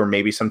 2 or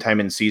maybe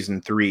sometime in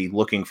season 3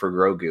 looking for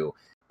Grogu.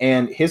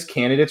 And his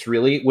candidates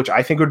really, which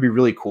I think would be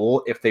really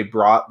cool if they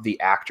brought the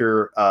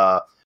actor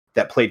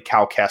that played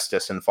Cal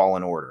Kestis in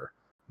Fallen Order.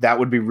 That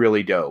would be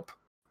really dope.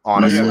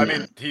 Honestly. I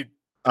mean, they're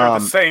the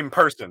same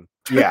person.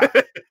 Yeah.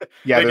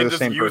 Yeah, they're the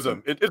same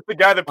person. It's the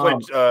guy that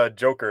played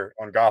Joker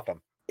on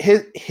Gotham.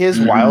 His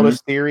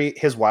wildest theory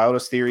is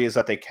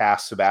that they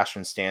cast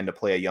Sebastian Stan to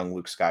play a young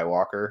Luke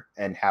Skywalker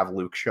and have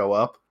Luke show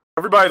up.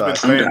 Everybody's been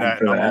saying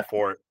that, and I'm all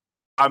for it.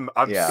 I'm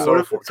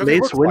so for it. It's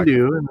Mace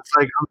Windu, and it's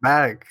like, I'm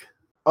back.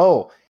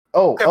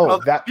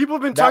 That people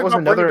have been talking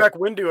about bringing back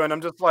Windu, and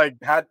I'm just like,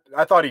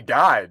 I thought he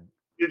died.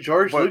 Dude,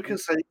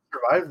 Lucas said he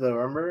survived, though.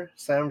 Remember,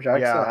 Sam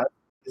Jackson?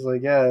 He's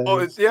like,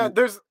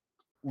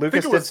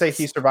 Lucas did say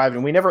he survived,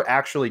 and we never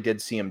actually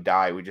did see him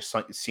die. We just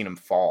seen him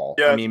fall.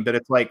 Yeah. I mean, but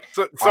it's like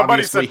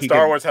somebody said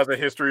Star Wars has a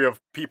history of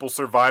people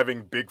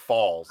surviving big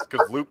falls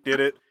because Luke did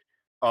it.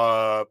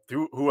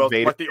 Who else?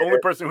 Like the only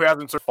person who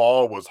hasn't survived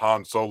fall was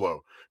Han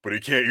Solo, but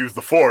he can't use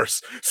the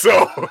Force.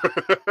 So,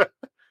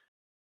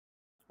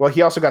 well,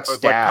 he also got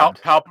stabbed.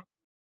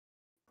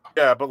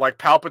 But like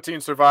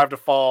Palpatine survived a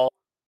fall.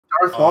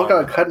 Darth Maul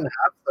got cut in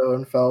half though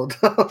and fell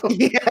down.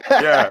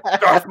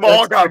 Darth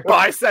Maul got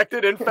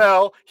bisected and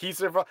fell. He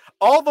survived.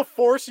 All the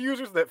Force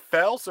users that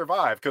fell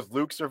survived because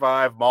Luke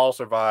survived, Maul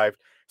survived,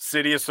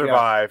 Sidious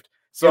survived.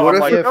 So I'm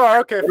like,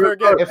 fair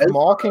game. If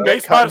Maul can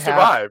get cut in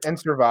half and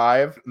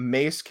survive,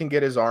 Mace can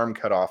get his arm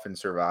cut off and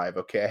survive.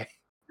 Okay,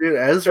 dude,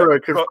 Ezra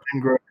could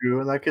fucking Grogu,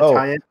 and that could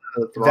tie into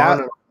the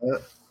Thrawn.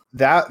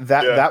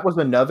 That was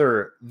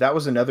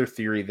another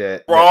theory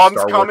that Thrawn's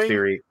Star coming. Wars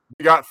theory.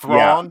 You got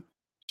Thrawn,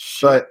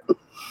 but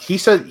he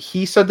said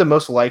the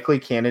most likely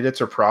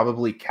candidates are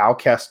probably Cal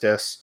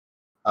Kestis,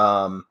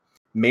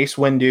 Mace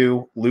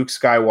Windu, Luke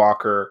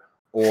Skywalker,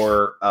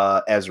 or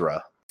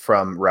Ezra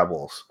from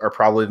Rebels are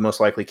probably the most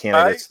likely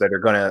candidates that are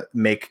going to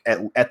make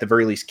at the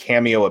very least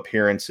cameo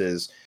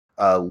appearances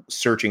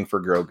searching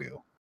for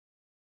Grogu.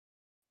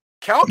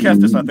 Cal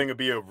Kestis, I think, would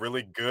be a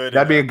really good.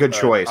 That'd be a good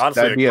choice.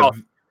 Honestly,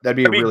 that'd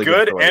be a really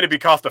good choice. And it'd be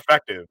cost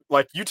effective.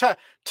 Like you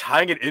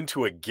tying it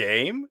into a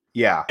game,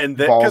 and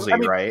then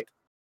ballsy, right?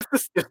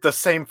 It's the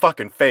same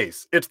fucking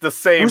face. It's the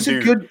same. It was a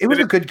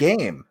good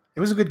game. It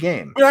was a good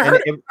game. I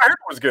heard it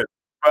was good.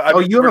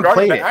 You haven't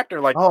played it.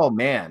 Actor, oh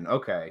man,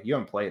 okay, you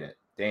haven't played it.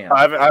 Damn,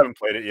 I haven't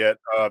played it yet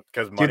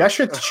because dude, that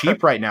shit's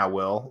cheap right now.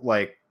 Will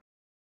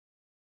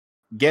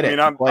get it?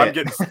 I mean,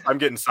 I'm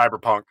getting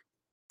Cyberpunk.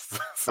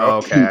 So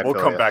okay, we'll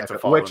come back to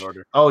Fallen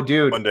Order. Oh,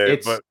 dude, one day.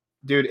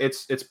 Dude,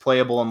 it's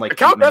playable in like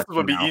Account 8 minutes passes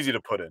would be now. easy to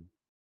put in.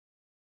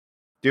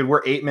 Dude,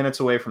 we're 8 minutes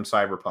away from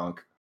Cyberpunk.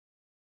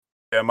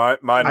 Yeah, mine.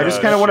 I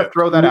just kind of want to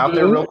throw that out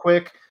there real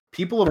quick.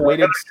 People have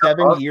waited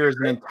 7 years,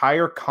 an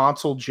entire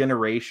console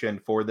generation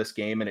for this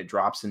game, and it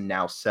drops in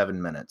now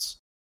 7 minutes.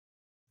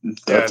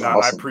 That's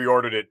awesome. I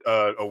pre-ordered it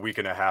a week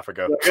and a half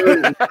ago.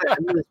 End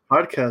this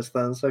podcast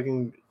then, so I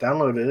can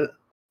download it.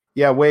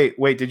 Yeah, wait.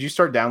 Did you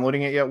start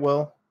downloading it yet,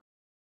 Will?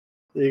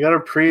 You got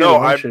to No,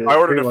 I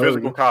ordered a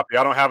physical copy.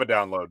 I don't have a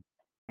download.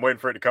 I'm waiting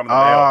for it to come in the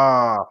mail.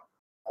 Ah,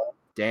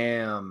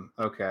 damn.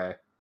 Okay.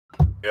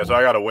 Yeah, so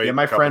I gotta wait. Yeah,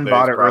 my friend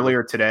bought it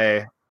earlier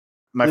today.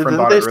 My friend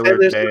bought it earlier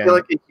today. There's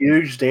like a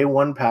huge day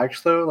one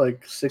patch though,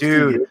 like 60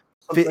 gigs.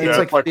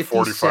 It's like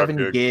 57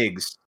 gigs.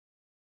 gigs.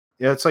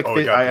 Yeah, it's like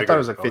I thought it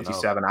was like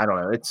 57. I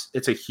don't know.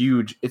 It's a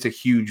huge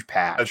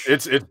patch.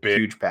 It's big.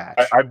 Huge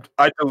patch.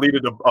 I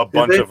deleted a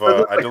bunch of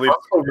I deleted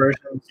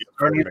versions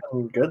aren't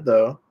even good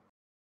though.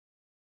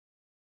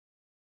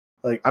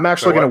 Like I'm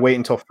actually gonna wait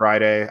until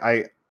Friday.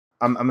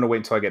 I'm gonna wait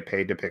until I get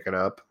paid to pick it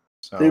up.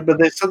 So. Dude, but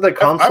they said the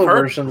console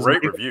versions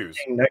great reviews.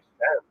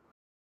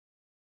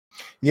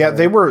 Yeah,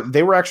 they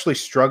were actually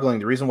struggling.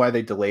 The reason why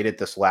they delayed it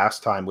this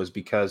last time was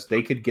because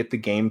they could get the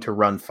game to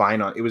run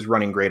fine on. It was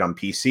running great on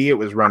PC. It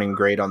was running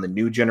great on the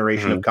new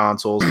generation of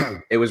consoles.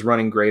 It was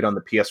running great on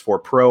the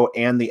PS4 Pro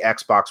and the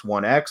Xbox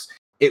One X.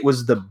 It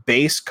was the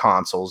base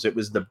consoles. It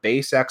was the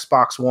base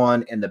Xbox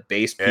One and the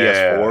base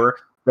PS4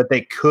 that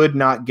they could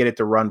not get it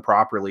to run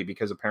properly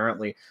because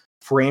apparently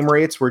frame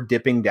rates were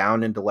dipping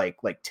down into like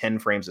 10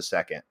 frames a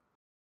second.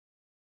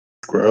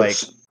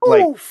 Gross.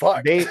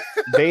 Fuck. They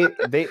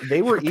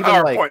were even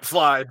PowerPoint like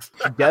slides.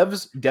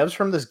 Devs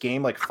from this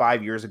game like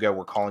 5 years ago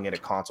were calling it a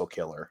console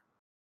killer.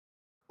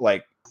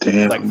 Like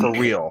for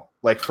real.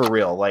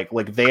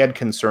 Like they had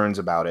concerns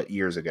about it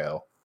years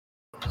ago.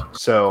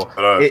 So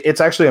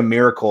it's actually a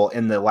miracle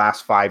in the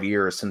last 5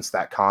 years since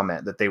that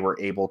comment that they were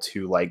able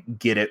to like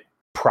get it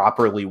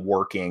properly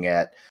working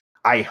at.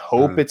 I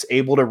hope it's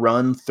able to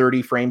run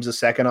 30 frames a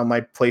second on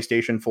my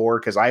PlayStation 4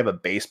 because I have a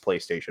base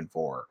PlayStation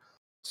 4.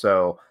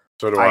 So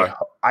do I.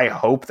 I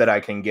hope that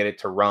I can get it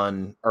to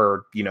run,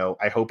 or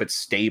I hope it's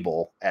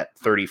stable at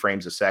 30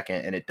 frames a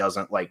second and it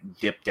doesn't like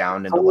dip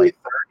down into like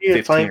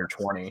 15 or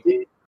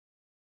 20.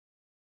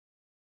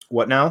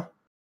 What now?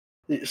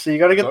 So you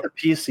got to get the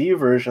PC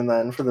version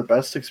then for the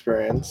best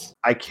experience.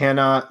 I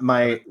cannot.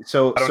 I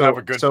don't have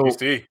a good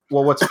PC.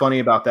 Well, what's funny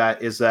about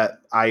that is that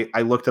I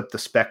looked up the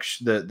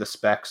specs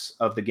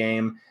of the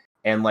game,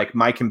 and like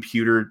my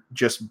computer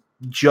just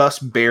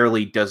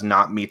barely does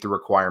not meet the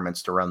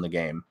requirements to run the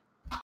game.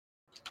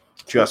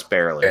 Just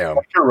barely. Damn.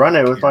 I can run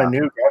it with my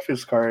new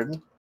graphics card.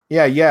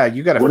 Yeah.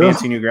 You got a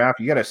fancy new graphic.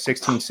 You got a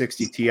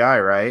 1660 Ti,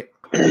 right?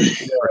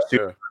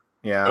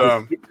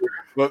 Yeah.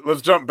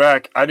 Let's jump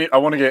back. I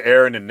want to get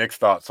Aaron and Nick's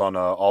thoughts on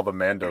all the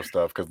Mando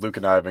stuff because Luke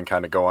and I have been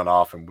kind of going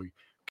off, and we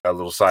got a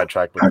little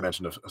sidetracked with the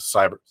mention of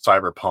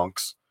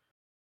cyberpunks.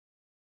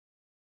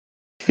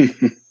 I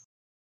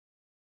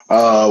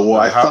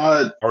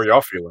thought. How are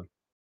y'all feeling?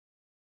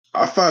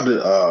 I thought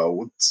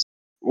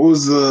what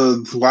was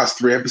the last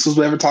 3 episodes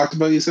we ever talked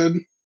about? You said.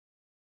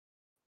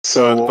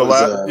 So the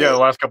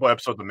last couple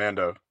episodes of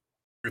Mando,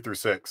 3 through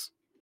 6.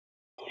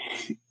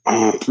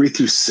 3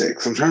 through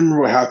 6. I'm trying to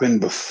remember what happened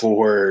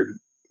before.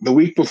 The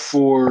week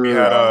before, we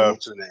had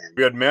what's her name?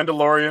 We had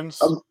Mandalorians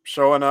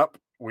showing up.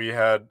 We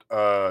had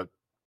what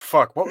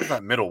was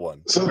that middle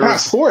one? So the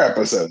past 4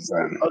 episodes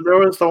then. Oh, there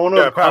was the one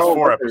with past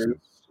 4 episodes.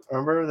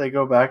 Remember, they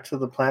go back to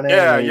the planet.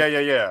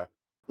 Yeah.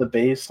 The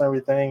base and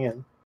everything,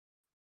 and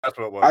that's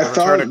what it was. I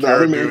thought the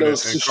other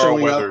Mandos just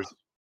showing up.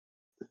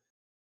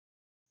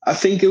 I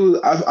think it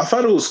was. I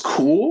thought it was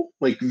cool,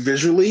 like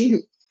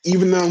visually,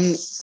 even though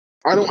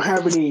I don't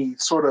have any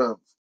sort of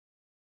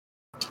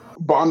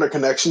bond or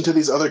connection to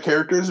these other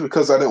characters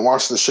because I didn't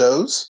watch the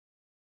shows.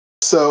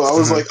 So I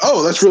was like,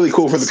 oh, that's really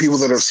cool for the people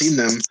that have seen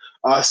them.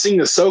 Seeing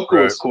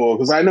Ahsoka was cool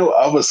because I know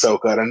of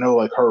Ahsoka and I know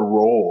like her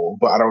role,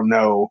 but I don't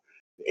know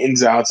the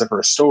ins and outs of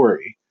her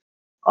story.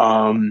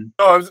 No,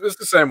 it's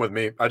the same with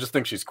me. I just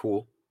think she's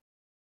cool.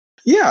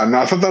 Yeah, and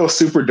I thought that was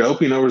super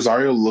dope.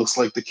 Rosario looks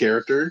like the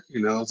character.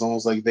 It's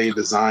almost like they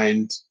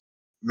designed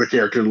the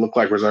character to look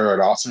like Rosario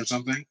Dawson or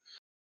something.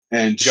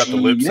 And she got the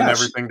lips and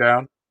everything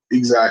down.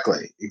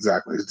 Exactly.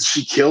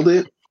 She killed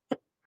it.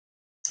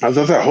 I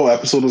thought that whole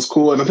episode was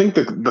cool. And I think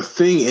the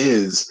thing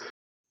is,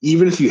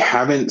 even if you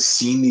haven't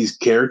seen these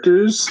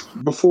characters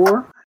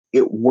before,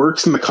 it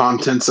works in the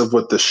contents of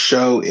what the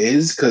show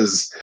is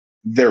because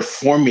their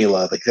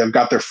formula, like they've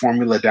got their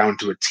formula down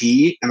to a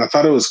T. And I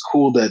thought it was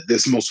cool that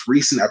this most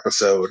recent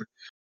episode,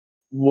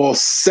 while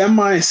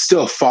semi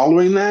still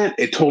following that,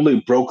 it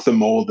totally broke the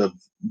mold of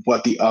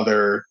what the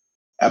other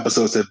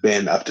episodes have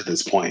been up to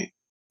this point.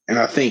 And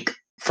I think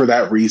for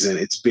that reason,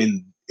 it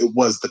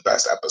was the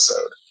best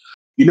episode.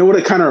 You know what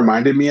it kind of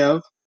reminded me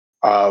of?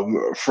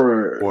 You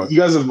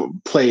guys have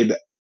played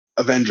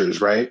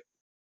Avengers, right?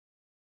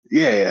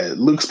 Yeah.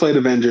 Luke's played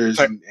Avengers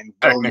and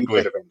Bill, you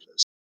played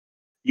Avengers.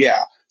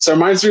 Yeah. So it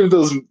reminds me of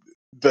those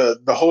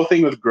the whole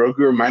thing with Grogu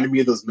reminded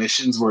me of those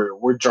missions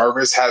where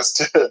Jarvis has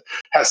to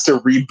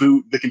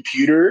reboot the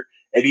computer,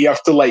 and you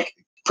have to like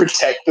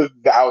protect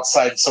the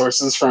outside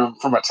sources from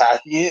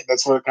attacking it.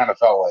 That's what it kind of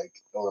felt like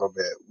a little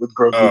bit. With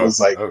Grogu was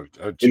like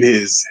in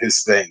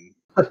his thing.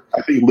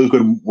 I think Luke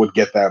would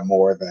get that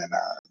more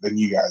than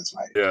you guys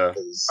might. Yeah,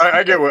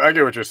 I get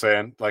what you're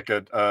saying. Like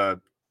a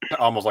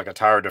almost like a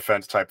tower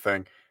defense type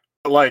thing.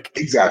 But like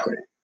exactly.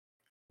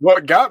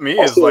 What got me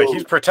is like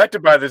he's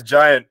protected by this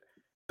giant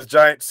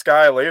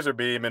sky laser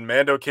beam, and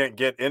Mando can't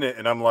get in it.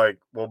 And I'm like,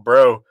 well,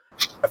 bro,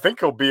 I think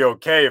he'll be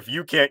okay if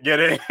you can't get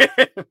in.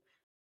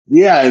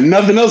 Yeah,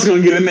 nothing else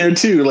gonna get in there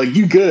too. Like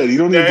you good. You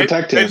don't need to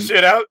protect him.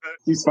 Shit out.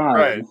 He's fine.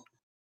 Right.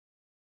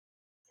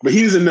 But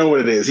he doesn't know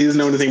what it is. He doesn't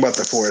know anything about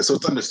the Force, so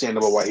it's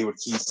understandable why he would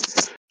keep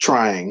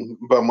trying.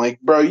 But I'm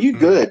like, bro, you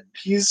good.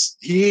 He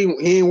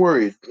ain't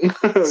worried. you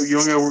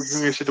don't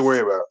got shit to worry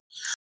about.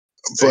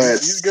 But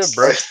he's good,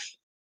 bro.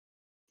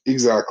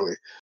 Exactly.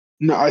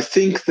 No, I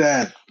think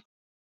that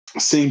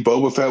seeing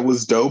Boba Fett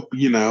was dope.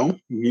 You know,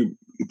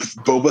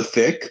 Boba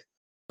thick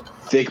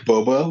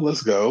Boba.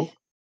 Let's go.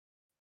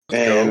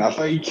 And I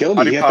thought he killed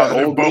me. He had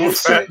that old Boba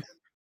Fett.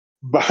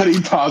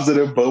 Body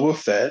positive Boba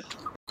Fett.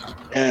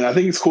 And I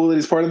think it's cool that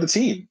he's part of the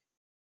team.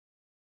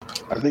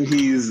 I think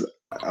he's,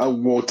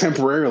 well,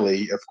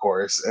 temporarily, of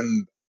course.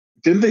 And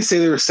didn't they say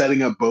they were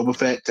setting up Boba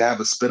Fett to have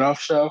a spinoff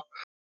show?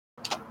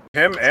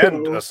 Him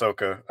and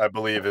Ahsoka, I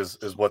believe, is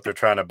what they're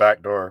trying to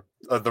backdoor.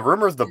 The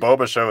rumors the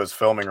Boba show is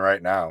filming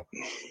right now.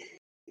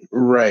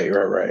 Right.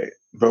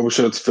 Boba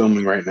show's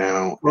filming right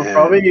now.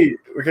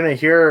 We're gonna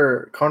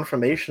hear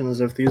confirmations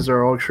if these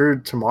are all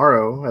true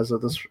tomorrow, as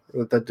of this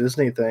with the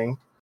Disney thing.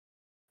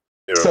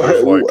 Yeah,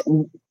 so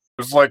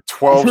there's like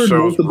 12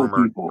 shows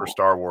rumored for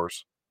Star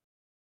Wars.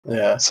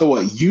 Yeah. So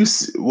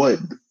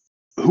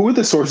who are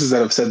the sources that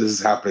have said this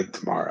is happening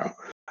tomorrow?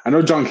 I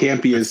know John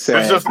Campea has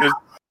said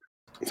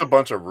it's a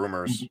bunch of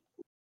rumors.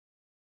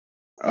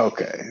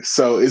 Okay,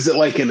 so is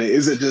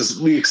it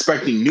just we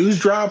expecting news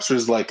drops, or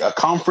is like a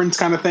conference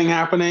kind of thing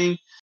happening?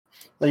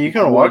 You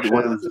can watch it.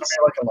 It's gonna be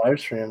like a live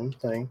stream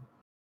thing.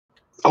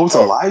 Oh, it's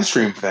a live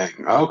stream thing.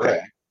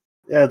 Okay.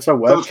 Yeah, it's a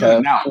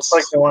webcast. It's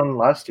like the one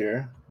last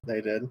year they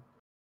did.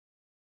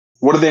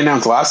 What did they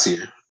announce last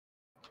year?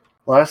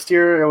 Last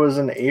year it was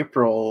in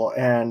April,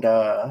 and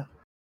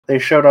they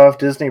showed off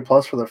Disney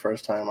Plus for the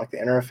first time, like the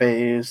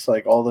interface,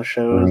 like all the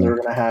shows they were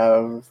gonna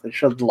have. They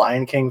showed the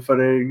Lion King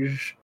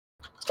footage,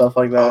 stuff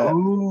like that.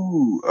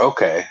 Oh,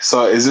 okay.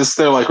 So is this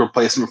their like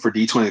replacement for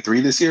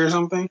D23 this year or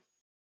something?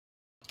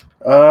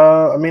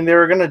 I mean, they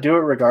were gonna do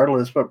it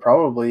regardless, but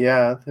probably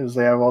because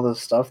they have all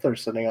this stuff they're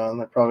sitting on.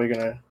 They're probably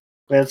gonna.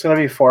 I mean, it's gonna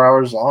be 4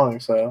 hours long,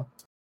 so.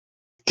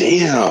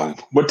 Damn!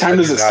 What time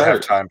does it start?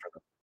 Have time for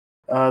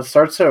them. It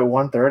starts at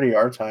 1:30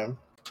 our time.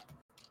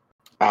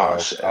 Oh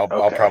shit! I'll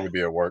probably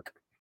be at work.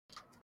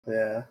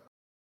 Yeah.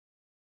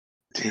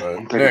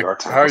 Damn, Nick,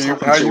 how you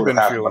been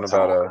feeling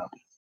about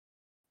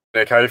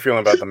Nick? How you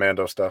feeling about the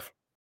Mando stuff?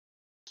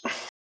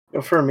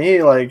 For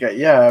me, like,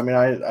 I mean,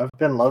 I've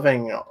been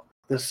loving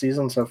this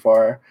season so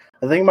far.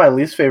 I think my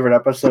least favorite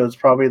episode is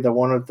probably the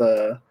one with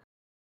the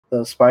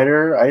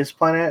spider ice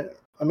planet.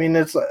 I mean,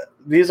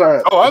 these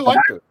aren't I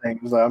liked it.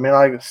 Things. I mean,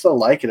 I still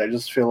like it. I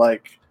just feel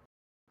like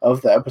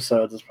of the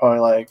episodes, it's probably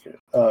like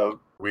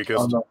weakest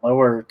on the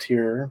lower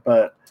tier.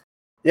 But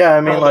yeah,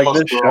 I mean, like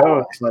this show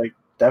is like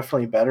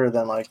definitely better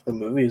than like the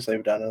movies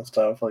they've done and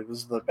stuff. Like this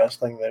is the best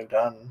thing they've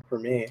done for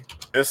me.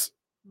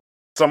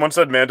 Someone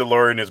said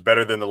Mandalorian is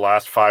better than the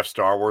last 5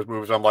 Star Wars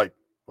movies. I'm like,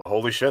 well,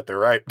 holy shit, they're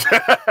right.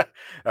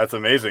 That's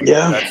amazing.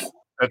 Yeah,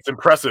 that's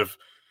impressive.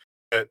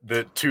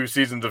 The 2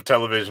 seasons of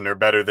television are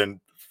better than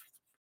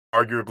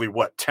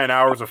arguably 10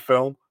 hours of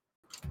film.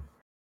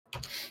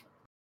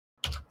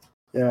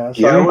 Yeah,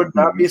 so I would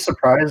not be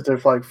surprised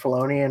if like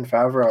Filoni and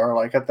Favreau are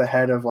like at the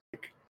head of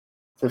like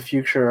the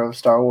future of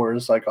Star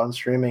Wars, like on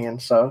streaming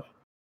and stuff.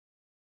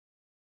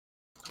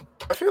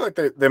 I feel like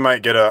they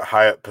might get a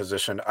high up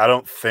position. I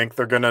don't think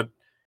they're gonna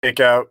take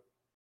out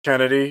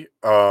Kennedy.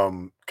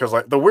 Because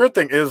like the weird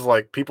thing is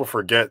like people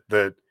forget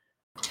that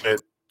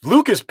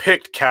Lucas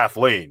picked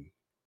Kathleen.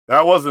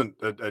 That wasn't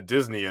a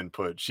Disney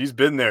input. She's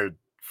been there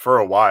for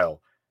a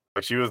while.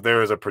 Like she was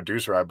there as a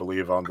producer, I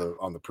believe, on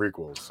the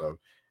prequels. So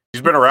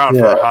she's been around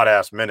for a hot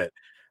ass minute.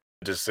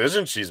 The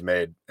decisions she's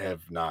made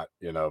have not,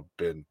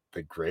 been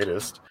the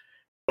greatest.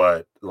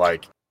 But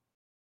like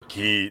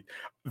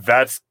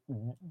that's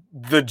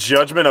the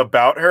judgment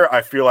about her,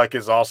 I feel like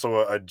is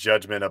also a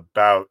judgment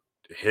about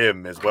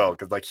him as well.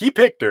 Because like he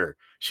picked her.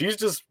 She's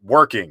just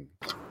working,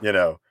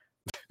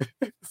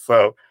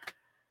 So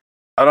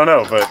I don't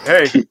know, but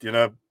hey,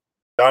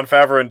 Jon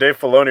Favreau and Dave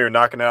Filoni are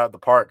knocking it out of the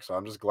park, so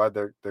I'm just glad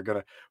they're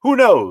gonna. Who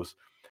knows?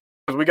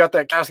 Because we got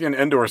that Cassian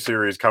Andor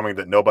series coming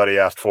that nobody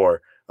asked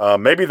for.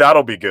 Maybe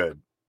that'll be good.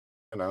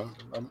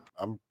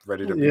 I'm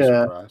ready to be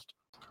surprised.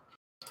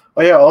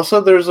 Oh yeah.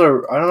 Also, I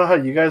don't know how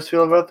you guys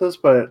feel about this,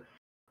 but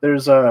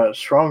there's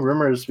strong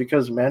rumors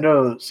because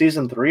Mando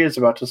season 3 is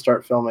about to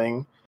start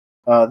filming.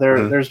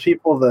 There's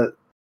people that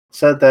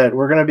said that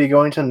we're going to be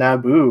going to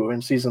Naboo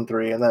in season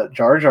 3, and that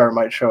Jar Jar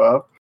might show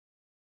up.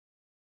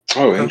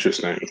 Oh,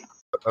 interesting.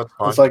 That's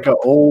fine. It's like an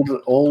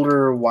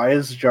older,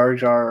 wise Jar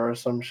Jar or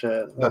some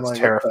shit. That's like,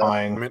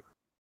 terrifying.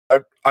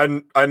 I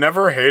mean, I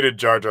never hated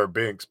Jar Jar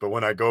Binks, but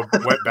when I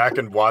went back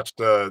and watched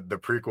the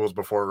prequels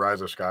before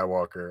Rise of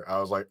Skywalker, I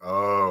was like,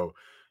 oh,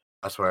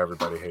 that's why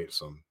everybody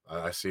hates him.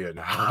 I see it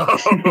now.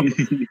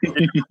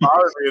 It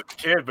bothered me as a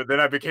kid, but then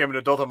I became an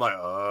adult. I'm like,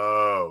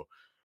 oh,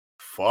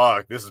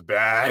 fuck, this is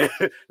bad.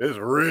 This is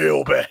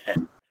real bad.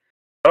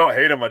 I don't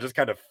hate him. I just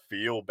kind of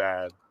feel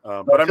bad.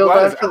 But I I'm feel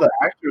glad bad for the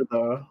actor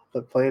though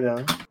that played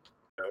him.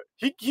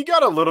 he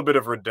got a little bit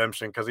of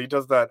redemption because he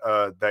does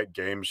that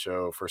game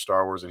show for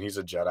Star Wars and he's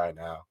a Jedi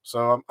now.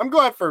 So I'm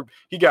glad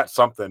he got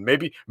something.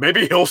 Maybe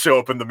he'll show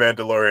up in The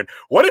Mandalorian.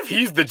 What if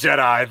he's the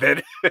Jedi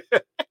that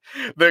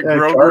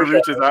Grogu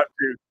reaches out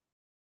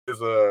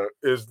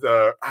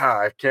to?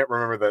 I can't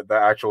remember the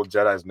actual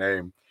Jedi's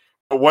name.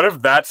 But what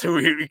if that's who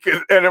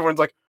and everyone's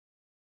like,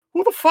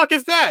 who the fuck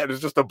is that?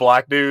 It's just a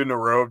black dude in a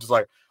robe, just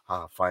like,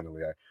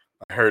 finally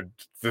I heard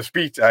the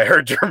speech. I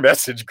heard your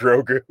message,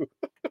 Grogu.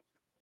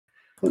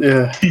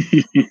 Yeah.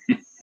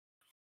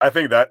 I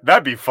think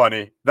that'd be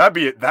funny.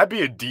 That'd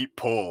be a deep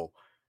pull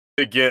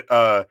to get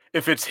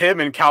if it's him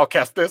and Cal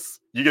Kestis,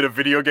 you get a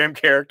video game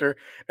character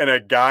and a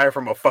guy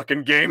from a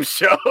fucking game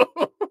show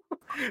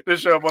to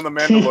show up on The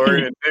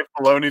Mandalorian and Dave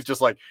Filoni's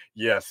just like,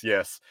 yes,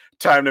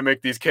 time to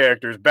make these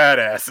characters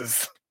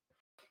badasses.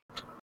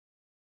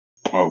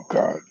 Oh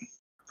god.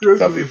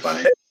 That'd be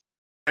funny.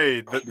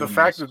 Hey, the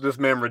fact that this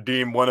man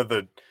redeemed one of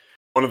the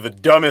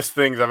dumbest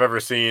things I've ever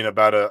seen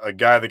about a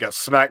guy that got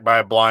smacked by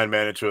a blind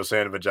man into a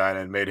sand vagina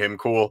and made him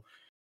cool.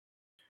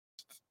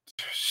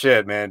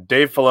 Shit, man.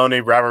 Dave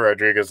Filoni, Robert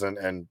Rodriguez,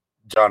 and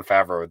Jon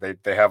Favreau,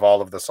 they have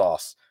all of the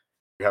sauce.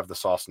 You have the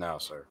sauce now,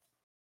 sir.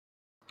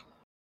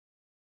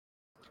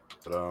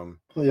 But,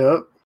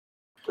 yep.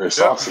 Very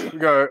saucy. We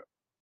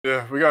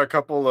got a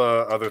couple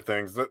other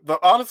things.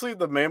 Honestly,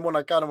 the main one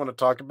I kind of want to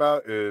talk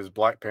about is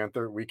Black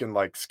Panther. We can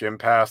like skim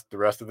past the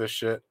rest of this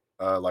shit.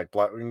 We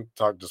can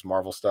talk just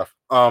Marvel stuff.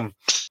 So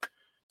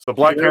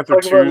Black Panther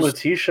 2.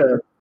 Letitia.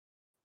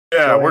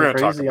 Yeah, we're gonna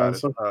talk about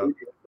it.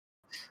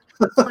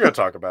 We're gonna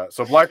talk about it.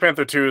 So Black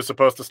Panther 2 is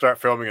supposed to start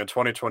filming in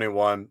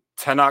 2021.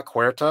 Tenoch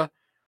Huerta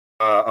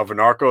of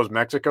Narcos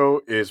Mexico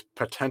is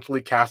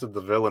potentially cast as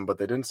the villain, but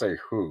they didn't say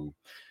who.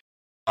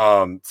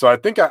 So I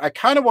think I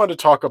kind of wanted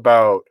to talk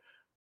about.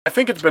 I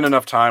think it's been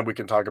enough time. We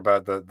can talk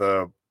about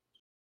the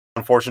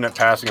unfortunate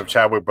passing of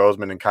Chadwick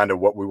Boseman and kind of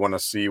what we want to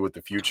see with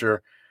the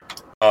future.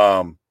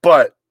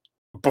 But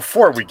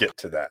before we get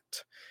to that,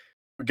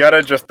 we gotta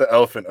address the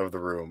elephant of the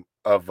room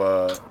of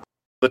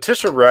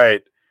Letitia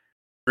Wright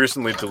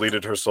recently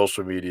deleted her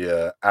social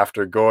media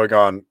after going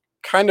on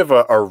kind of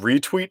a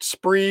retweet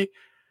spree,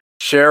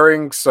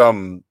 sharing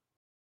some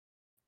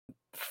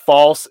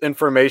false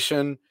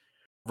information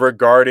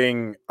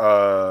regarding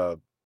the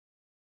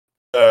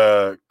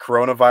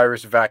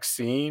coronavirus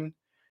vaccine,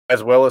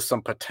 as well as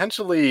some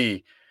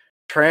potentially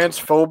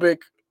transphobic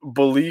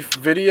belief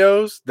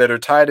videos that are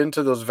tied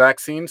into those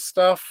vaccine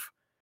stuff.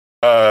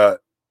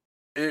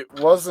 It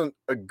wasn't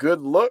a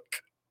good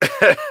look.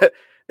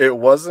 It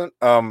wasn't.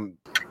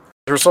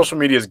 Her social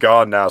media is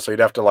gone now, so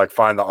you'd have to like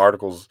find the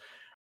articles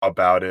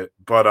about it.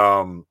 But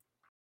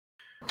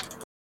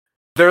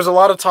there's a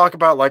lot of talk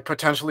about like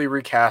potentially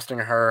recasting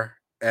her,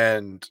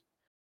 and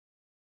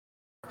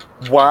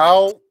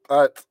while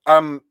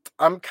I'm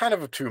kind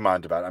of of two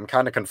minds about it. I'm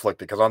kind of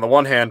conflicted because on the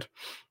one hand,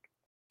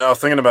 I was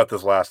thinking about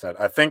this last night.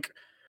 I think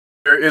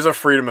there is a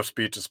freedom of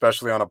speech,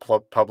 especially on a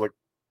public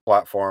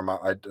platform.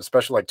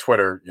 Especially like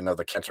Twitter,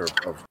 the cancer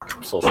of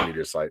social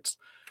media sites.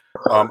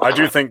 I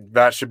do think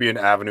that should be an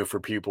avenue for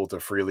people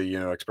to freely,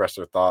 express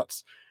their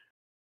thoughts.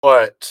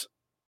 But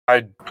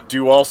I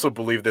do also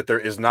believe that there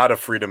is not a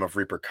freedom of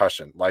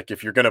repercussion. Like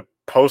if you're going to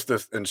post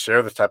this and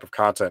share this type of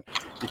content,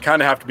 you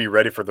kind of have to be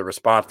ready for the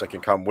response that can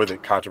come with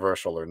it,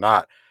 controversial or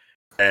not.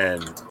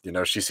 And,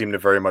 she seemed to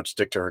very much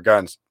stick to her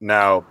guns.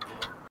 Now,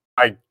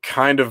 I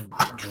kind of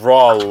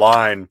draw a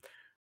line,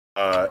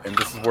 and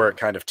this is where it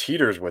kind of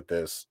teeters with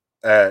this,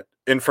 at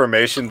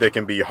information that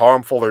can be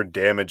harmful or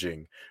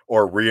damaging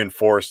or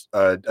reinforce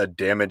a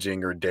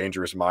damaging or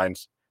dangerous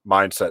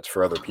mindsets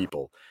for other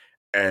people.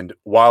 And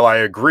while I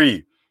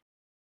agree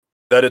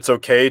that it's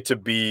okay to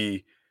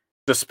be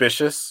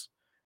suspicious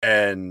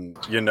and,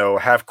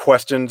 have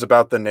questions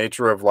about the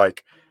nature of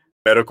like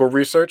medical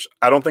research,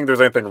 I don't think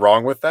there's anything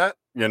wrong with that.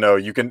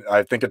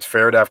 I think it's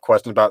fair to have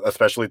questions about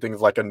especially things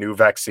like a new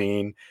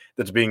vaccine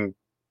that's being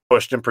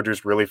pushed and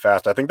produced really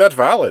fast. I think that's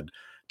valid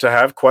to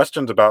have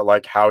questions about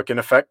like how it can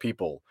affect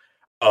people.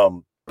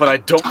 But I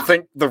don't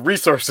think the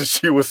resources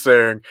she was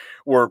sharing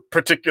were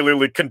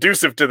particularly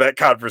conducive to that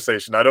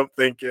conversation. I don't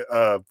think,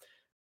 I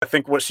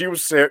think what she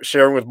was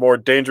sharing was more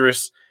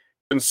dangerous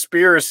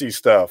conspiracy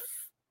stuff.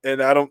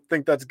 And I don't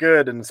think that's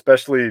good. And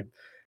especially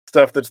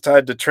stuff that's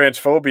tied to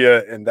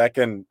transphobia and that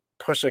can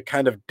push a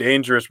kind of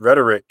dangerous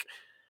rhetoric.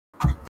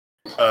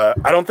 I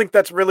don't think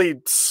that's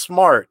really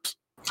smart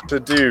to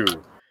do.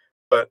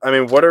 But I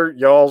mean, what are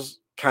y'all's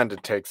kind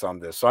of takes on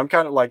this. So I'm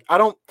kind of like, I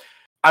don't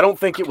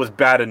think it was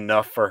bad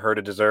enough for her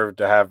to deserve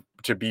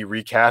to be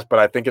recast, but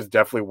I think it's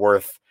definitely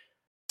worth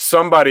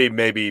somebody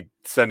maybe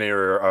sending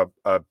her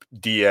a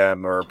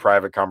DM or a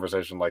private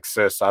conversation like,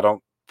 sis, I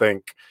don't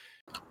think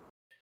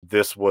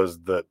this was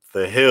the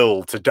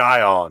hill to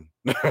die on,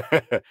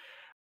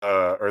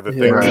 or the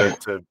thing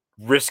to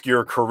risk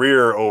your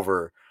career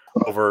over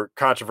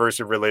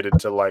controversy related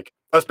to, like,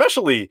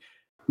 especially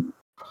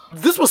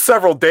this was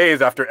several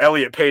days after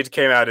Elliot Page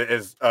came out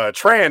as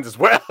trans as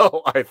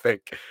well, I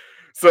think.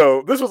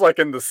 So this was like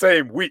in the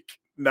same week,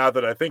 now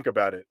that I think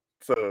about it.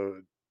 So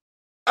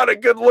not a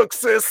good look,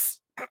 sis.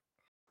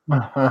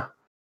 But,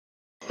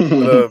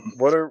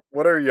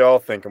 what are y'all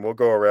thinking? We'll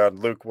go around.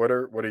 Luke, what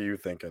are you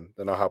thinking?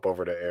 Then I'll hop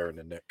over to Aaron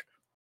and Nick.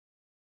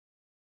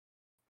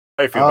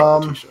 How do you feel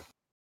about Letitia?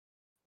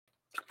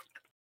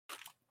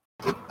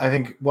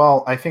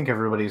 I think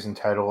everybody's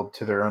entitled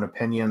to their own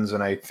opinions,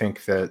 and I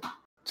think that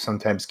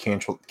sometimes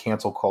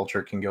cancel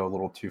culture can go a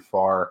little too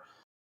far.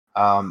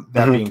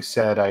 That being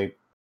said,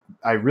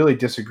 I really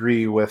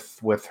disagree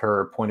with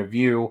her point of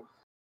view.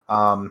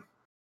 I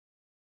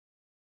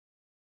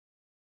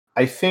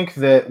think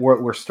that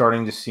what we're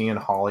starting to see in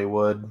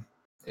Hollywood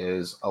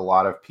is a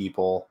lot of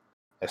people,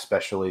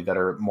 especially that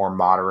are more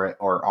moderate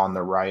or on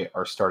the right,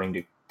 are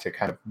starting to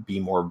kind of be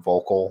more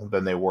vocal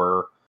than they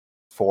were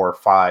 4,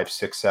 5,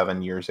 6,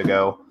 7 years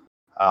ago.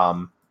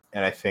 And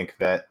I think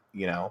that,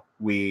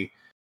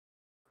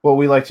 what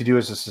we like to do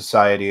as a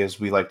society is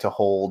we like to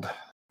hold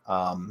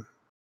up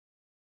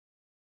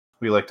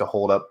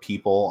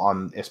people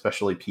on,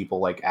 especially people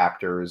like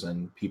actors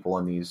and people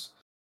in these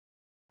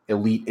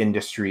elite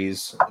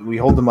industries. We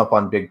hold them up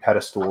on big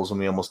pedestals and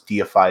we almost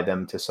deify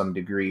them to some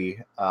degree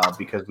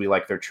because we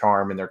like their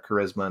charm and their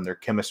charisma and their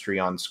chemistry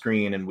on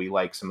screen, and we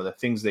like some of the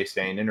things they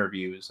say in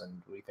interviews,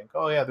 and we think,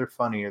 oh yeah, they're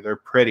funny or they're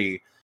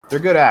pretty, they're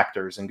good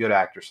actors and good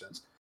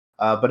actresses.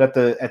 But at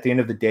the end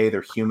of the day,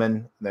 they're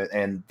human,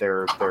 and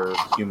they're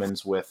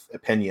humans with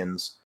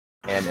opinions,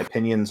 and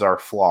opinions are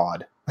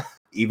flawed.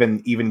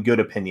 Even good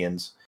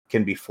opinions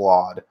can be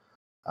flawed.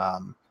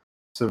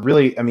 So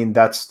really, I mean,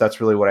 that's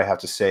really what I have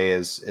to say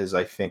is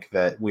I think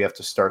that we have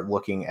to start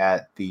looking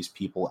at these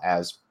people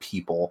as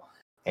people,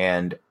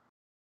 and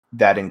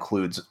that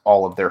includes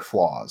all of their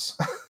flaws.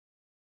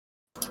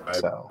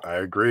 I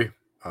agree.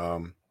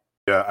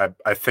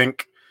 I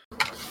think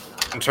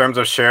in terms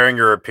of sharing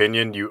your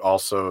opinion,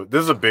 this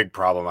is a big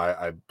problem,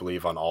 I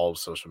believe, on all of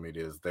social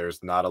media, is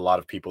there's not a lot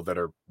of people that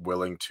are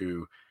willing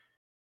to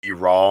be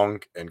wrong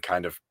and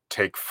kind of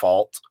take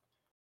fault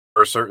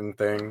for certain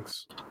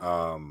things.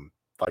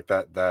 Like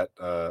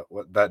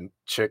that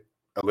chick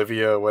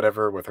Olivia,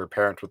 whatever, with her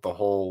parents, with the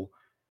whole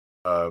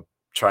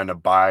trying to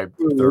buy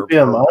their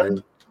no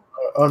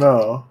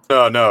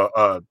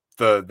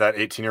that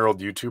 18-year-old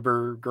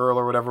YouTuber girl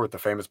or whatever with the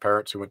famous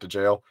parents who went to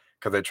jail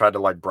because they tried to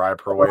like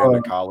bribe her way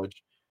into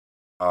college.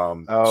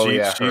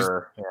 She's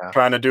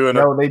trying to do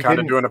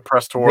doing a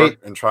press tour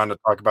and trying to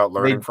talk about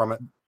learning from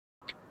it.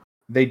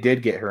 They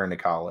did get her into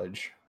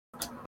college.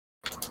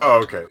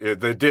 Oh, okay. Yeah,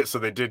 they did. So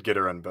they did get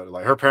her in, but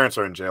like her parents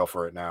are in jail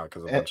for it now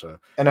because a bunch of.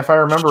 And if I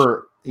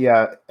remember,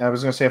 I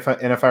was gonna say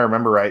if I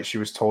remember right, she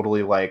was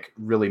totally like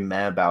really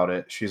mad about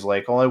it. She's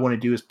like, all I want to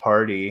do is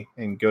party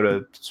and go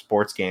to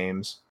sports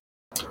games.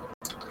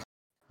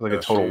 Like a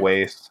total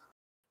waste.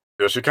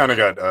 Yeah, she kind of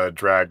got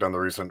dragged on the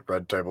recent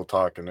Red Table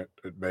Talk, and it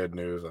made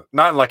news.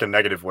 Not in like a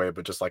negative way,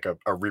 but just like a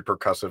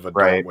repercussive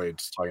adult way,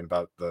 just talking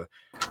about the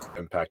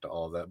impact of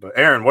all of that. But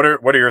Aaron, what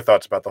are your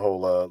thoughts about the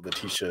whole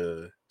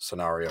Letitia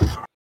scenario?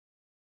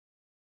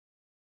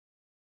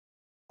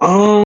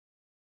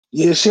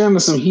 Yeah, she under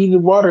some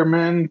heated water,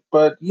 man.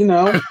 But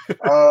I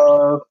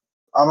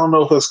don't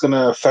know if it's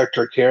gonna affect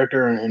her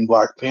character in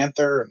Black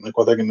Panther and like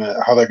how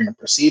they're gonna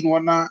proceed and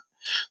whatnot.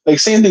 Like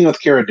same thing with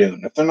Cara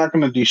Dune. If they're not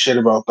gonna do shit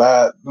about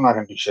that, they're not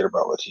gonna do shit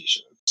about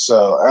Letitia.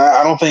 So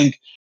I don't think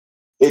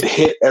it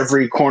hit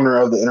every corner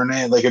of the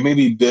internet. Like it may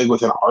be big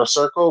within our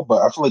circle,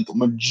 but I feel like the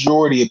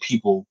majority of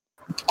people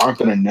aren't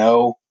gonna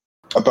know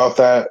about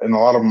that, and a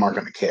lot of them aren't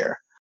gonna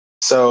care.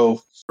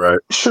 So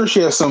sure,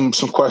 she has some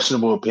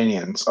questionable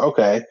opinions.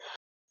 Okay,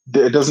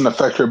 it doesn't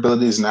affect her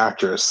ability as an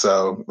actress.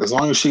 So as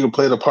long as she can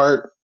play the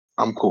part,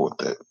 I'm cool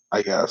with it.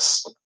 I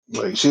guess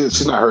like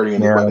she's not hurting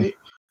anybody,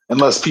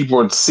 unless people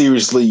are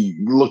seriously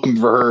looking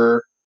to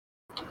her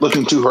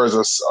as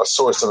a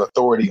source of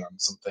authority on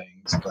some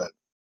things. But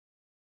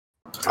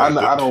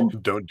I don't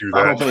do that.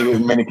 I don't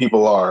think many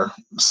people are.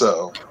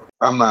 So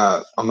I'm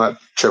not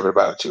tripping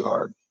about it too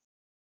hard.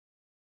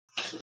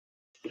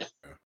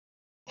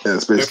 Yeah,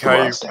 it's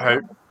basically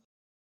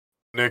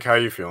Nick, how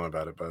you feeling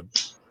about it, bud?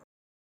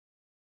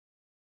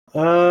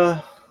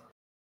 I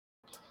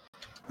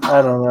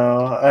don't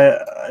know.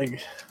 I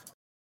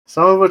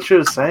some of what she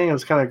was saying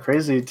was kind of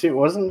crazy too,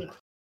 wasn't?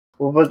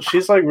 Well, but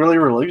she's like really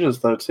religious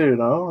though too,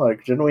 no?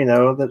 Like, didn't we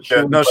know that she?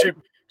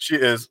 She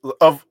is.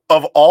 Of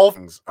all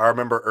things, I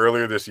remember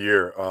earlier this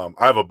year.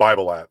 I have a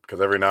Bible app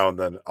because every now and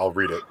then I'll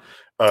read it.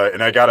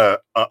 and I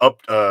got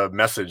a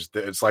message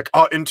that it's like,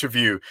 "I'll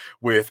interview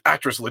with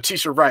actress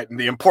Letitia Wright and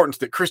the importance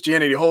that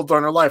Christianity holds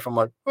on her life." I'm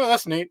like, "Oh,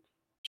 that's neat.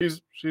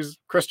 She's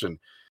Christian."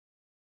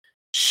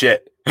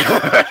 Shit.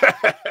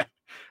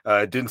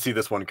 Didn't see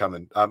this one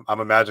coming. I'm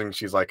imagining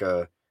she's like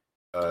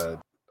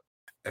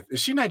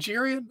is she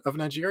Nigerian, of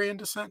Nigerian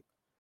descent?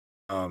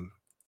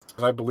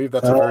 'Cause I believe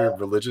that's a very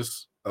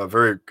religious,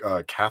 very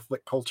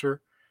Catholic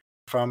culture,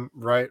 if I'm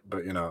right.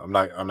 But I'm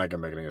not gonna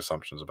make any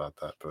assumptions about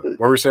that. But what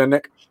were we saying,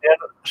 Nick?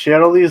 She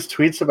had all these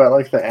tweets about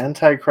like the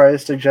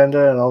Antichrist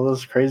agenda and all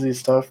this crazy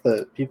stuff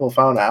that people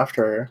found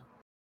after her,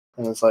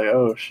 and it's like,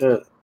 oh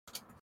shit.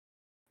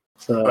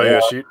 So Oh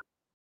yeah,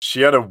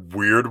 she had a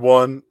weird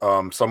one.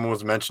 Someone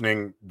was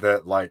mentioning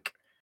that like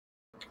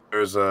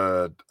there's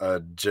a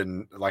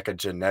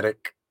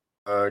genetic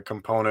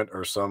component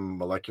or some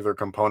molecular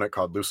component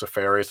called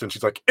Luciferius, and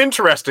she's like,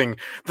 interesting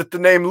that the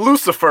name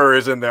Lucifer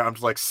is in there. I'm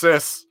just like,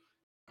 sis,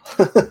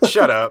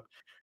 shut up.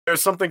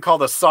 There's something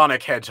called a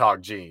Sonic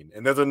Hedgehog gene,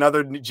 and there's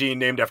another gene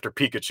named after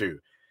Pikachu.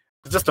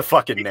 It's just a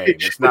fucking name.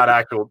 It's not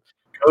actual.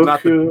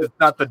 It's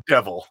not the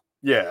devil.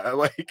 Yeah,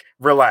 like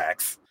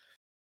relax.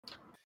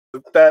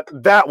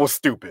 That was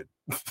stupid.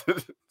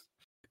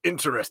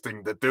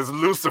 Interesting that there's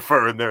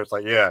Lucifer in there. It's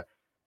like, yeah,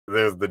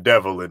 there's the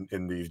devil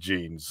in these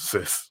genes,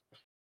 sis.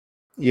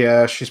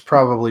 Yeah, she's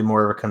probably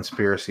more of a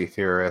conspiracy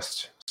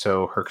theorist.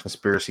 So her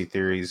conspiracy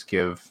theories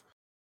give,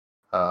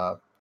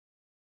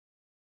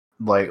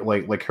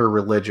 like her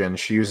religion.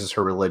 She uses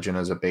her religion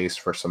as a base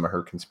for some of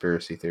her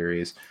conspiracy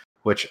theories,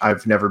 which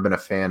I've never been a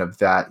fan of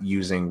that,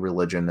 using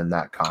religion in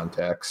that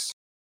context.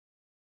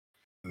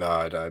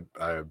 No,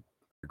 I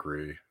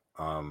agree.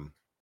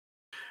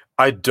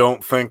 I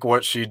don't think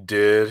what she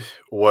did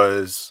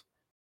was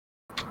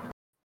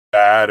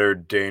bad or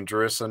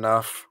dangerous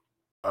enough.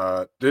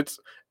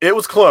 It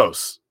was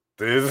close.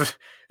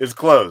 It's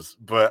close,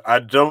 but I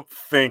don't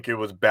think it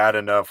was bad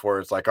enough where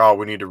it's like, oh,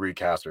 we need to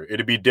recast her.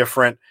 It'd be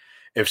different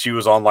if she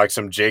was on like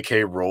some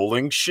J.K.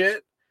 Rowling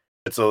shit.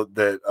 It's a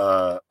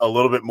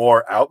little bit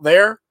more out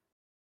there,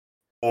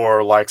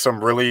 or like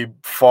some really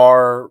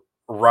far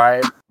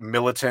right,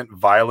 militant,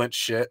 violent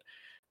shit,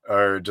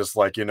 or just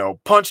like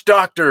punch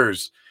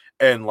doctors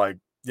and like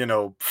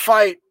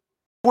fight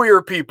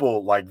queer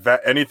people, like that.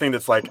 Anything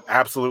that's like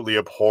absolutely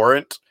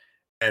abhorrent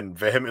and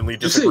vehemently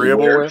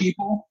disagreeable with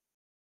people.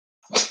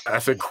 I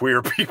said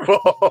queer people.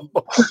 Oh,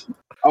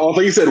 I thought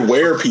you said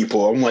where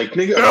people. I'm like,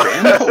 nigga,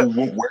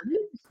 where?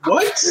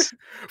 What?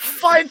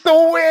 Fight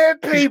the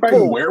weird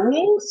people.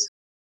 Werewolves?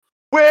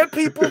 Weird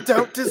people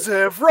don't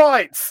deserve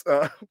rights.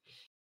 But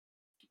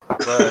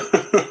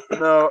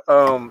no,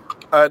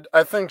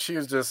 I think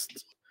she's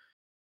just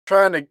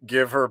trying to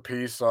give her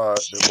piece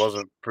that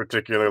wasn't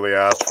particularly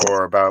asked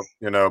for about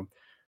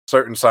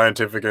certain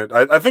scientific.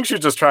 I think she's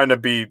just trying to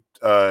be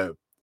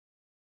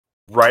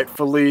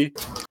rightfully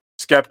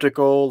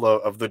skeptical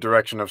of the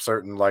direction of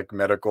certain like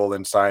medical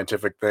and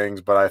scientific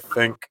things, but I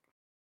think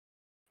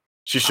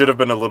she should have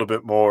been a little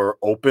bit more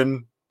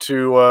open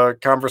to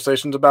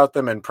conversations about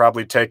them and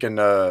probably taken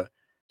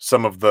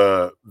some of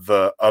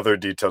the other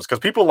details, because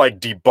people like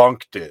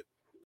debunked it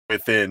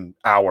within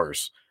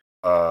hours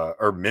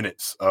or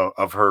minutes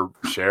of her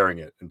sharing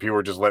it, and people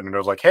were just letting her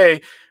know like,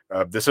 hey,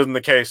 this isn't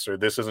the case or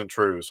this isn't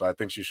true. So I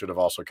think she should have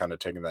also kind of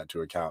taken that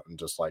into account, and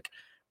just like,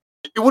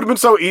 it would have been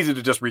so easy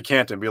to just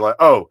recant and be like,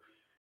 oh,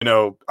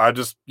 I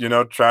just,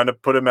 trying to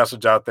put a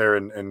message out there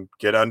and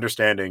get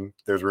understanding.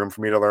 There's room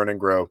for me to learn and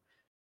grow.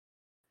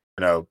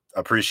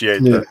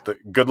 Appreciate the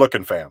good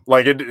looking fam.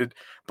 Like it,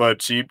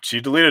 but she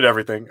deleted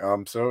everything.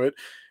 So it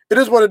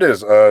is what it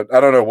is. I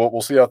don't know.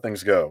 We'll see how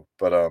things go.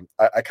 But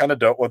I kind of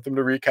don't want them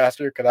to recast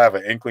her, because I have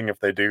an inkling if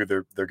they do,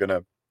 they're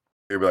gonna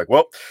be like,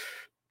 well,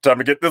 time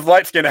to get this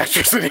light skinned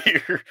actress in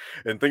here,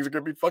 and things are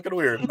gonna be fucking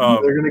weird.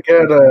 They're gonna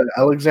get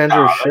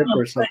Alexandra Shipp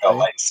or something.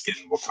 Light skin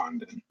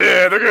Wakandan.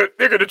 Yeah,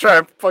 they're gonna try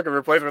and fucking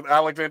replace her with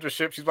Alexandra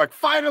Shipp. She's like,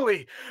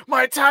 finally,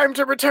 my time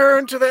to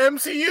return to the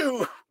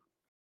MCU.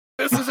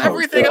 This is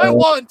everything I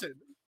wanted.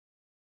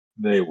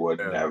 They would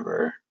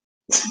never.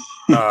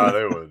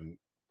 They wouldn't.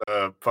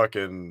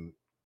 Fucking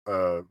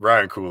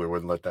Ryan Coogler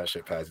wouldn't let that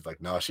shit pass. He's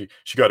like, nah, she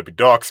got to be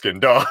dark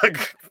skinned, dog.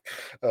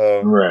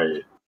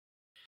 Right.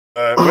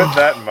 With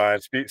that in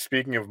mind,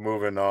 speaking of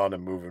moving on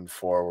and moving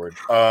forward,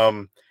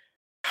 how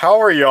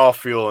are y'all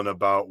feeling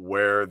about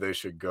where they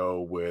should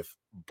go with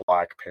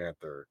Black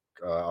Panther?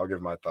 I'll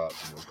give my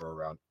thoughts and we'll go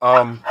around.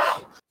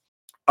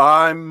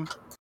 I'm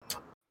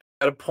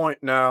at a point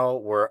now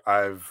where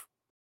I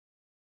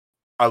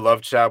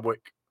love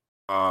Chadwick.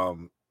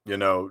 No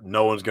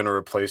one's gonna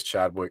replace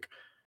Chadwick.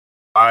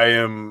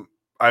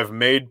 I've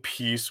made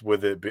peace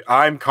with it.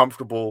 I'm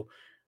comfortable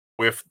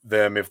with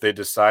them if they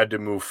decide to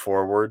move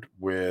forward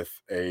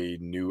with a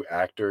new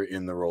actor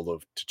in the role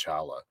of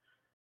T'Challa.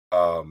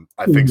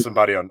 I think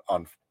somebody on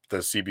the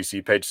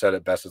CBC page said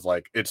it best, is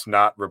like, it's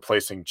not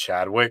replacing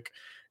Chadwick.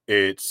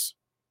 It's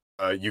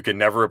you can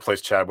never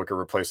replace Chadwick or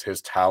replace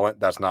his talent.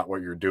 That's not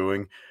what you're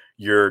doing.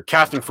 You're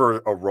casting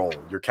for a role.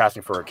 You're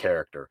casting for a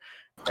character.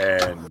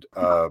 And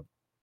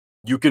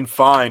you can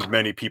find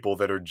many people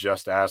that are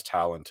just as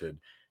talented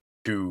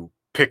to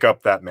pick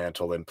up that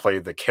mantle and play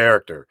the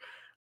character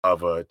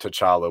of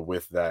T'Challa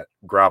with that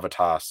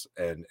gravitas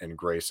and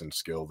grace and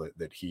skill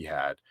that he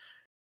had.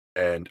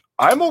 And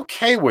I'm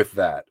okay with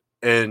that.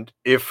 And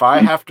if I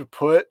have to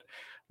put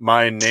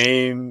my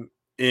name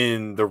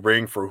in the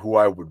ring for who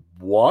I would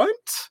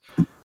want,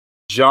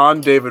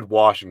 John David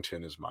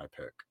Washington is my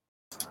pick.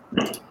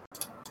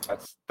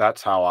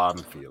 That's how I'm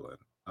feeling.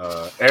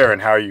 Aaron,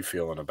 how are you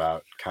feeling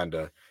about kind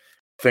of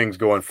things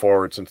going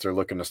forward since they're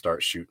looking to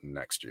start shooting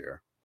next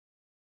year?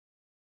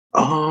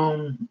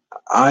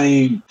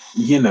 I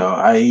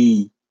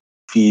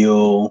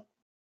feel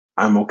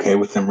I'm okay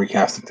with them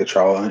recasting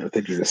T'Challa if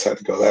they do decide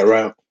to go that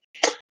route.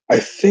 I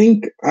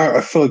feel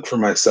like for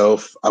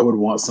myself, I would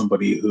want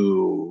somebody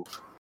who,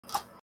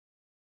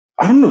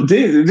 I don't know,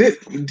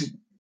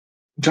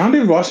 John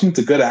David Washington's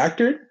a good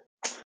actor.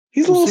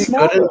 He's a little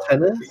small.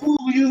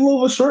 He's a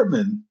little short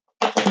man.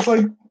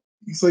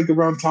 He's like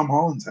around Tom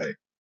Holland's height.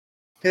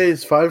 Hey,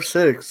 he's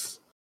 5'6".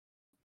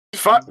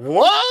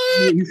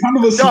 What? He's kind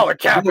of a y'all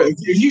capping.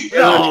 He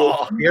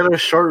had a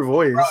short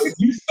voice. Bro,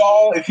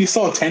 if you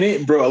saw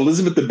Tenet, bro,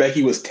 Elizabeth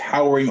Debicki was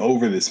towering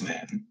over this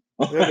man.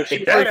 Yeah, but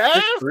she's like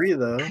 6'3"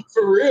 though.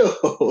 For real.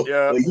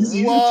 Yeah. He's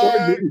a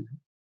short dude.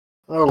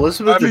 Oh,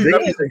 Elizabeth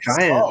Debicki's a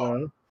giant,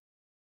 though.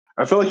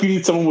 I feel like you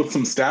need someone with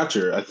some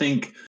stature. I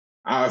think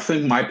my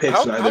pick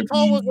should either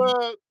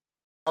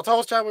how tall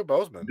was Chadwick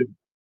Boseman?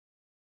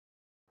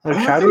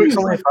 Chadwick's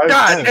only 5'10".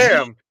 God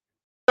damn.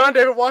 John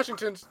David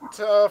Washington's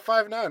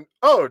 5'9".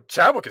 Oh,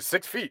 Chadwick is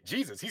 6 feet.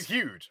 Jesus, he's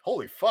huge.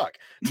 Holy fuck.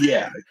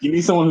 Yeah, you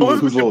need someone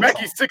who's a little.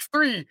 Becky's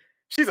 6'3".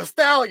 She's a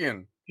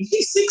stallion.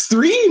 He's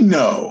 6'3"?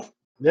 No.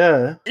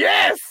 Yeah.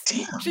 Yes.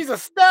 Damn. She's a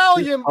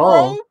stallion,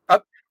 bro.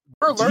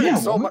 We're learning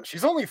so much.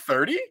 She's only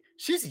 30.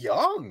 She's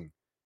young.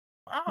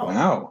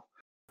 Wow.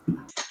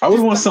 I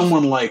would want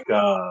someone like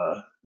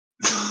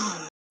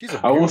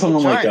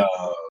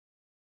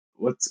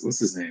what's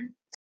his name?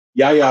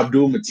 Yahya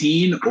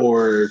Abdul-Mateen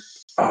or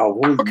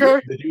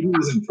the dude who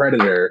was in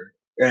Predator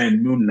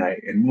and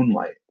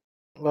Moonlight.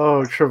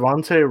 Oh,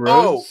 Trevante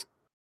Rhodes.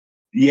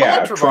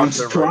 Yeah,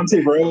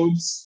 Trevante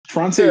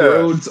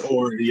Rhodes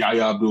or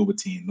Yahya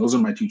Abdul-Mateen. Those are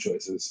my two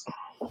choices.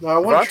 No, I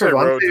want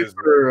Trevante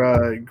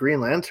for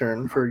Green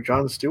Lantern for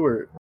Jon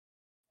Stewart.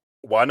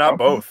 Why not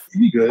both?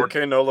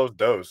 Jorge Nolo's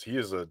Dos.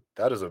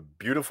 That is a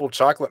beautiful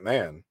chocolate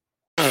man.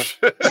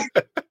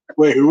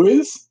 Wait, who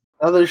is?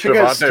 Oh, they should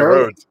get Sterling.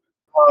 Rhodes.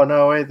 Oh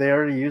no, wait, they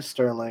already used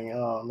Sterling.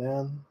 Oh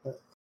man.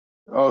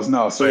 Oh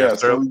no, so yeah,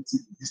 Sterling,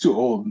 he's too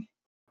old.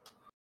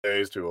 Yeah,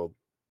 he's too old.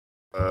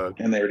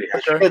 And they already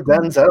have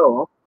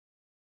Denzel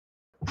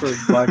for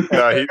Black Panther.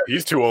 No,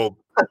 he's too old.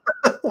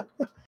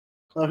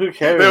 Well, who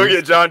cares? They don't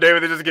get John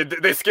David.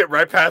 They skip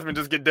right past him and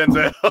just get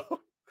Denzel.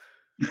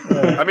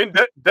 I mean,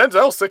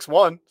 Denzel's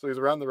 6'1", so he's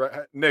around the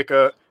right. Nick,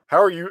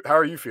 how are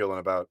you feeling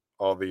about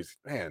all these?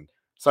 Man,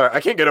 sorry,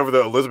 I can't get over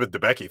the Elizabeth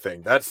Debicki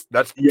thing. That's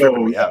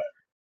tripping me out.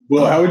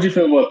 Well, how would you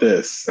feel about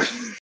this?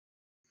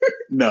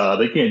 No,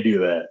 they can't do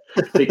that.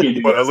 They can't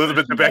do that.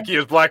 Elizabeth Debicki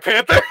is Black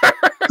Panther.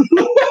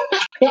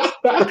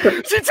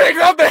 She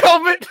takes off the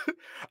helmet.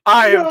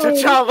 I am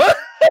T'Challa.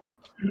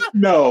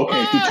 No,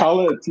 okay.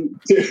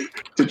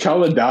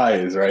 T'Challa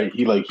dies, right?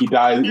 He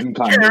dies in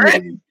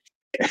continuity.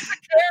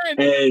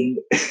 and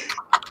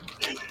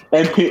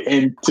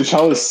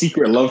T'Challa's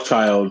secret love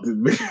child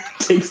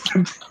takes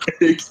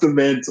the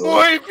mantle.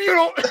 Boy, if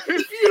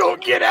you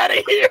don't get out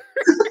of here.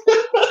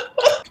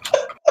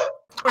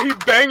 He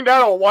banged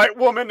out a white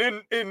woman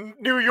in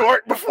New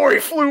York before he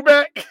flew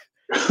back.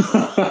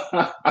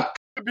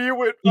 To be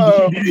with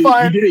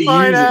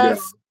fine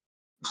ass.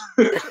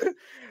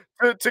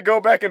 To go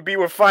back and be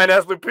with fine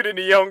ass Lupita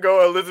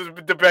Nyong'o,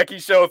 Elizabeth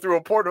Debicki show through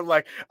a portal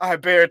like I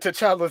bear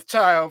T'Challa's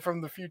child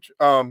from the future.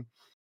 I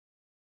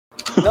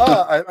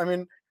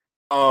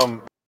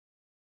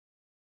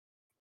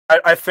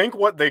think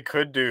what they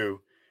could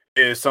do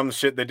is some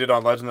shit they did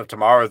on Legend of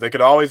Tomorrow. They could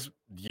always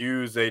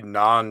use a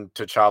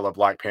non-T'Challa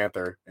Black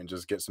Panther and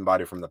just get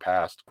somebody from the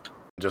past and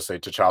just say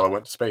T'Challa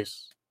went to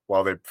space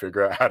while they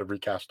figure out how to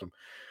recast him.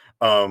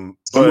 But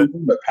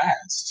from the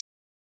past.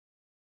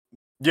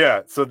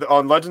 Yeah, so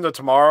on Legend of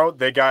Tomorrow,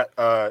 they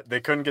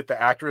couldn't get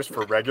the actress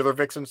for regular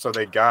Vixen, so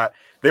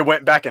they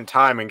went back in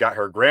time and got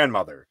her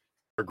grandmother,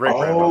 her great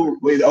grandmother.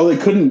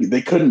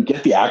 They couldn't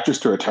get the actress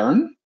to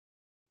return?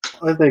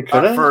 They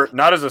couldn't?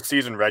 Not as a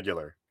season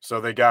regular.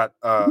 So they got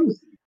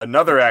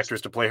another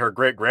actress to play her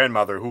great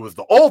grandmother, who was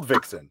the old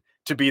Vixen,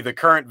 to be the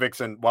current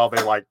Vixen while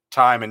they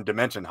time and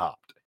dimension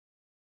hopped.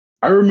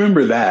 I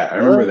remember that. I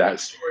remember that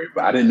story,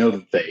 but I didn't know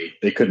that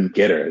they couldn't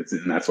get her,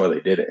 and that's why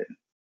they did it.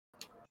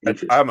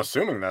 I'm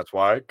assuming that's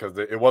why, because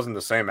it wasn't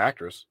the same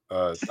actress.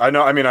 I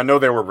know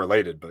they were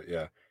related, but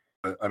yeah.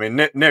 I mean,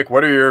 Nick,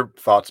 what are your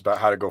thoughts about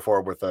how to go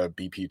forward with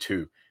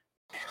BP2?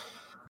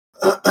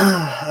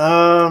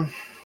 I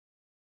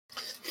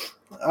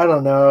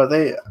don't know.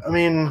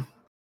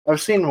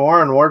 I've seen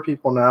more and more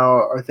people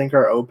now I think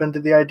are open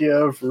to the idea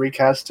of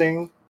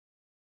recasting.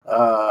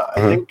 I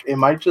think it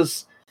might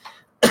just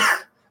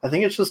I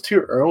think it's just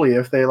too early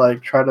if they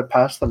like try to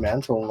pass the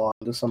mantle along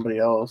to somebody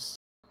else.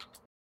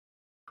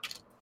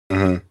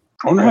 I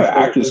wonder how the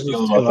actors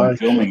feel about them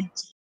filming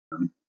it.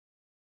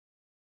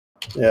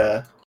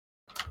 Yeah.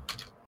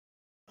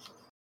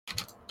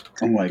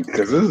 I'm like,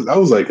 because that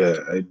was like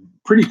a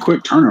pretty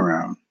quick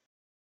turnaround.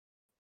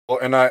 Well,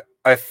 and I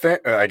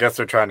think I guess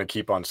they're trying to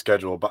keep on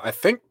schedule, but I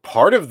think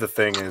part of the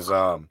thing is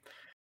I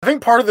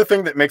think part of the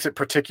thing that makes it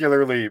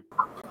particularly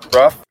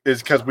rough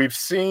is because we've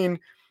seen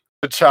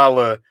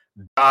T'Challa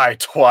die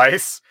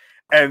twice,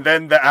 and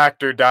then the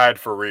actor died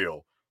for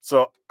real.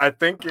 So I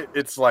think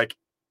it's like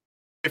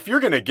if you're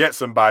gonna get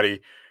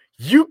somebody,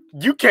 you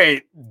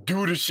can't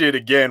do the shit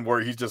again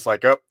where he's just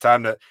like, oh,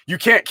 time to. You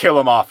can't kill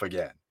him off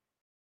again.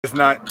 It's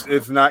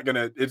not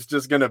gonna. It's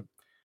just gonna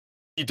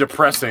be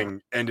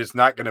depressing, and it's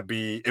not gonna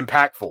be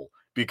impactful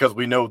because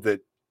we know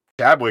that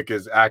Chadwick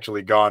is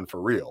actually gone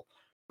for real.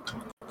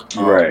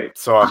 Right.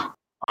 So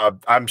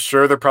I'm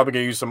sure they're probably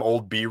gonna use some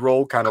old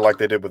B-roll, kind of like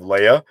they did with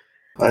Leia.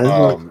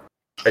 I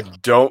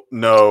don't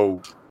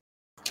know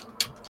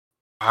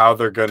how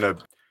they're gonna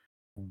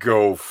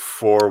go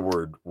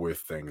forward with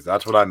things.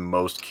 That's what I'm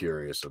most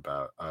curious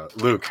about.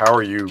 Luke, how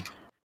are you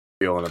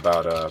feeling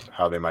about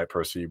how they might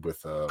proceed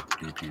with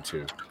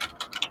BP2?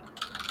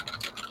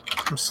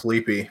 I'm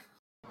sleepy.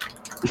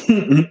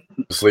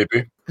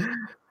 Sleepy?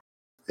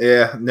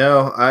 Yeah,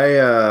 no,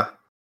 I'm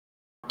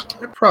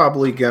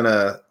probably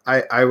gonna.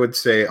 I would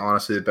say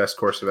honestly, the best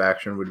course of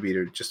action would be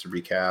to just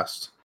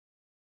recast.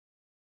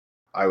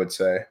 I would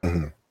say,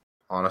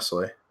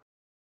 honestly,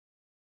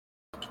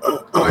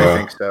 I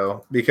think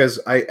so because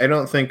I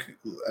don't think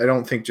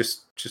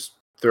just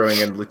throwing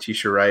in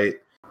Letitia Wright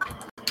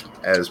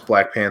as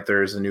Black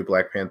Panther as the new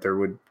Black Panther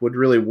would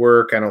really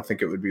work. I don't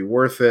think it would be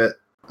worth it.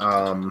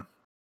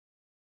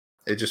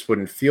 It just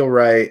wouldn't feel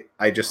right.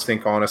 I just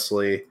think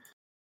honestly,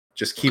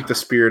 just keep the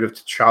spirit of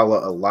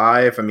T'Challa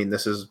alive. I mean,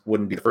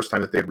 wouldn't be the first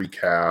time that they'd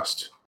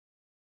recast,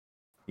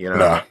 you know.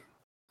 Nah.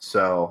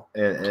 So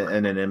in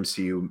an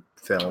MCU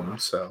film,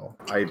 so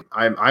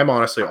I'm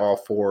honestly all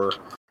for,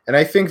 and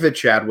I think that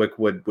Chadwick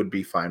would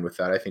be fine with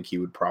that. I think he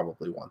would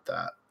probably want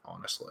that,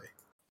 honestly.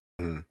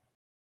 Yeah,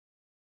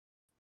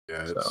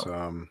 it's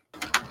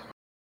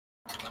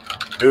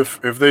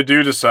if they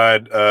do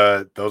decide,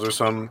 those are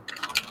some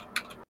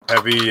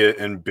heavy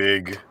and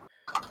big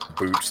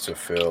boots to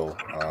fill.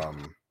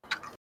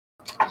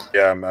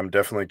 Yeah, I'm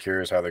definitely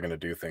curious how they're going to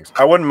do things.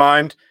 I wouldn't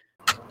mind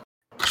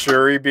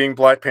Shuri being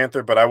Black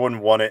Panther, but I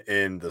wouldn't want it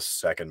in the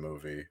second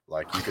movie.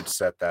 Like you could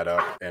set that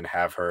up and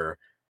have her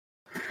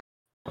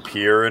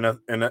appear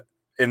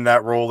in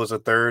that role as a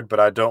third, but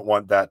I wouldn't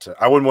want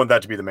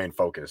that to be the main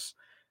focus.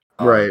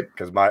 Right.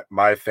 Because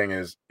my thing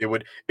is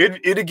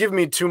it'd give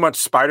me too much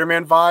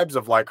Spider-Man vibes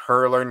of like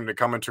her learning to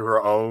come into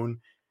her own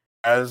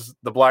as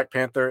the Black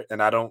Panther,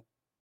 and I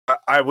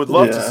would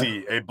love to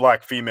see a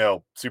Black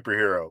female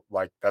superhero.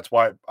 Like that's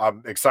why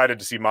I'm excited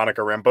to see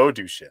Monica Rambeau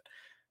do shit.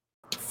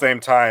 At the same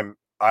time,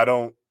 I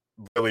don't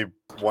really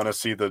want to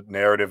see the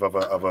narrative of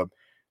a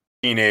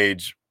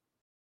teenage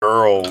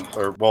girl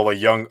a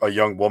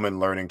young woman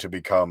learning to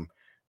become,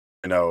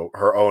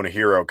 her own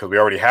hero, because we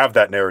already have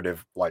that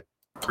narrative like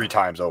 3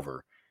 times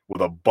over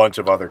with a bunch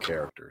of other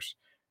characters.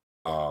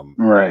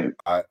 Right.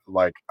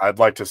 I'd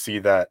like to see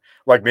that.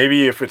 Like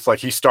maybe if it's like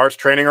he starts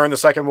training her in the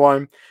second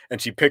one and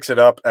she picks it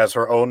up as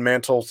her own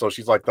mantle, so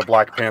she's like the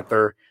Black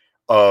Panther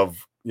of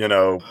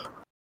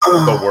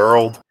the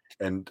world,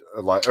 and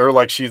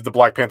like she's the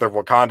Black Panther of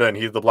Wakanda and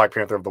he's the Black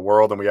Panther of the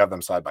world, and we have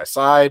them side by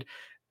side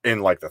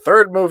in like the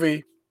third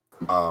movie,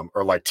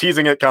 or like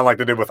teasing it kind of like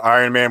they did with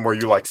Iron Man, where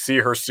you like see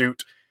her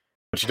suit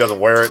but she doesn't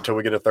wear it till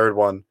we get a third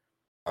one.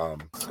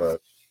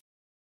 But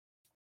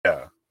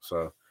yeah,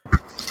 so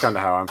that's kind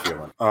of how I'm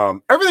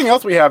feeling. Everything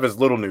else we have is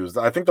little news.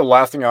 I think the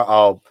last thing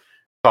I'll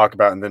talk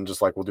about, and then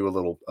just like we'll do a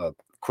little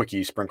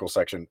quickie sprinkle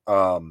section.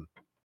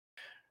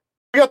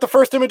 We got the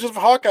first images of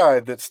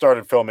Hawkeye that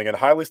started filming, and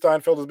Hailey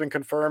Steinfeld has been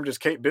confirmed as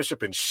Kate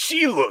Bishop, and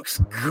she looks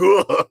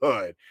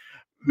good.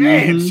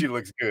 Man, she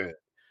looks good.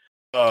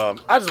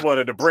 I just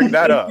wanted to bring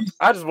that up.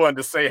 I just wanted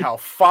to say how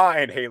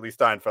fine Hailey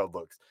Steinfeld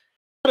looks.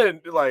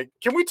 Can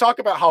we talk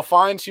about how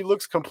fine she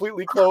looks,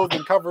 completely clothed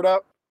and covered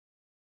up?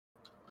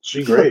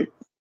 She's great.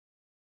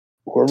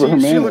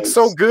 She looks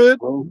so good,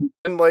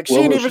 and like she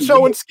ain't even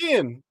showing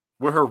skin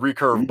with her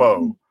recurve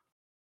bow.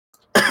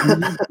 You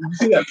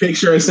see that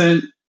picture I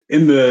sent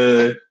in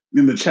the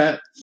chat?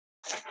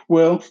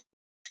 Well,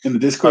 in the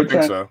Discord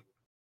chat, so.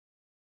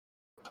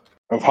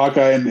 Of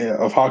Hawkeye and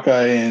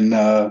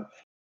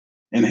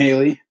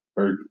Haley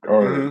or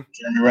Jeremy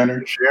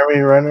Renner. Jeremy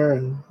Renner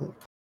and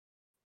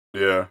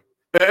yeah.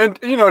 And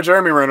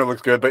Jeremy Renner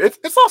looks good, but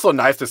it's also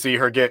nice to see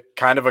her get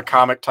kind of a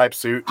comic type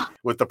suit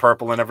with the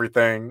purple and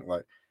everything.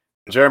 Like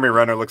Jeremy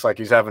Renner looks like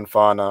he's having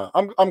fun.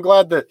 I'm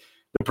glad that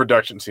the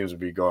production seems to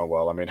be going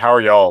well. I mean, how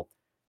are y'all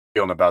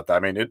feeling about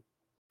that? I mean,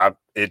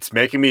 it's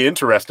making me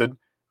interested.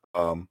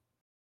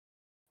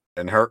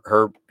 And her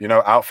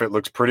outfit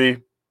looks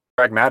pretty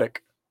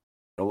pragmatic.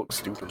 It looks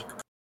stupid.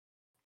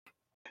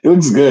 It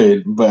looks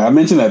good, but I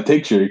mentioned that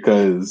picture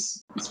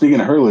because speaking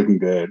of her looking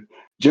good,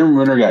 Jeremy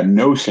Renner got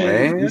no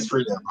shame. Man. He's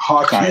straight up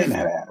Hawkeye in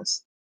that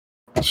ass.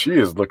 She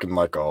is looking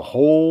like a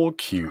whole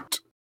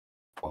cute.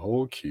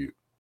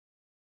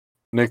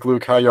 Nick,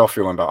 Luke, how y'all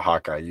feeling about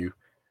Hawkeye? You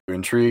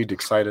intrigued,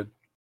 excited?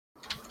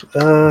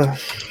 Sure.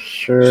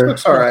 She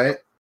looks all right.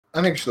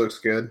 I think she looks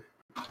good.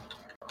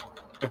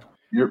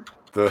 Yep.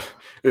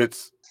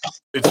 It's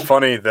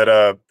funny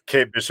that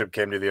Kate Bishop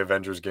came to the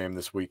Avengers game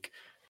this week,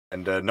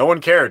 and no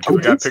one cared because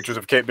we got pictures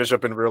of Kate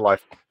Bishop in real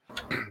life.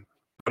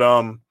 But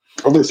oh,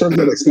 they started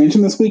that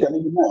expansion this week. I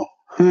didn't even know.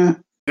 Huh.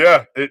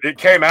 Yeah, it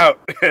came out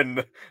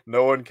and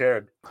no one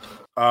cared.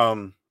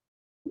 So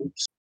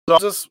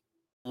just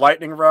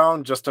lightning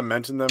round, just to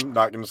mention them.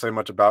 Not going to say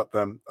much about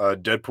them.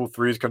 Deadpool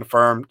 3 is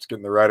confirmed. It's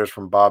getting the writers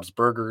from Bob's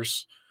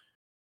Burgers.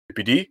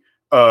 PPD.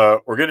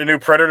 We're getting a new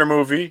Predator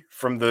movie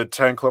from the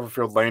 10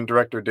 Cloverfield Lane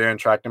director Dan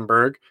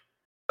Trachtenberg.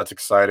 That's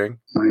exciting.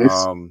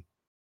 Nice.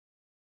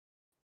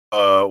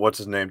 What's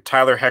his name?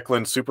 Tyler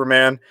Hoechlin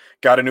Superman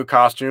got a new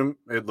costume.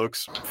 It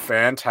looks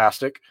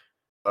fantastic.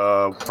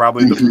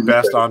 Probably the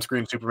best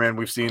on-screen Superman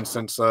we've seen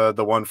since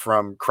the one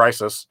from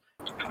Crisis.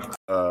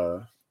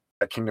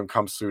 That Kingdom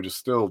Come Soon is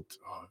still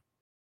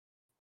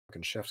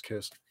fucking chef's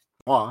kiss.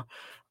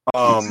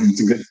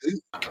 It's a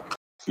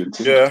good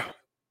thing. Yeah.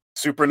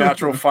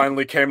 Supernatural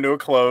finally came to a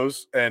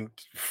close, and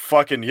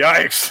fucking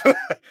yikes.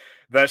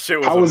 That shit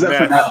was How was a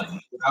that mess.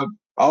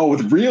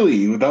 finale?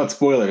 Really? Without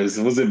spoilers,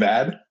 was it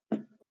bad?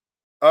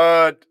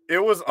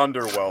 It was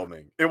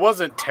underwhelming. It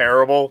wasn't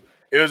terrible.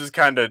 It was just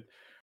kind of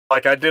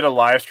like I did a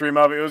live stream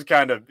of it. It was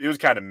kind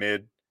of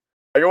mid.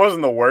 Like it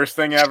wasn't the worst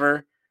thing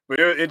ever, but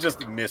it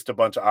just missed a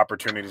bunch of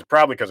opportunities,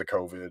 probably because of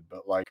COVID.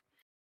 But like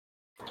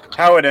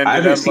how it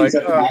ended, I'm like,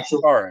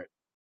 all right.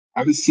 I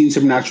haven't seen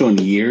Supernatural in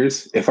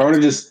years. If I were to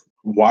just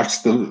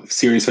watch the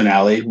series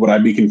finale, would I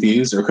be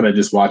confused, or could I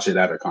just watch it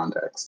out of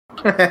context?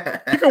 You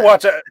can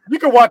watch it. You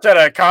can watch that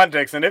out of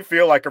context, and it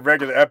feel like a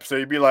regular episode.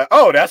 You'd be like,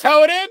 "Oh, that's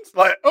how it ends."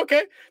 Like,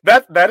 okay,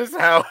 that is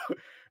how.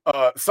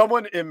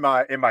 Someone in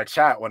my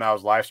chat when I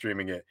was live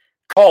streaming it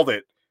called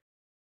it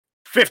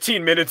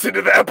 15 minutes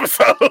into the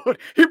episode.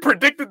 He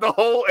predicted the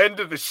whole end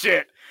of the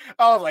shit.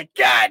 I was like,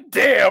 "God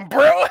damn,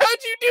 bro,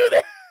 how'd you do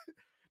that?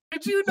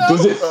 Did you know?"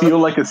 Does it feel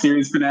like a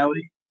series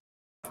finale?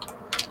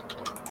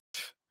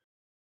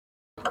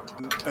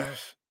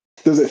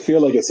 Does it feel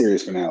like a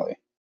series finale?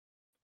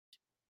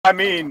 I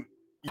mean,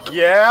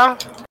 yeah.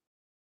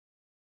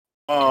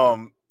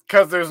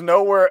 Because there's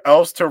nowhere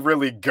else to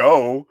really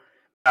go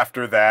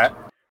after that.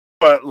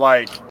 But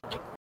like,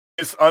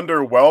 it's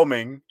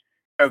underwhelming.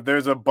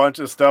 There's a bunch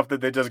of stuff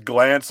that they just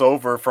glance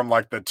over from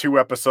like the 2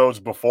 episodes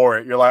before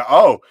it. You're like,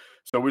 oh,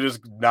 so we're just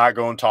not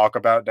going to talk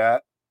about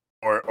that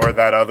or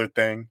that other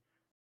thing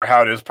or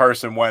how this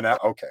person went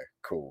out. Okay,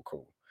 cool.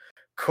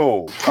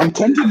 I'm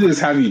tempted to just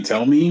have you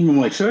tell me. I'm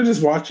like, should I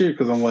just watch it?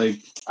 Because I'm like,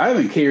 I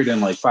haven't cared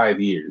in like 5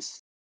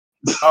 years.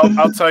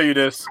 I'll tell you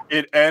this.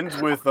 It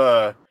ends with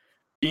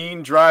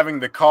Dean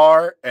driving the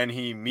car and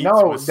he meets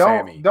with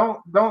Sammy.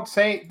 Don't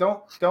say.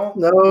 Don't. No.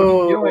 What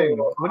are you doing?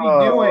 What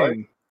are you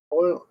doing?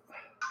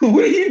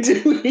 What are you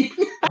doing?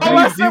 All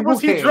I said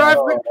was he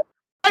drives the.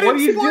 What are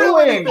you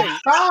doing?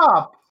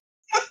 Stop.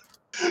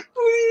 What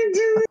are you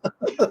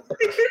doing?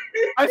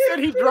 I said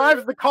he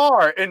drives the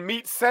car and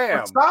meets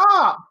Sam.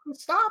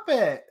 Stop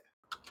it.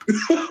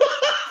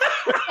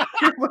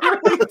 You're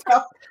literally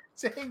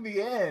saying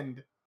the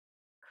end.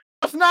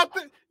 That's not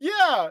the.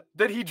 Yeah,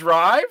 that he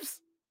drives.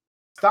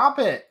 Stop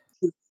it.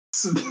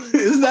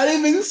 It's not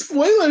even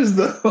spoilers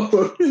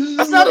though.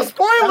 That's not a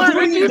spoiler.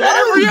 They do that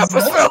every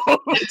episode.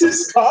 It's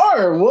his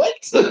car. What?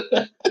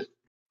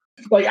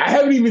 Like I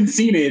haven't even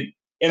seen it,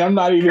 and I'm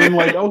not even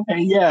like, okay,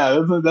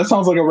 yeah, that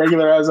sounds like a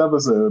regular ass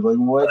episode. Like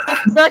what?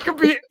 That could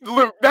be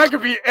Luke. That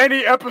could be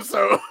any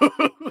episode.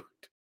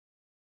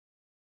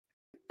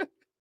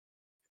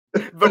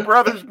 The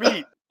brothers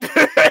meet.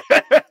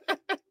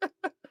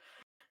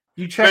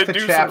 You check the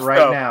chat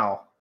right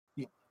now.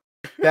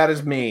 That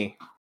is me.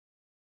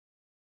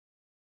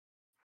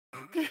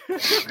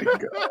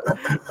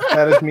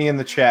 That is me in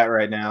the chat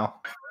right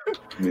now.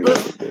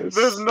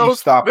 There's no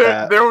stop.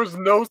 There was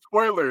no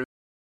spoilers.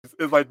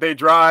 It's like they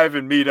drive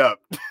and meet up.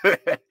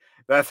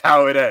 That's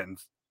how it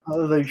ends. How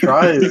do they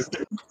drive?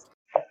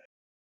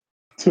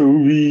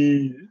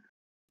 Toby.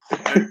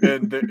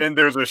 And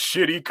there's a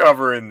shitty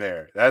cover in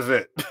there. That's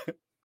it.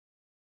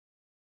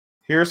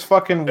 Here's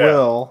fucking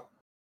Will.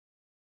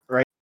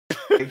 Right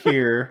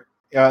here.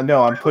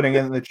 No, I'm putting it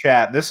in the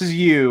chat. This is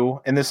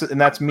you, and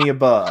that's me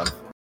above.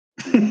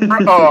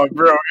 Oh,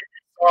 bro, if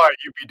you saw it,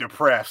 you'd be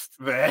depressed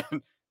then.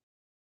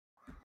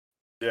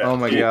 Yeah. Oh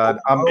my god,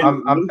 I'm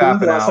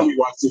tapping out. Time you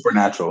watched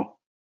Supernatural?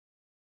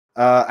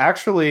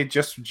 Actually,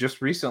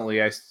 just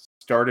recently, I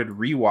started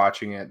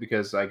rewatching it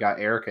because I got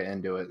Erica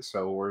into it.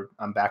 So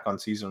I'm back on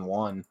season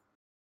 1.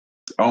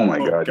 Oh my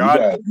god,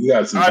 you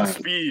got some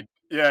Godspeed.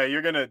 Yeah,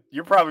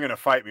 you're probably gonna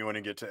fight me when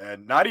you get to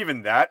end. Not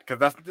even that,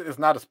 because it's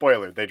not a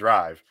spoiler. They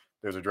drive.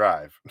 There's a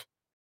drive.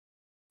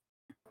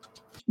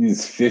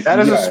 He's 50. That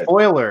is a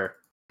spoiler.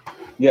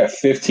 Yeah,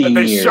 15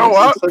 they years. Show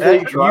up.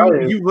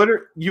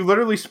 You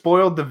literally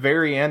spoiled the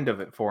very end of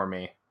it for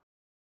me.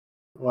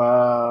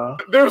 Wow.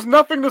 There's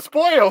nothing to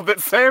spoil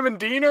that Sam and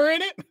Dean are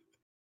in it.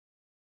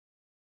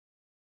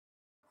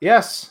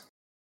 Yes.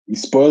 You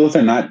spoil if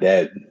they're not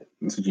dead.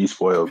 That's what you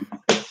spoiled.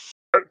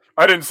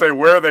 I didn't say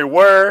where they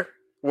were,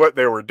 what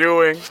they were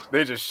doing.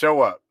 They just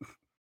show up.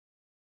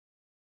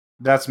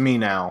 That's me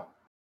now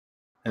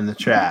in the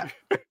chat.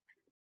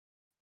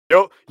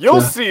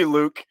 You'll see,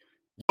 Luke.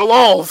 You'll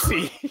all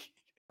see.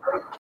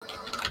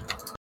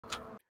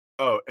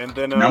 Oh, and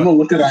then I'm gonna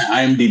look at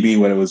IMDb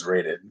when it was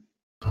rated.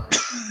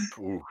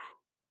 Ooh,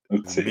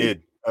 Let's see.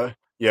 mid.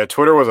 Yeah,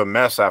 Twitter was a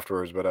mess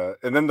afterwards, but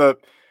and then the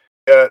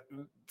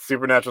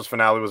Supernatural's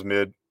finale was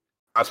mid.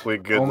 Possibly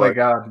good. Oh my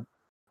god,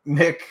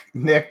 Nick,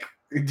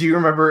 do you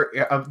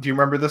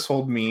remember this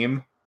old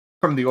meme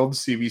from the old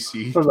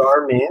CBC? Was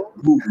our meme?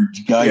 Ooh,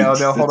 yikes, yeah,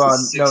 no, hold on.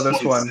 No, this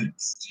 6.6. one.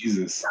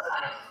 Jesus.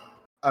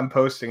 I'm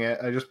posting it.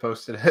 I just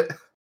posted it.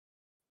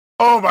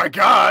 Oh my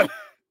god.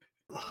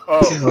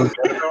 Oh,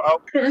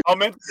 I'll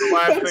mention the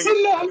last That thing.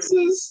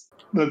 synopsis.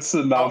 That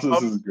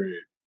synopsis is great.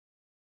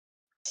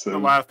 So, the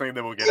last thing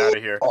that we'll get out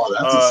of here. Oh,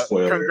 that's a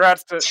spoiler.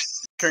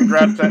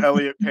 Congrats to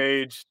Elliot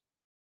Page.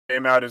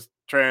 Came out as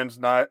trans,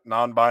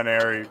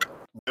 non-binary,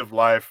 live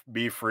life,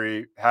 be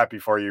free. Happy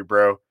for you,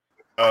 bro.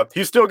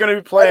 He's still gonna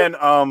be playing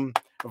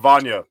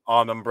Vanya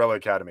on Umbrella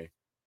Academy,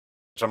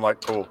 which I'm like,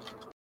 cool.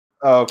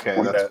 Oh,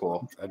 okay, that's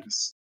cool.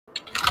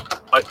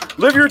 Like,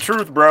 live your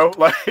truth, bro.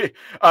 Like,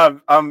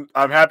 I'm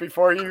happy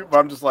for you, but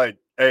I'm just like,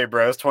 hey,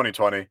 bro, it's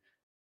 2020.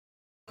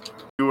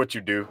 Do what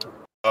you do.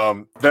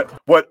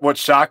 What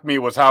shocked me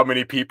was how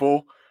many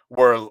people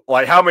were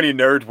like, how many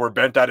nerds were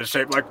bent out of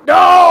shape. Like,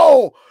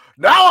 no,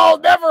 I'll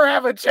never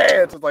have a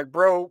chance. It's like,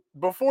 bro,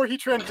 before he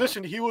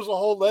transitioned, he was a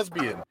whole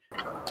lesbian.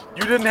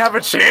 You didn't have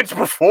a chance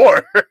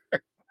before.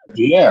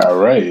 Yeah,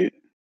 right.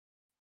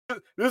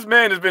 This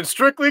man has been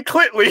strictly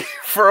clitly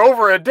for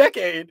over a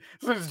decade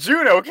since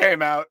Juno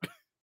came out.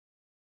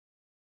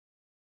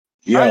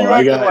 Yo,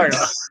 I got.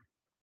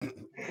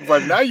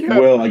 Like now you have.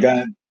 Well, I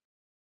got.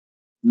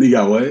 You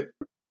got what?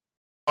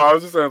 I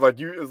was just saying,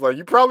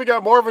 you probably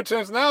got more of a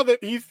chance now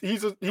that he's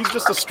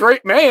just a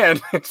straight man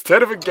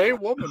instead of a gay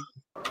woman.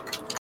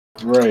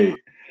 Right.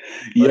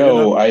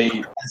 Yo,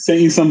 I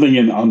sent you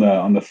something on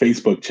the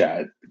Facebook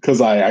chat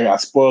because I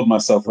got spoiled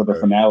myself for the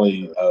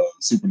finale of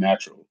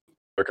Supernatural.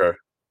 Okay.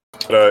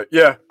 But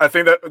yeah, I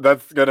think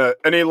that's gonna.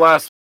 Any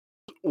last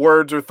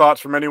words or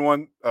thoughts from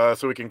anyone,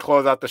 so we can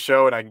close out the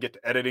show and I can get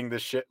to editing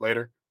this shit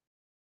later?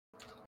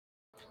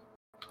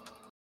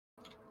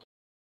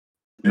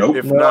 Nope.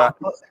 If not,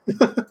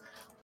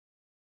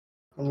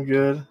 I'm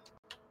good.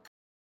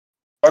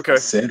 Okay.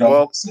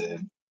 Well,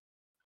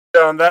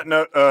 yeah, on that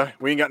note,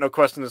 we ain't got no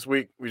question this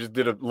week. We just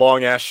did a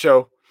long ass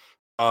show.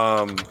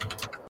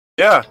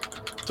 Yeah.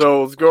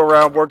 So let's go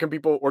around. Where can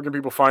people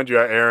find you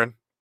at, Aaron?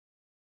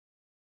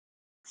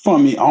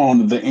 Find me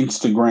on the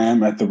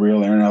Instagram at the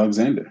real Aaron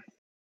Alexander.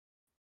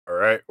 All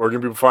right. Where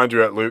can people find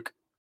you at, Luke?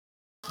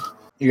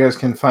 You guys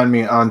can find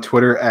me on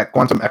Twitter at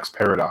Quantum X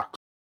Paradox.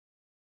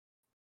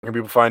 Where can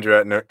people find you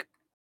at, Nick?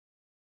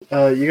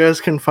 You guys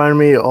can find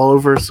me all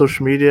over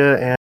social media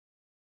and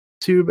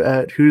YouTube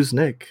at Who's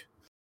Nick.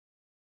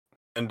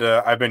 And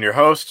I've been your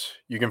host.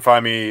 You can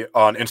find me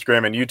on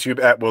Instagram and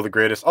YouTube at Will the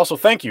Greatest. Also,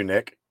 thank you,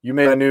 Nick. You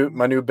made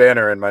my new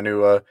banner and my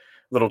new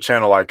little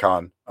channel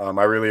icon.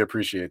 I really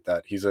appreciate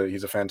that. He's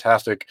a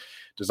fantastic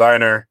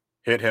designer.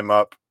 Hit him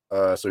up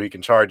so he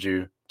can charge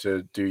you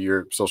to do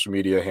your social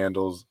media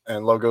handles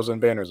and logos and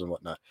banners and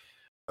whatnot.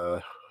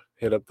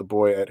 Hit up the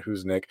boy at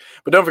Who's Nick.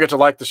 But don't forget to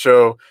like the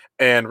show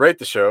and rate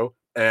the show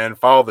and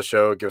follow the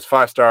show. Give us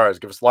 5 stars.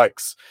 Give us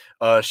likes.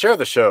 Share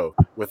the show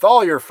with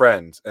all your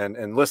friends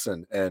and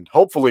listen. And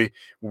hopefully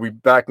we'll be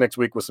back next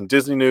week with some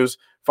Disney news.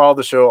 Follow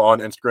the show on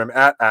Instagram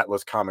at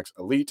Atlas Comics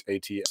Elite,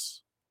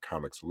 ATS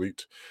Comics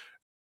Elite.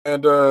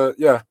 And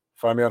yeah,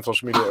 find me on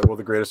social media at Will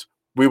the Greatest.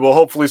 We will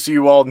hopefully see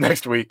you all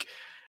next week.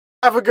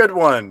 Have a good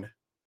one.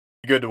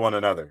 Be good to one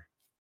another.